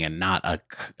interesting and not a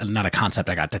concept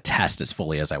I got to test as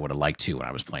fully as I would have liked to when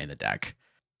I was playing the deck.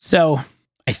 So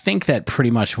I think that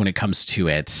pretty much when it comes to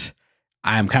it,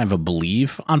 I'm kind of a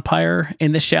believe on Pyre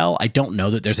in the shell. I don't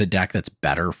know that there's a deck that's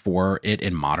better for it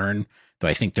in Modern, though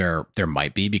I think there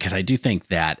might be, because I do think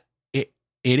that it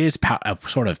is a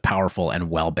sort of powerful and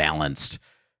well-balanced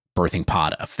birthing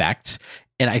pod effect.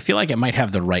 And I feel like it might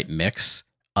have the right mix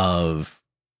of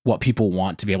what people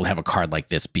want to be able to have a card like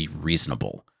this be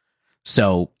reasonable.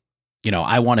 So,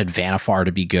 I wanted Vannifar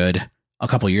to be good a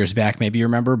couple years back, maybe you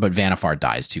remember, but Vannifar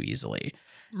dies too easily.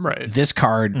 Right. This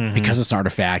card, because it's an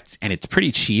artifact and it's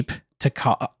pretty cheap to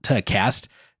cast,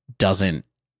 doesn't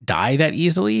die that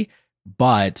easily,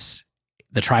 but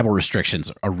the tribal restrictions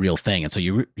are a real thing. And so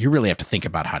you really have to think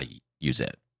about how to use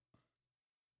it.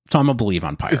 So I'm a believe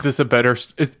on Pyre. Is this a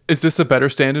better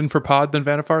stand-in for pod than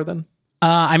Vannifar then?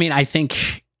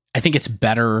 I think it's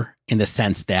better in the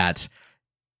sense that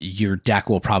your deck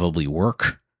will probably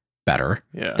work better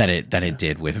than it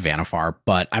did with Vannifar,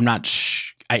 but I'm not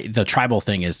the tribal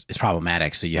thing is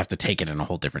problematic, so you have to take it in a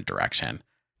whole different direction.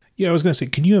 Yeah, I was going to say,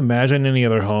 can you imagine any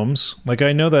other homes? Like,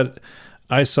 I know that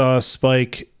I saw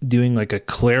Spike doing like a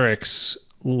cleric's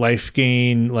life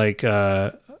gain, like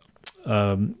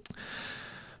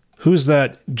who's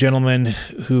that gentleman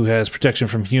who has protection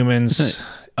from humans?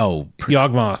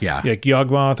 Yawgmoth. Yeah. Like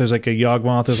Yawgmoth. There's like a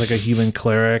Yawgmoth. There's like a healing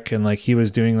cleric, and like he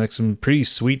was doing like some pretty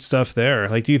sweet stuff there.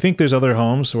 Like, do you think there's other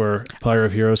homes where Pyre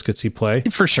of Heroes could see play?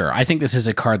 For sure. I think this is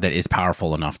a card that is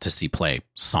powerful enough to see play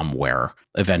somewhere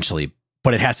eventually,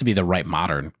 but it has to be the right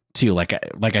Modern too. Like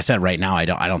I said, right now, I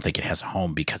don't think it has a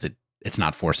home because it's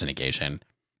not force negation,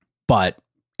 but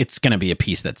it's going to be a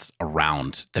piece that's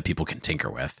around that people can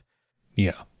tinker with.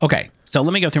 Yeah. Okay. So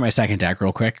let me go through my second deck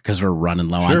real quick because we're running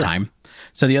low on time.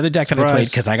 So the other deck that I played,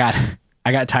 because I got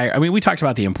tired. I mean, we talked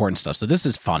about the important stuff. So this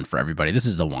is fun for everybody. This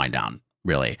is the wind down,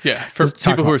 really. Yeah. For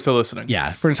people who are still listening.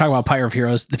 Yeah. We're going to talk about Pyre of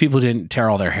Heroes. The people who didn't tear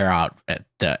all their hair out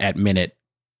at minute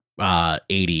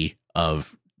 80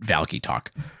 of Valky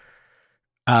talk.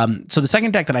 So the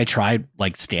second deck that I tried,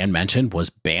 like Stan mentioned, was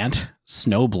Bant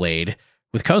Snowblade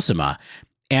with Cosima.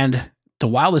 And the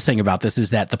wildest thing about this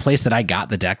is that the place that I got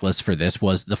the deck list for this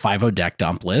was the 5.0 deck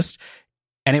dump list.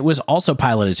 And it was also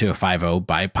piloted to a 5.0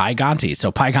 by Pi Gonti.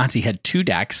 So Pi Gonti had two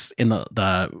decks in the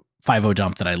 5.0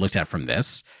 dump that I looked at from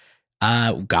this,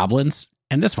 Goblins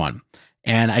and this one.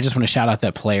 And I just want to shout out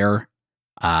that player.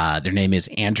 Their name is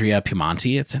Andrea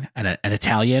Piemonte. It's an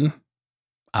Italian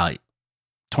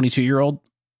 22-year-old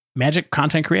Magic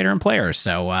content creator and player.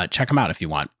 So check them out if you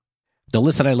want. The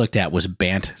list that I looked at was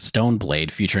Bant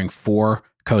Stoneblade featuring 4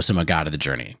 Cosima God of the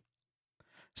Journey.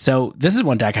 So this is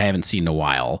one deck I haven't seen in a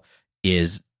while,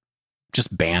 is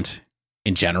just Bant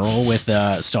in general with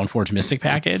the Stoneforge Mystic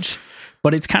package.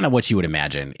 But it's kind of what you would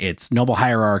imagine. It's Noble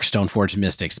Hierarch, Stoneforge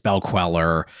Mystic, Spell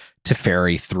Queller,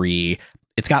 Teferi 3.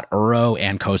 It's got Uro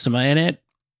and Cosima in it,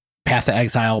 Path to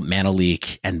Exile, Mana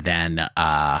Leak, and then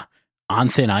On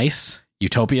Thin Ice,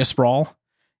 Utopia Sprawl.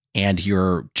 and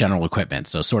your general equipment.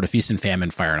 So Sword of Feast and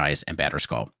Famine, Fire and Ice, and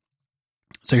Batterskull.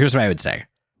 So here's what I would say.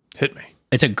 Hit me.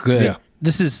 It's a good,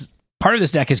 this is, part of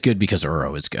this deck is good because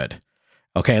Uro is good.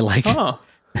 Okay, like,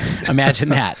 imagine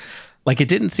that. Like, it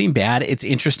didn't seem bad. It's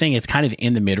interesting. It's kind of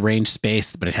in the mid-range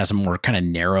space, but it has a more kind of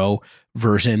narrow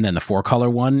version than the 4-color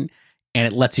one. And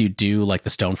it lets you do like the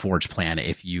Stoneforge plan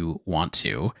if you want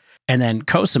to. And then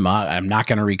Cosima, I'm not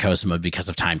going to read Cosima because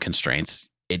of time constraints.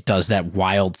 It does that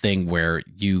wild thing where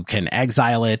you can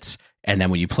exile it, and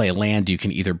then when you play a land, you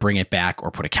can either bring it back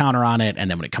or put a counter on it. And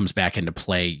then when it comes back into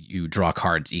play, you draw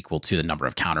cards equal to the number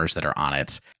of counters that are on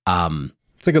it.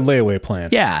 It's like a layaway plan.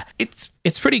 Yeah,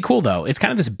 it's pretty cool, though. It's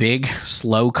kind of this big,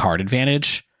 slow card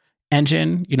advantage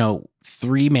engine.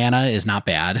 3 mana is not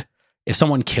bad. If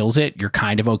someone kills it, you're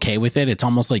kind of okay with it. It's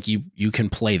almost like you can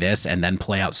play this and then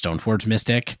play out Stoneforge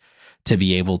Mystic to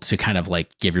be able to kind of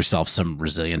like give yourself some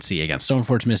resiliency against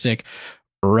Stoneforge Mystic.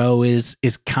 Uro is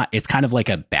it's kind of like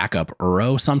a backup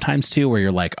Uro sometimes too, where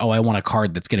you're like, oh, I want a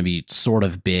card that's going to be sort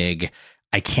of big.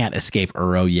 I can't escape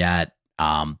Uro yet,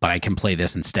 but I can play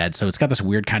this instead. So it's got this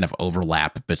weird kind of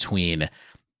overlap between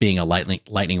being a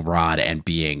lightning rod and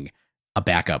being a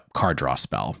backup card draw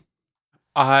spell.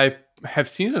 I have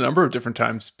seen a number of different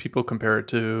times people compare it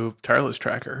to Tireless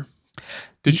Tracker.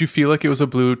 Did you feel like it was a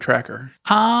blue tracker?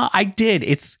 I did.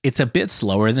 It's a bit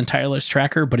slower than Tireless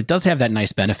Tracker, but it does have that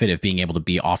nice benefit of being able to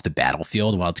be off the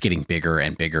battlefield while it's getting bigger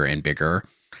and bigger and bigger.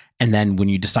 And then when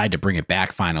you decide to bring it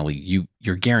back, finally,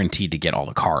 you're guaranteed to get all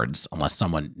the cards unless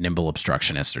someone Nimble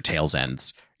Obstructionist or Tails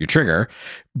Ends your trigger,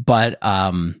 but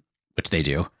which they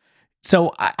do.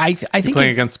 So I think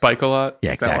playing against Spike a lot.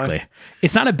 Yeah, exactly.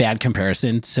 It's not a bad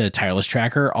comparison to Tireless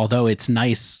Tracker, although it's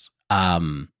nice.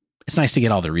 It's nice to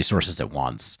get all the resources at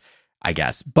once, I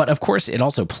guess. But of course, it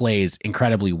also plays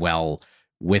incredibly well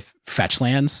with fetch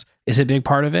lands is a big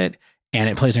part of it. And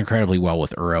it plays incredibly well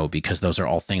with Uro because those are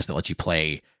all things that let you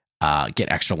play,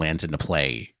 get extra lands into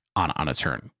play on a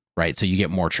turn, right? So you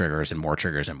get more triggers and more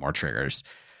triggers and more triggers.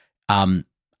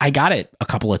 I got it a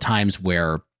couple of times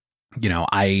where,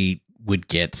 I would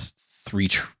get three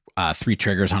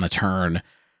triggers on a turn,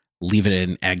 leave it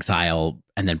in exile,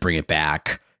 and then bring it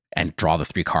back and draw the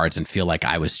 3 cards and feel like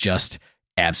I was just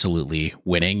absolutely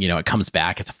winning. It comes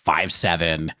back, it's a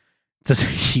 5/7. It's this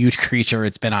huge creature.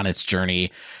 It's been on its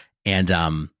journey. And,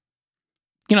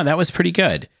 that was pretty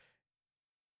good.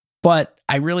 But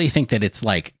I really think that it's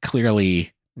like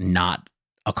clearly not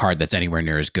a card that's anywhere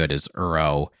near as good as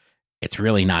Uro. It's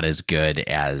really not as good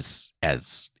as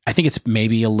I think it's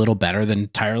maybe a little better than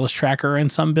Tireless Tracker in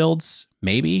some builds.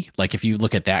 Maybe like if you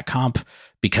look at that comp,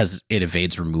 because it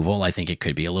evades removal, I think it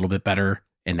could be a little bit better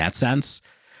in that sense.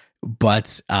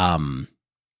 But I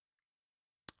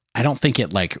don't think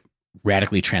it like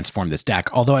radically transformed this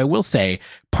deck. Although I will say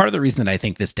part of the reason that I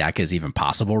think this deck is even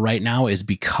possible right now is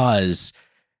because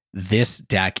this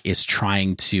deck is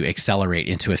trying to accelerate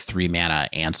into a 3 mana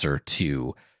answer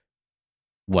to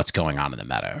what's going on in the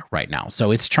meta right now.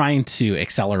 So it's trying to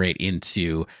accelerate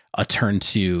into a turn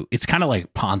 2. It's kind of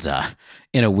like Ponza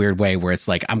in a weird way where it's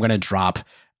like, I'm going to drop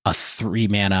a 3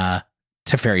 mana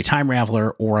Teferi Time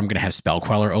Raveler, or I'm going to have Spell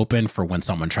Queller open for when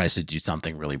someone tries to do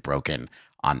something really broken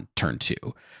on turn 2.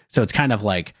 So it's kind of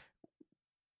like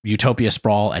Utopia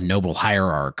Sprawl and Noble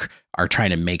Hierarch are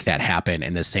trying to make that happen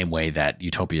in the same way that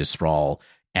Utopia Sprawl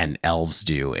and Elves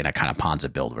do in a kind of Ponza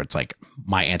build where it's like,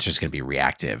 my answer is going to be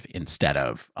reactive instead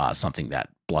of something that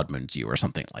Blood Moons you or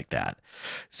something like that.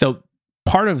 So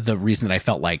part of the reason that I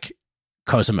felt like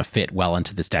Cosima fit well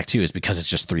into this deck too is because it's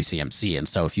just 3 CMC. And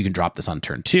so if you can drop this on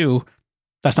turn 2,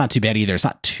 that's not too bad either. It's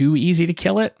not too easy to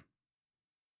kill it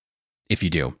if you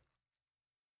do.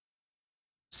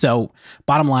 So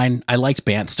bottom line, I liked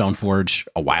Bant Stoneforge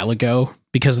a while ago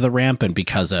because of the ramp and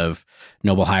because of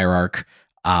Noble Hierarch.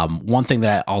 One thing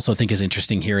that I also think is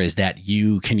interesting here is that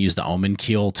you can use the Omen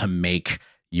Keel to make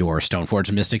your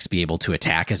Stoneforge Mystics be able to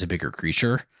attack as a bigger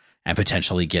creature and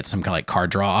potentially get some kind of like card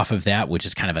draw off of that, which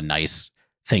is kind of a nice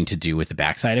thing to do with the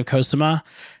backside of Cosima.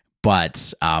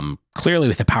 But clearly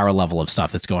with the power level of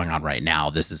stuff that's going on right now,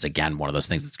 this is, again, one of those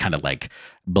things that's kind of like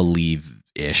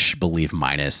believe-ish, believe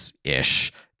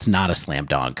minus-ish. It's not a slam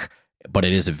dunk, but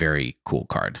it is a very cool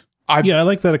card. I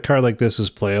like that a card like this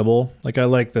is playable. Like, I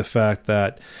like the fact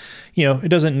that, it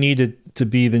doesn't need to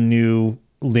be the new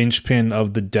linchpin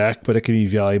of the deck, but it can be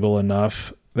valuable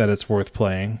enough that it's worth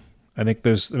playing.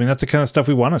 That's the kind of stuff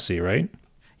we want to see, right?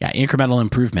 Yeah, incremental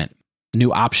improvement,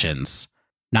 new options,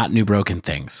 not new broken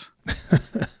things.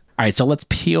 All right, so let's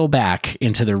peel back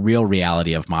into the real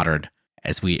reality of Modern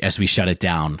as we shut it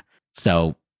down.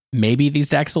 So maybe these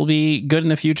decks will be good in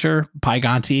the future.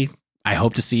 Pygonti, I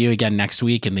hope to see you again next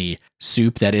week in the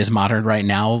soup that is Modern right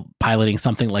now, piloting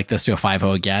something like this to a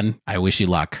 5-0 again. I wish you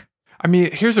luck. I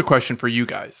mean, here's a question for you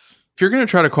guys. If you're going to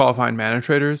try to qualify in Mana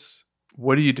Traders,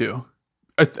 what do you do?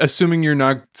 Assuming you're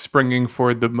not springing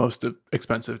for the most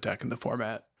expensive deck in the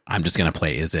format. I'm just going to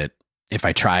play if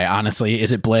I try, honestly,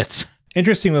 is it Blitz?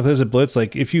 Interesting with Is It Blitz,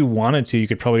 like if you wanted to, you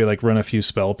could probably like run a few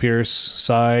Spell Pierce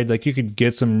side. Like you could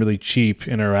get some really cheap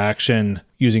interaction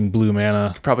using blue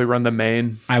mana. Probably run the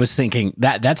main. I was thinking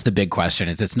that's the big question.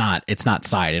 It's not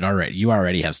side. You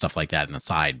already have stuff like that in the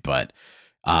side, but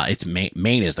it's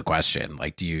main is the question.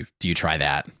 Like, do you try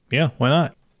that? Yeah, why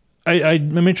not?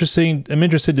 I'm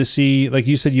interested to see, like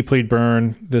you said, you played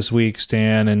Burn this week,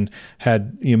 Stan, and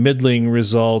had middling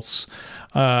results.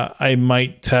 I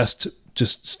might test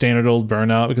just standard old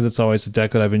Burnout because it's always a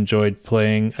deck that I've enjoyed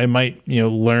playing. I might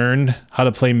learn how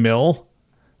to play Mill.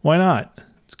 Why not?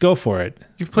 Let's go for it.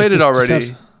 You've played it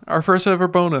already. Our first ever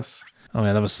bonus. Oh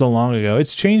man, that was so long ago.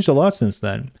 It's changed a lot since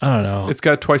then. I don't know. It's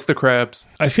got twice the crabs.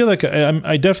 I feel like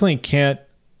I definitely can't.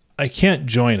 I can't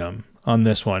join them on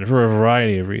this one for a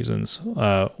variety of reasons.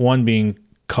 One being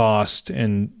cost,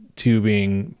 and two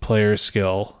being player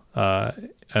skill.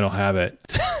 I don't have it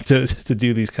to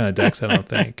do these kind of decks, I don't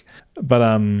think. But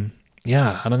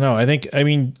yeah, I don't know. I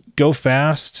mean, go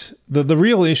fast. The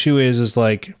real issue is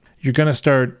like you're gonna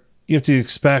start. You have to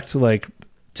expect like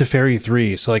Teferi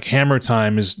 3. So like Hammer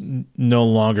Time is no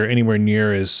longer anywhere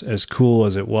near as cool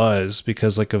as it was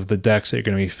because like of the decks that you're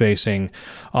going to be facing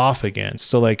off against.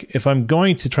 So like if I'm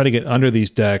going to try to get under these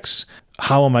decks,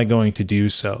 how am I going to do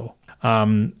so?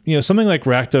 Something like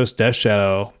Rakdos Death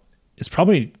Shadow is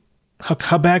probably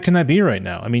how bad can that be right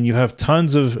now? I mean, you have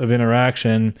tons of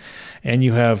interaction and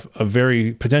you have a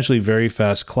potentially very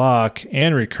fast clock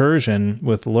and recursion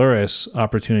with Luris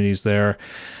opportunities there.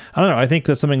 I don't know. I think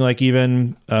that something like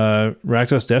even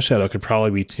Rakdos Death Shadow could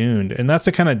probably be tuned. And that's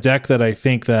the kind of deck that I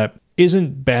think that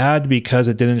isn't bad because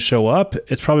it didn't show up.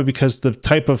 It's probably because the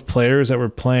type of players that were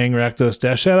playing Rakdos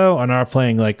Death Shadow are now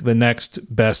playing like the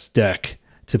next best deck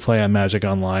to play on Magic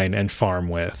Online and farm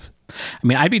with. I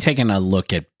mean, I'd be taking a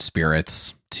look at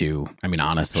Spirits too. I mean,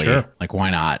 honestly, like why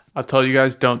not? I'll tell you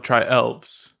guys, don't try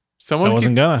Elves.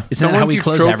 Isn't that how we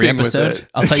close every episode?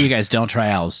 I'll tell you guys, don't try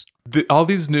Elves. All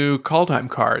these new Call Time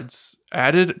cards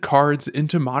added cards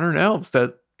into Modern Elves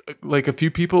that like a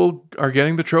few people are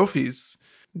getting the trophies.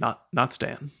 Not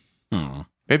Stan.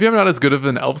 Maybe I'm not as good of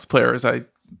an Elves player as I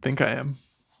think I am.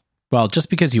 Well, just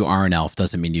because you are an elf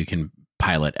doesn't mean you can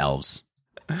pilot elves.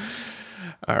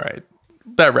 All right.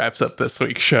 That wraps up this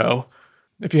week's show.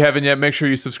 If you haven't yet, make sure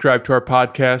you subscribe to our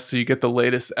podcast so you get the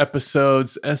latest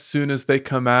episodes as soon as they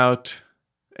come out.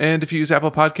 And if you use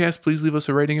Apple Podcasts, please leave us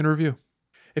a rating and review.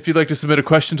 If you'd like to submit a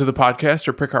question to the podcast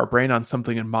or pick our brain on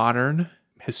something in Modern,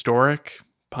 Historic,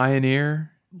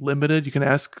 Pioneer, Limited, you can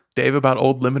ask Dave about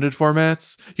old Limited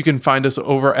formats. You can find us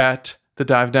over at The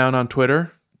Dive Down on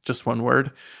Twitter, just one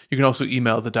word. You can also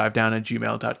email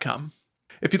thedivedown@gmail.com.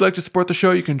 If you'd like to support the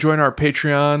show, you can join our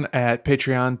Patreon at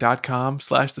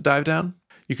patreon.com/thedivedown.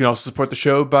 You can also support the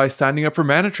show by signing up for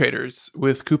Mana Traders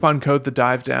with coupon code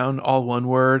THEDIVEDOWN, all one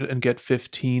word, and get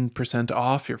 15%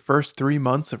 off your first 3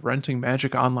 months of renting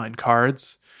Magic Online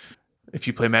cards. If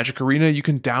you play Magic Arena, you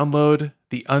can download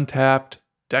the Untapped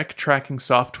deck tracking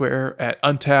software at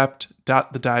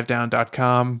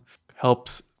untapped.thedivedown.com.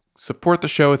 Helps support the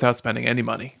show without spending any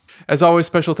money. As always,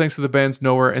 special thanks to the bands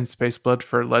Nowhere and Spaceblood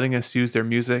for letting us use their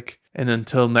music. And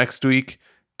until next week,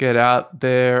 get out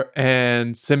there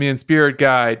and Simian Spirit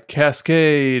Guide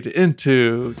cascade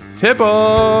into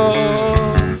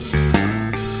Tibalt!